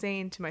it is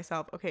saying to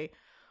myself, okay,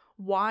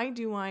 why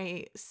do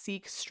I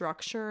seek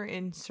structure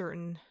in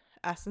certain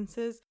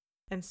essences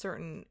and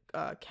certain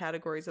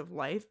categories of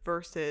life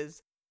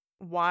versus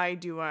why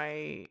do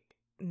I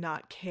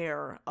not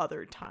care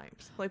other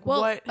times? Like,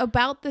 well, what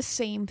about the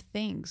same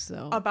things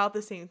though? About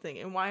the same thing.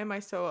 And why am I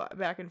so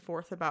back and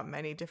forth about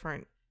many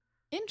different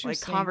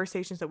like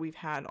conversations that we've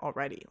had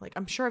already? Like,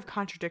 I'm sure I've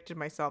contradicted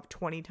myself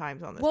 20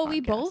 times on this podcast. We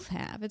both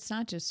have. It's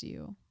not just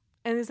you.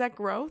 And is that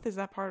growth? Is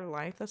that part of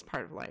life? That's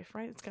part of life,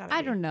 right? It's gotta be.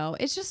 I don't know.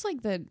 It's just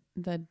like the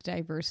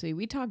diversity.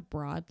 We talk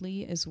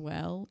broadly as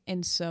well.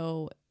 And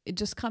so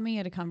just coming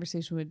at a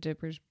conversation with a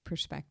different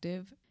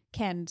perspective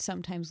can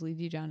sometimes lead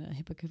you down a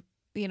hypocrite.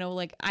 You know,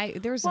 like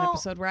there was an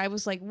episode where I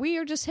was like, we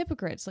are just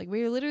hypocrites. Like,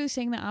 we are literally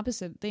saying the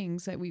opposite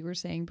things that we were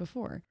saying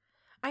before.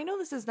 I know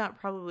this is not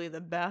probably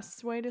the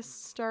best way to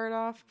start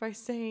off by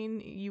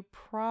saying you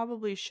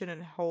probably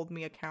shouldn't hold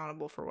me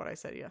accountable for what I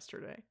said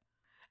yesterday.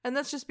 And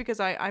that's just because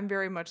I'm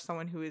very much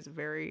someone who is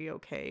very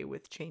okay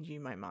with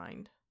changing my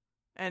mind.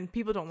 And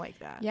people don't like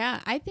that. Yeah,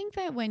 I think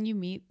that when you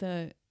meet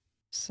the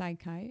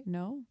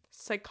psychologist,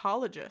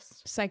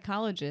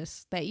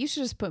 that you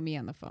should just put me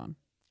on the phone.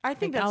 I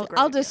think like, that's I'll, a great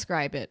I'll idea.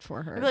 describe it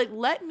for her. I'd be like,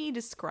 let me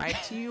describe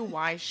to you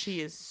why she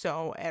is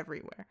so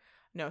everywhere.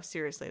 No,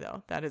 seriously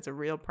though, that is a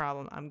real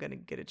problem. I'm gonna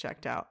get it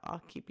checked out.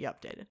 I'll keep you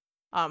updated.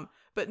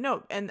 But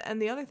no,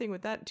 and the other thing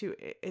with that too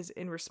is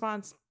in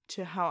response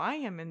to how I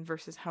am and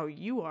versus how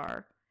you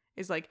are,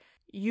 is like,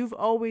 you've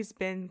always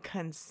been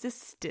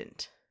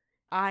consistent.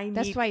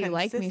 That's why you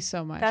like me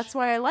so much. That's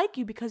why I like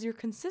you, because you're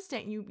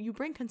consistent. You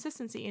bring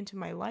consistency into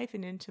my life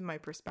and into my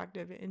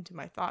perspective, into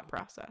my thought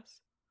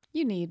process.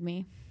 You need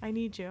me. I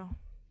need you.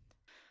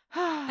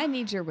 I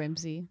need your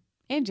whimsy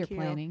and your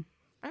planning.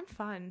 I'm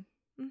fun.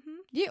 Mm-hmm.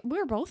 Yeah,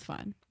 we're both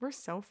fun. We're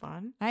so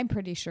fun. I'm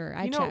pretty sure.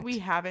 You know what we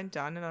haven't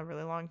done in a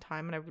really long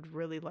time, and I would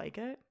really like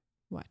it?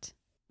 What?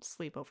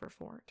 Sleepover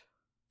fort.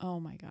 Oh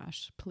my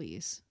gosh,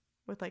 please.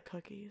 With like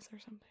cookies or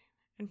something.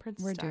 And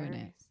Princess We're Diaries.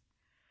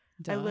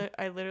 doing it.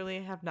 I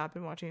literally have not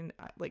been watching,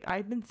 like,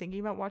 I've been thinking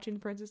about watching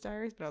Princess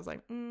Diaries, but I was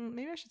like,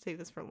 maybe I should save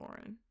this for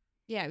Lauren.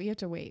 Yeah, we have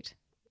to wait.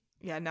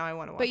 Yeah, now I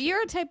want to watch But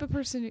you're a type of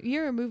person,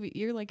 you're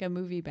like a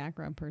movie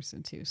background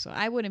person too, so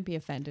I wouldn't be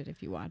offended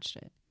if you watched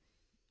it.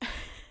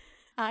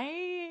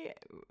 I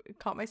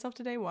caught myself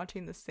today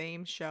watching the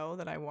same show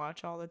that I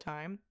watch all the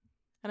time.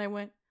 And I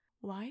went,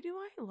 why do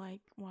I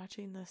like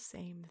watching the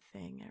same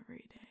thing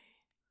every day?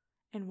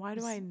 And why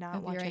do I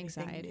not watch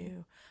anything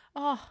new?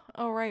 Oh,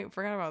 right.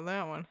 Forgot about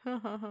that one.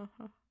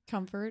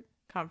 Comfort.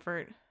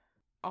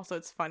 Also,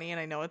 it's funny, and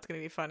I know it's going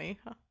to be funny.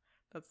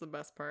 That's the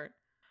best part.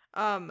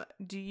 Do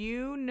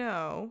you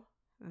know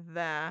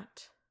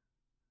that...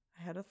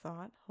 I had a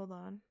thought. Hold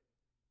on.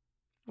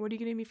 What are you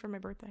getting me for my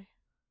birthday?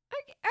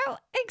 Oh,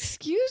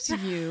 excuse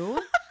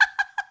you.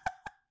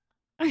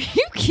 Are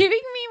you kidding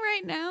me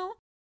right now?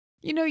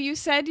 You know, you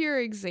said your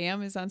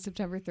exam is on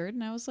September 3rd,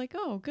 and I was like,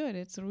 oh, good.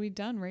 It'll be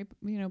done right,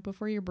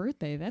 before your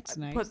birthday. That's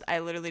nice. I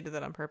literally did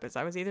that on purpose.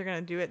 I was either going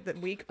to do it the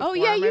week before my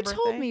birthday. Oh, yeah, you birthday.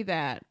 told me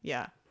that.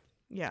 Yeah.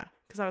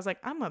 Because I was like,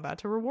 I'm about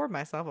to reward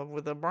myself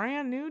with a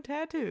brand new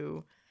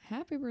tattoo.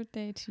 Happy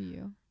birthday to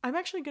you. I'm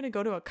actually going to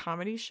go to a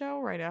comedy show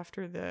right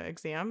after the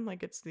exam. Like,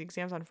 the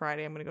exam's on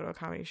Friday. I'm going to go to a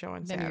comedy show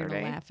on Saturday. Then you're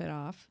going to laugh it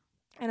off.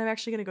 And I'm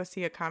actually going to go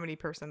see a comedy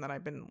person that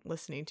I've been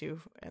listening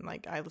to. And,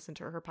 like, I listened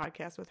to her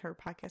podcast with her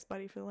podcast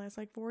buddy for the last,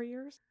 4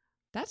 years.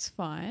 That's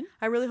fun.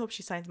 I really hope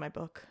she signs my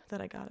book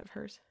that I got of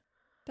hers.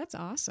 That's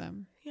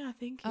awesome. Yeah,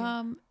 thank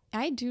you.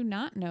 I do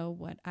not know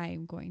what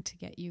I'm going to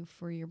get you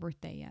for your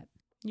birthday yet.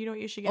 You know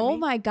what you should get me? Oh,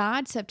 my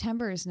God.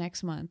 September is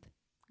next month.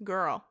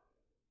 Girl.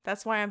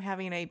 That's why I'm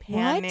having a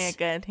panic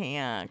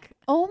attack.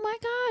 Oh, my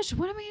gosh.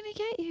 What am I going to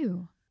get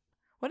you?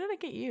 What did I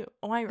get you?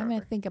 Oh, I remember. I'm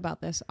going to think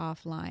about this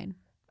offline.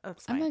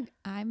 That's fine.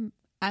 I'm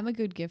a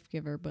good gift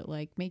giver, but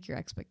make your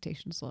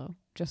expectations low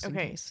just in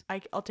case.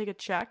 I'll take a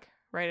check,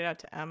 write it out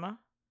to Emma.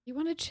 You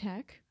want to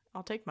check?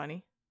 I'll take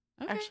money.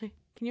 Okay. Actually,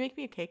 can you make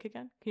me a cake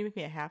again? Can you make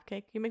me a half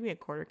cake? Can you make me a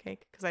quarter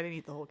cake? Because I didn't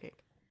eat the whole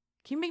cake.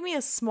 Can you make me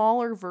a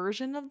smaller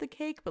version of the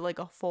cake, but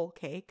a full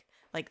cake?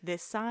 Like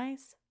this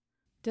size?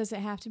 Does it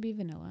have to be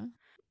vanilla?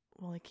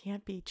 Well, it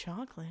can't be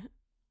chocolate.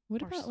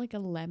 What about a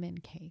lemon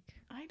cake?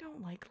 I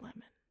don't like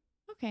lemon.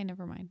 Okay,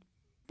 never mind.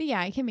 But yeah,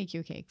 I can make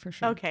you a cake for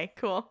sure. Okay,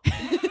 cool.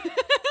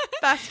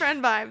 Best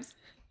friend vibes.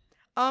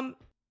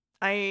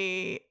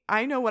 I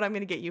know what I'm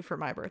going to get you for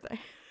my birthday.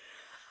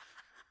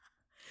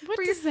 What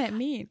does that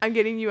mean? I'm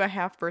getting you a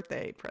half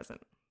birthday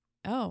present.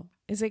 Oh,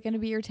 is it going to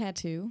be your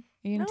tattoo?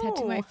 Are you going to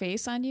tattoo my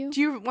face on you?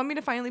 Do you want me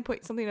to finally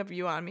put something of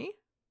you on me?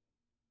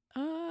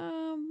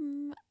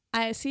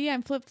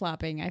 I'm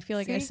flip-flopping. I feel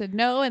like I said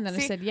no, and then I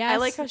said yes. I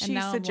like how she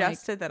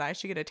suggested that I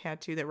should get a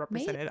tattoo that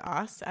represented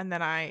us, and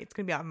then it's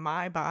going to be on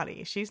my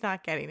body. She's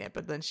not getting it,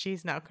 but then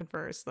she's now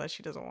confers that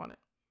she doesn't want it.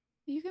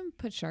 You can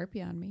put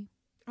Sharpie on me.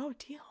 Oh,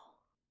 deal.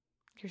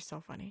 You're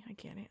so funny. I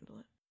can't handle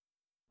it.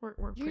 We're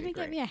You're going to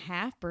get me a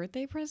half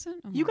birthday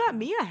present? You got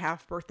me a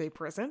half birthday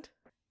present.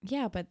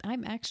 Yeah, but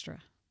I'm extra.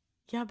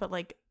 Yeah, but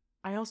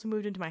I also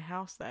moved into my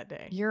house that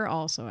day. You're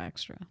also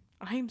extra.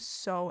 I'm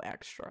so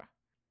extra.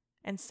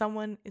 And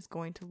someone is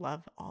going to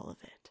love all of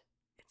it.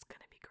 It's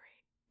going to be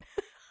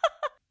great.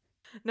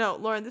 No,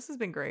 Lauren, this has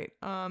been great.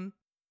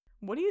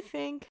 What do you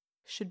think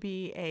should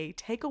be a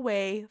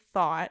takeaway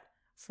thought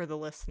for the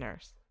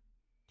listeners?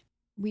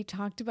 We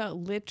talked about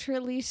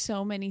literally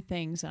so many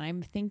things, and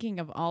I'm thinking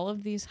of all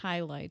of these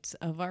highlights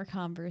of our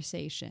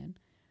conversation.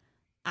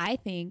 I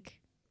think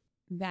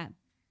that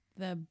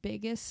the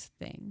biggest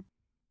thing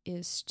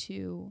is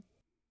to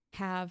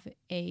have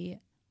a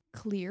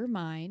clear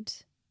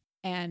mind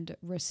and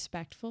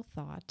respectful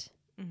thought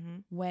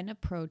when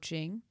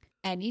approaching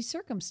any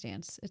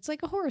circumstance. It's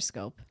like a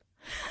horoscope.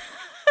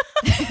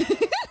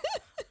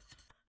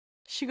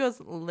 She goes,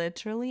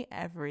 literally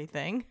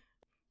everything.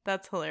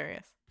 That's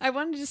hilarious. I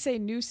wanted to say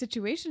new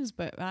situations,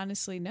 but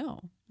honestly, no.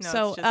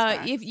 So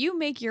if you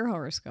make your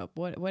horoscope,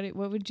 what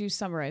would you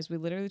summarize? We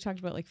literally talked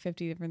about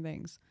 50 different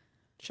things.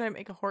 Should I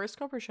make a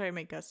horoscope or should I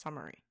make a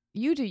summary?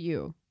 You do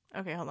you.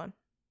 Okay, hold on.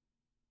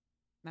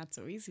 Not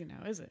so easy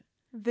now, is it?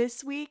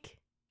 This week,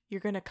 you're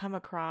going to come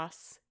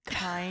across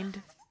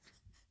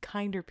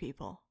kinder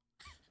people.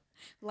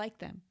 Like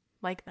them.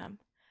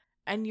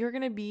 And you're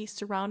going to be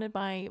surrounded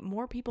by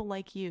more people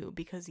like you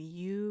because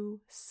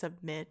you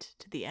submit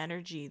to the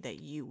energy that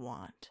you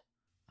want.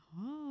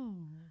 Oh.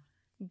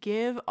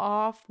 Give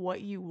off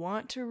what you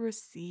want to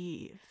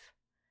receive,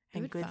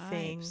 and good vibes.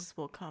 things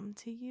will come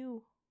to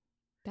you.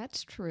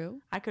 That's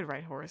true. I could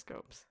write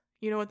horoscopes.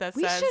 You know what that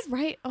we says? We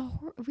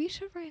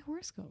should write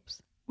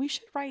horoscopes. We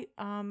should write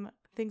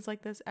things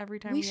like this every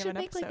time we have an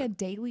episode. We should make a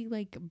daily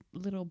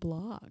little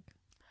blog.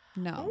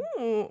 No.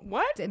 Oh,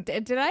 what?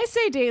 Did I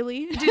say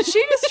daily? Did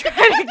she just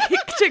try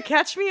to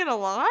catch me in a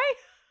lie?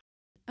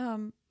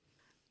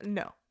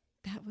 No.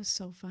 That was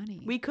so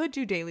funny. We could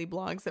do daily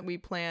blogs that we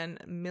plan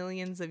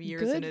millions of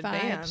years in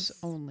advance. Good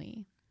vibes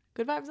only.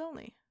 Good vibes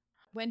only.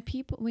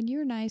 When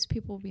you're nice,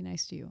 people will be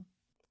nice to you.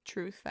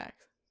 Truth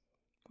facts.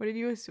 What did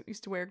you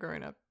used to wear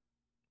growing up?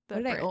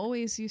 What did I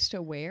always used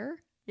to wear?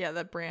 Yeah,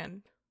 that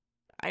brand.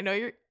 I know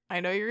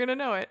you're gonna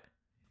know it.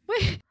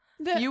 Wait.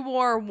 You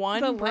wore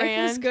one the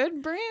brand. Life is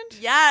Good brand?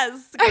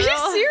 Yes. Girl. Are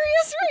you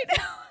serious right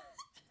now?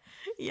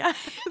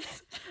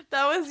 Yes.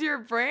 That was your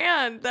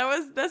brand.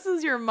 This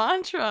is your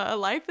mantra.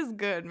 Life is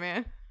good,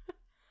 man.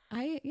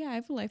 I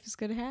have a Life is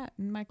Good hat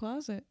in my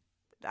closet.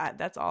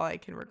 That's all I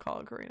can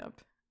recall growing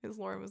up. Because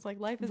Lauren was like,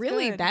 life is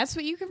Really? good. That's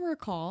what you can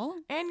recall?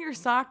 And your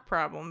sock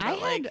problem.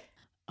 But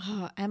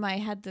Emma, I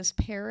had this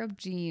pair of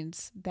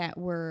jeans that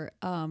were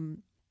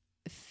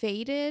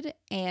faded,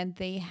 and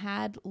they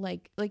had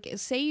like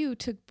say you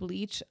took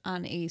bleach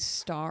on a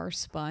star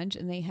sponge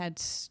and they had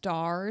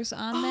stars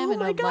on them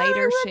in a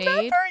lighter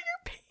shade.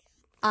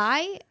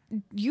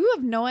 You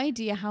have no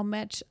idea how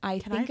much I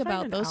think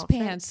about those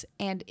pants,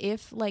 and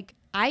if like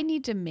I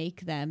need to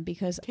make them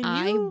because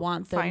I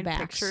want them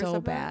back so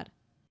bad.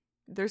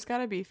 There's got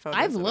to be photos.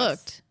 I've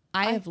looked.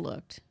 I have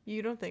looked.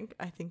 You don't think?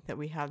 I think that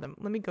we have them.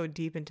 Let me go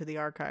deep into the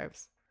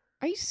archives.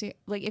 Are you serious?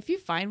 Like, if you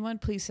find one,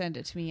 please send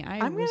it to me.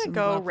 I'm going to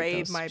go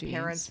raid my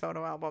parents'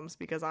 photo albums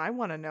because I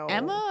want to know.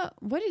 Emma,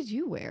 what did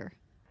you wear?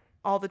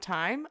 All the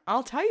time?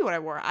 I'll tell you what I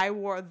wore. I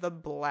wore the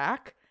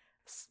black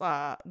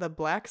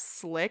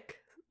slick,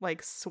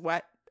 like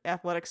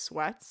athletic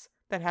sweats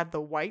that had the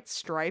white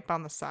stripe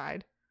on the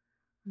side.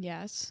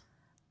 Yes.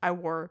 I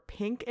wore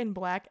pink and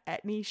black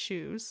Etnies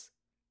shoes.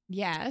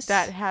 Yes.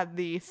 That had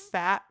the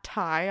fat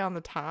tie on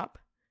the top.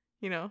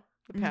 You know,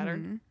 the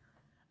pattern. Mm-hmm.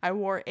 I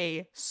wore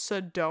a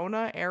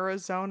Sedona,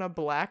 Arizona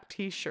black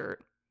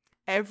t-shirt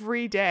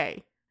every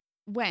day.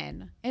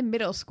 When? In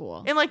middle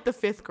school? In like the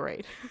 5th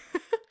grade.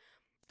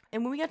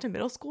 And when we got to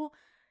middle school,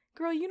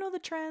 girl, you know the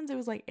trends? It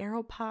was like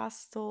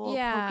Aeropostale,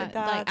 polka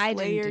dots, like I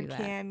layered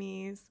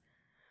camis.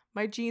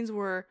 My jeans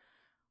were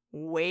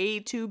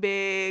way too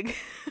big.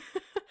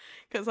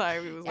 Because I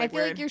was like, I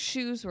feel like your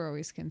shoes were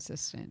always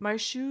consistent. My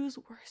shoes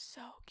were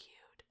so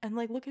cute. And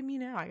like, look at me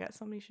now. I got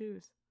so many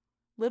shoes.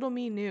 Little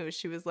me knew.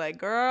 She was like,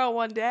 girl,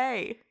 one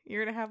day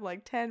you're going to have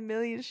like 10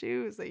 million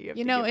shoes that you have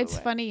to give it's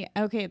away. funny.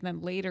 Okay,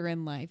 then later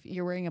in life,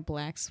 you're wearing a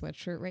black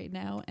sweatshirt right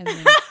now. And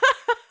then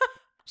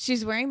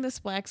she's wearing this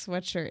black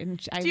sweatshirt. And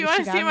do you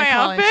want to see my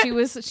outfit?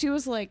 And she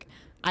was like,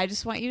 I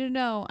just want you to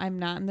know I'm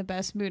not in the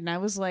best mood. And I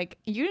was like,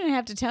 you didn't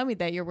have to tell me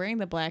that you're wearing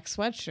the black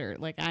sweatshirt.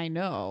 Like, I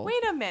know.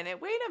 Wait a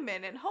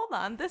minute. Hold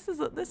on. This is.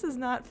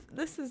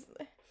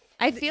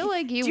 I feel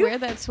like you wear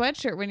that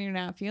sweatshirt when you're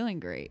not feeling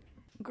great.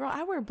 Girl,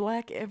 I wear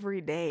black every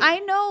day. I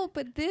know,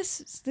 but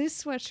this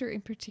sweatshirt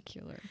in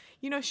particular.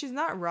 You know, she's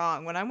not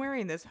wrong. When I'm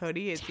wearing this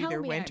hoodie, it's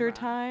either winter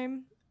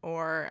time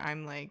or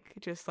I'm like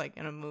just like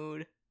in a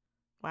mood.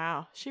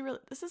 Wow,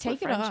 this is what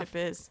friendship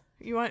is.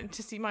 You want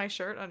to see my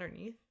shirt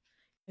underneath?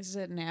 Is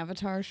it an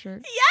Avatar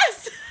shirt?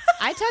 Yes!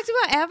 I talked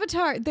about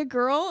Avatar. The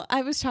girl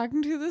I was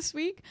talking to this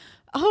week.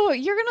 Oh,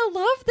 you're going to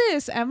love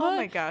this, Emma. Oh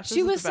my gosh, this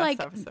is the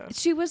best episode.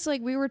 She was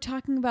like, we were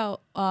talking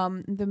about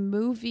the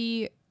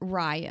movie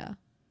Raya.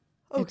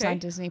 Okay. It's on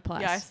Disney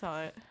Plus. Yeah, I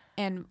saw it.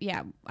 And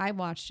yeah, I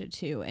watched it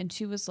too. And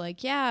she was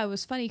like, yeah, it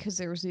was funny because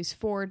there was these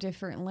 4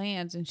 different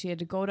lands and she had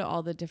to go to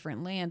all the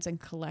different lands and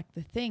collect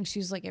the things.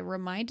 She's like, it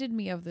reminded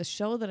me of the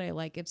show that I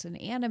like. It's an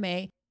anime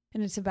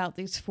and it's about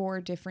these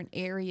 4 different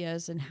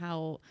areas and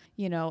how,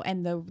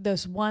 and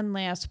there's one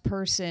last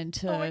person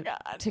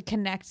to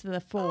connect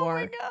the 4. Oh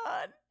my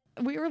God.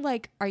 We were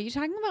like, are you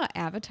talking about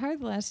Avatar: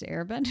 The Last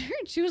Airbender?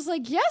 And she was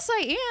like, yes,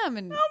 I am.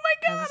 And oh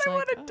my God, I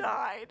would have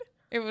died.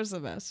 It was the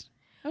best.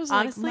 I was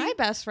honestly, like, my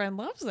best friend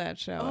loves that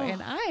show,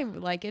 and I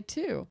like it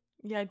too.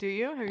 Yeah, do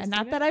you? Have you and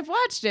not that I've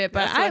watched it,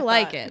 but I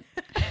like it.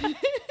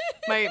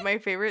 My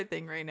favorite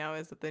thing right now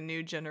is that the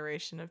new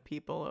generation of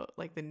people,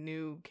 like the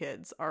new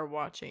kids, are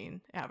watching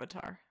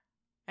Avatar,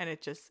 and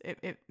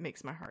it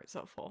makes my heart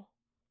so full.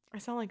 I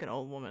sound like an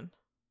old woman.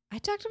 I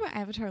talked about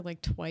Avatar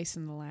like twice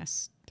in the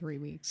last 3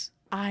 weeks.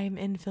 I'm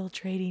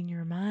infiltrating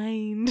your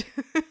mind.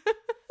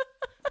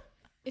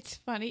 It's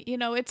funny,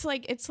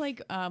 it's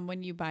like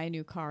when you buy a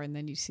new car and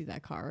then you see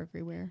that car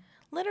everywhere.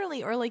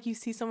 Literally, or like you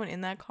see someone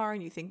in that car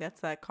and you think that's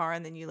that car,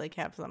 and then you like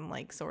have some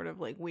like sort of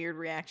like weird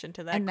reaction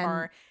to that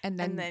car, and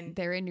then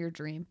they're in your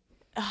dream.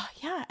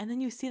 Yeah, and then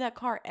you see that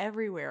car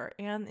everywhere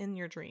and in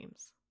your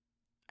dreams.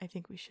 I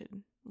think we should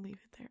leave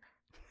it there.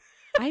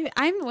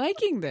 I'm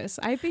liking this.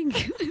 I think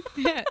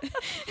that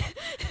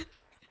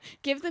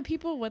give the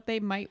people what they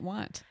might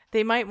want.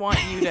 They might want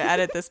you to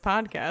edit this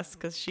podcast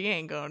because she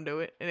ain't gonna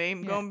do it. It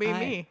ain't gonna be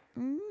me.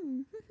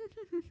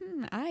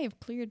 I have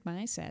cleared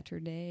my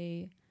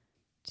Saturday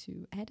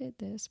to edit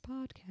this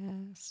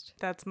podcast.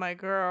 That's my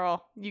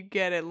girl. You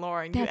get it,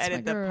 Lauren. You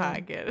edit the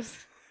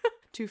podcast.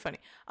 Too funny.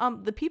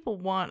 The people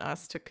want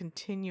us to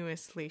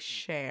continuously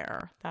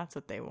share. That's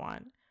what they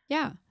want.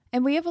 Yeah.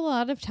 And we have a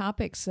lot of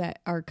topics that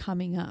are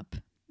coming up.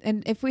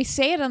 And if we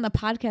say it on the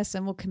podcast,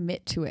 then we'll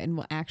commit to it and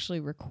we'll actually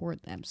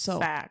record them. So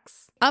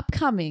facts.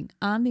 Upcoming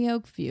on the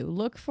Oak View,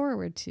 look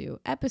forward to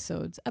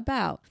episodes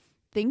about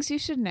things you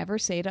should never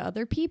say to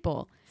other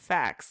people.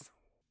 Facts.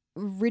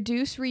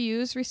 Reduce,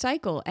 reuse,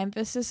 recycle.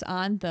 Emphasis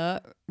on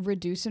the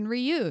reduce and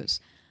reuse.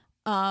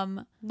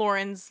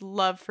 Lauren's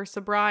love for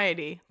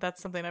sobriety.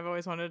 That's something I've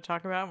always wanted to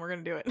talk about, and we're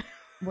going to do it.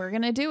 We're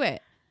going to do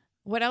it.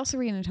 What else are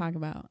we going to talk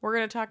about? We're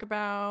going to talk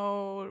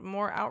about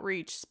more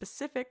outreach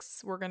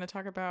specifics. We're going to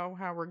talk about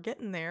how we're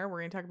getting there. We're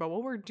going to talk about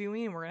what we're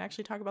doing. And we're going to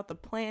actually talk about the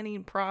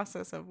planning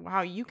process of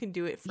how you can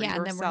do it for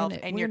yourself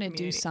and your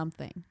community. Do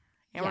something.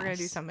 And we're going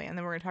to do something. And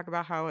then we're going to talk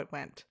about how it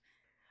went.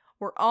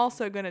 we're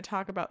also going to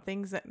talk about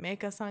things that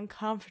make us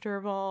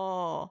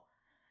uncomfortable.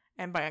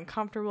 And by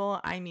uncomfortable,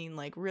 I mean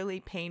like really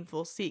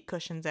painful seat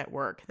cushions at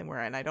work.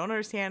 And I don't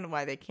understand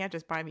why they can't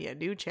just buy me a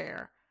new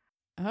chair.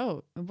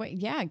 Oh, wait,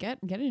 yeah, get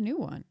a new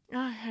one.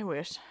 I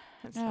wish.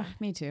 It's fine.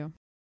 Me too.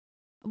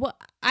 Well,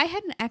 I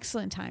had an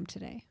excellent time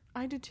today.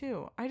 I do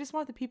too. I just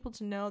want the people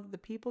to know that the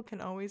people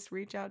can always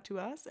reach out to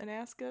us and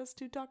ask us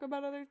to talk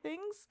about other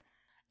things.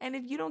 And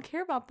if you don't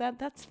care about that,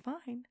 that's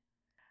fine.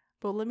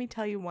 But let me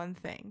tell you one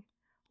thing.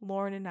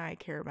 Lauren and I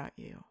care about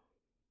you.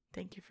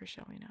 Thank you for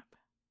showing up.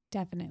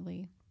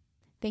 Definitely.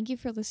 Thank you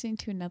for listening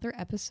to another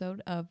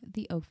episode of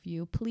The Oak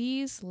View.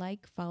 Please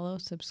like, follow,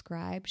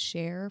 subscribe,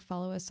 share,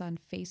 follow us on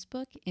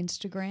Facebook,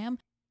 Instagram,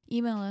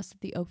 email us at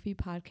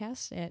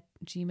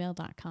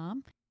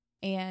theoakviewpodcast@gmail.com.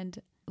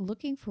 And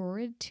looking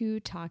forward to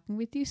talking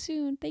with you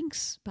soon.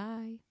 Thanks.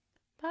 Bye.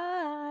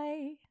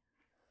 Bye.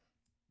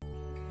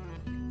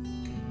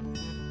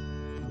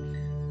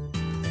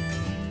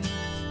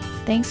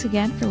 Thanks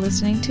again for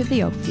listening to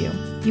The Oak View.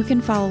 You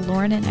can follow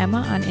Lauren and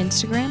Emma on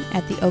Instagram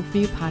at The Oak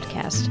View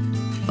Podcast,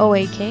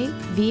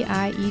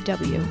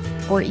 OAKVIEW,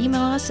 or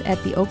email us at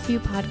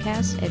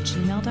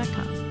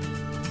theoakviewpodcast@gmail.com.